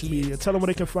all social media. Tell them where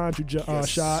they can find you,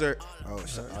 Shad. Sir. Oh,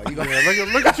 shit. Oh, you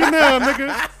Look at you now,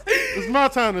 nigga. It's my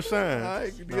time to shine. All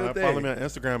right, do your follow thing. me on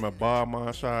Instagram at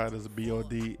BobMonShad. It's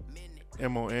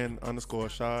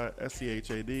BODMON_Shad,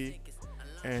 SCHAD.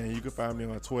 And you can find me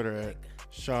on Twitter at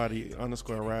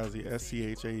Shadi_Razzie,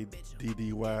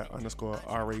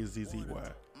 SCHADDY_RAZZY.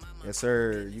 Yes,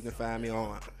 sir. You can find me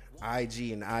on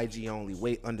IG and IG only.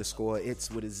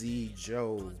 _it's with a Z,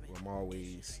 Joe. I'm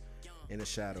always in the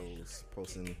shadows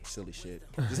posting silly shit.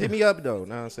 Just hit me up, though.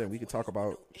 Know what I'm saying? We can talk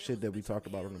about shit that we talked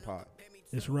about on the pod.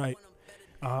 It's right.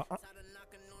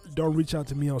 Don't reach out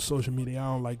to me on social media. I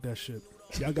don't like that shit.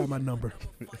 Y'all got my number.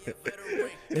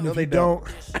 And No, if they you don't,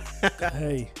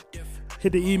 hey,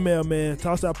 hit the email, man.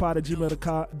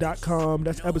 tossthatpod@gmail.com.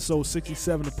 That's episode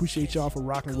 67. Appreciate y'all for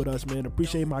rocking with us, man.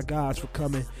 Appreciate my guys for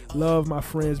coming. Love my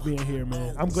friends being here,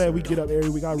 man. I'm glad we get up every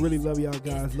week. I really love y'all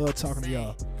guys. Love talking to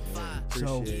y'all.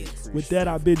 So with that,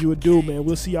 I bid you adieu, man.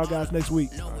 We'll see y'all guys next week.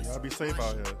 Y'all be safe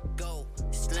out here.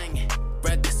 Slinging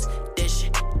records, this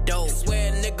shit dope.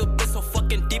 Swear a nigga been so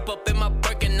fucking deep up in my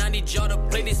Birkin. I need y'all to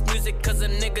play this music cause a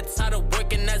nigga tired of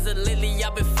working as a lily.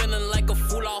 I've been feeling like a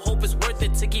fool. I hope it's worth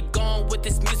it to keep going with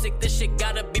this music. This shit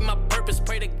gotta be my purpose.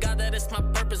 Pray to God that it's my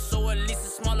purpose, so at least a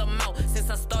small amount. Since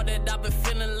I started, I've been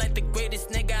feeling like the greatest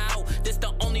nigga out. This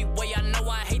the only way I know.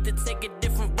 I hate to take a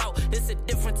different route. This a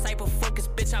different type of focus,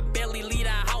 bitch. I barely leave the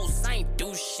house. I ain't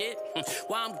do shit.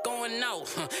 While I'm going out,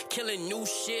 killing new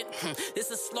shit.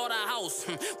 This a slaughterhouse,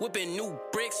 whipping new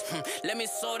bricks. Let me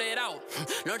sort it out.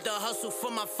 Learned the hustle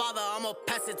from my father. I'ma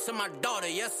pass it to my daughter.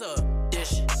 Yes, sir. This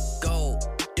shit go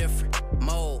different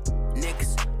mode. Niggas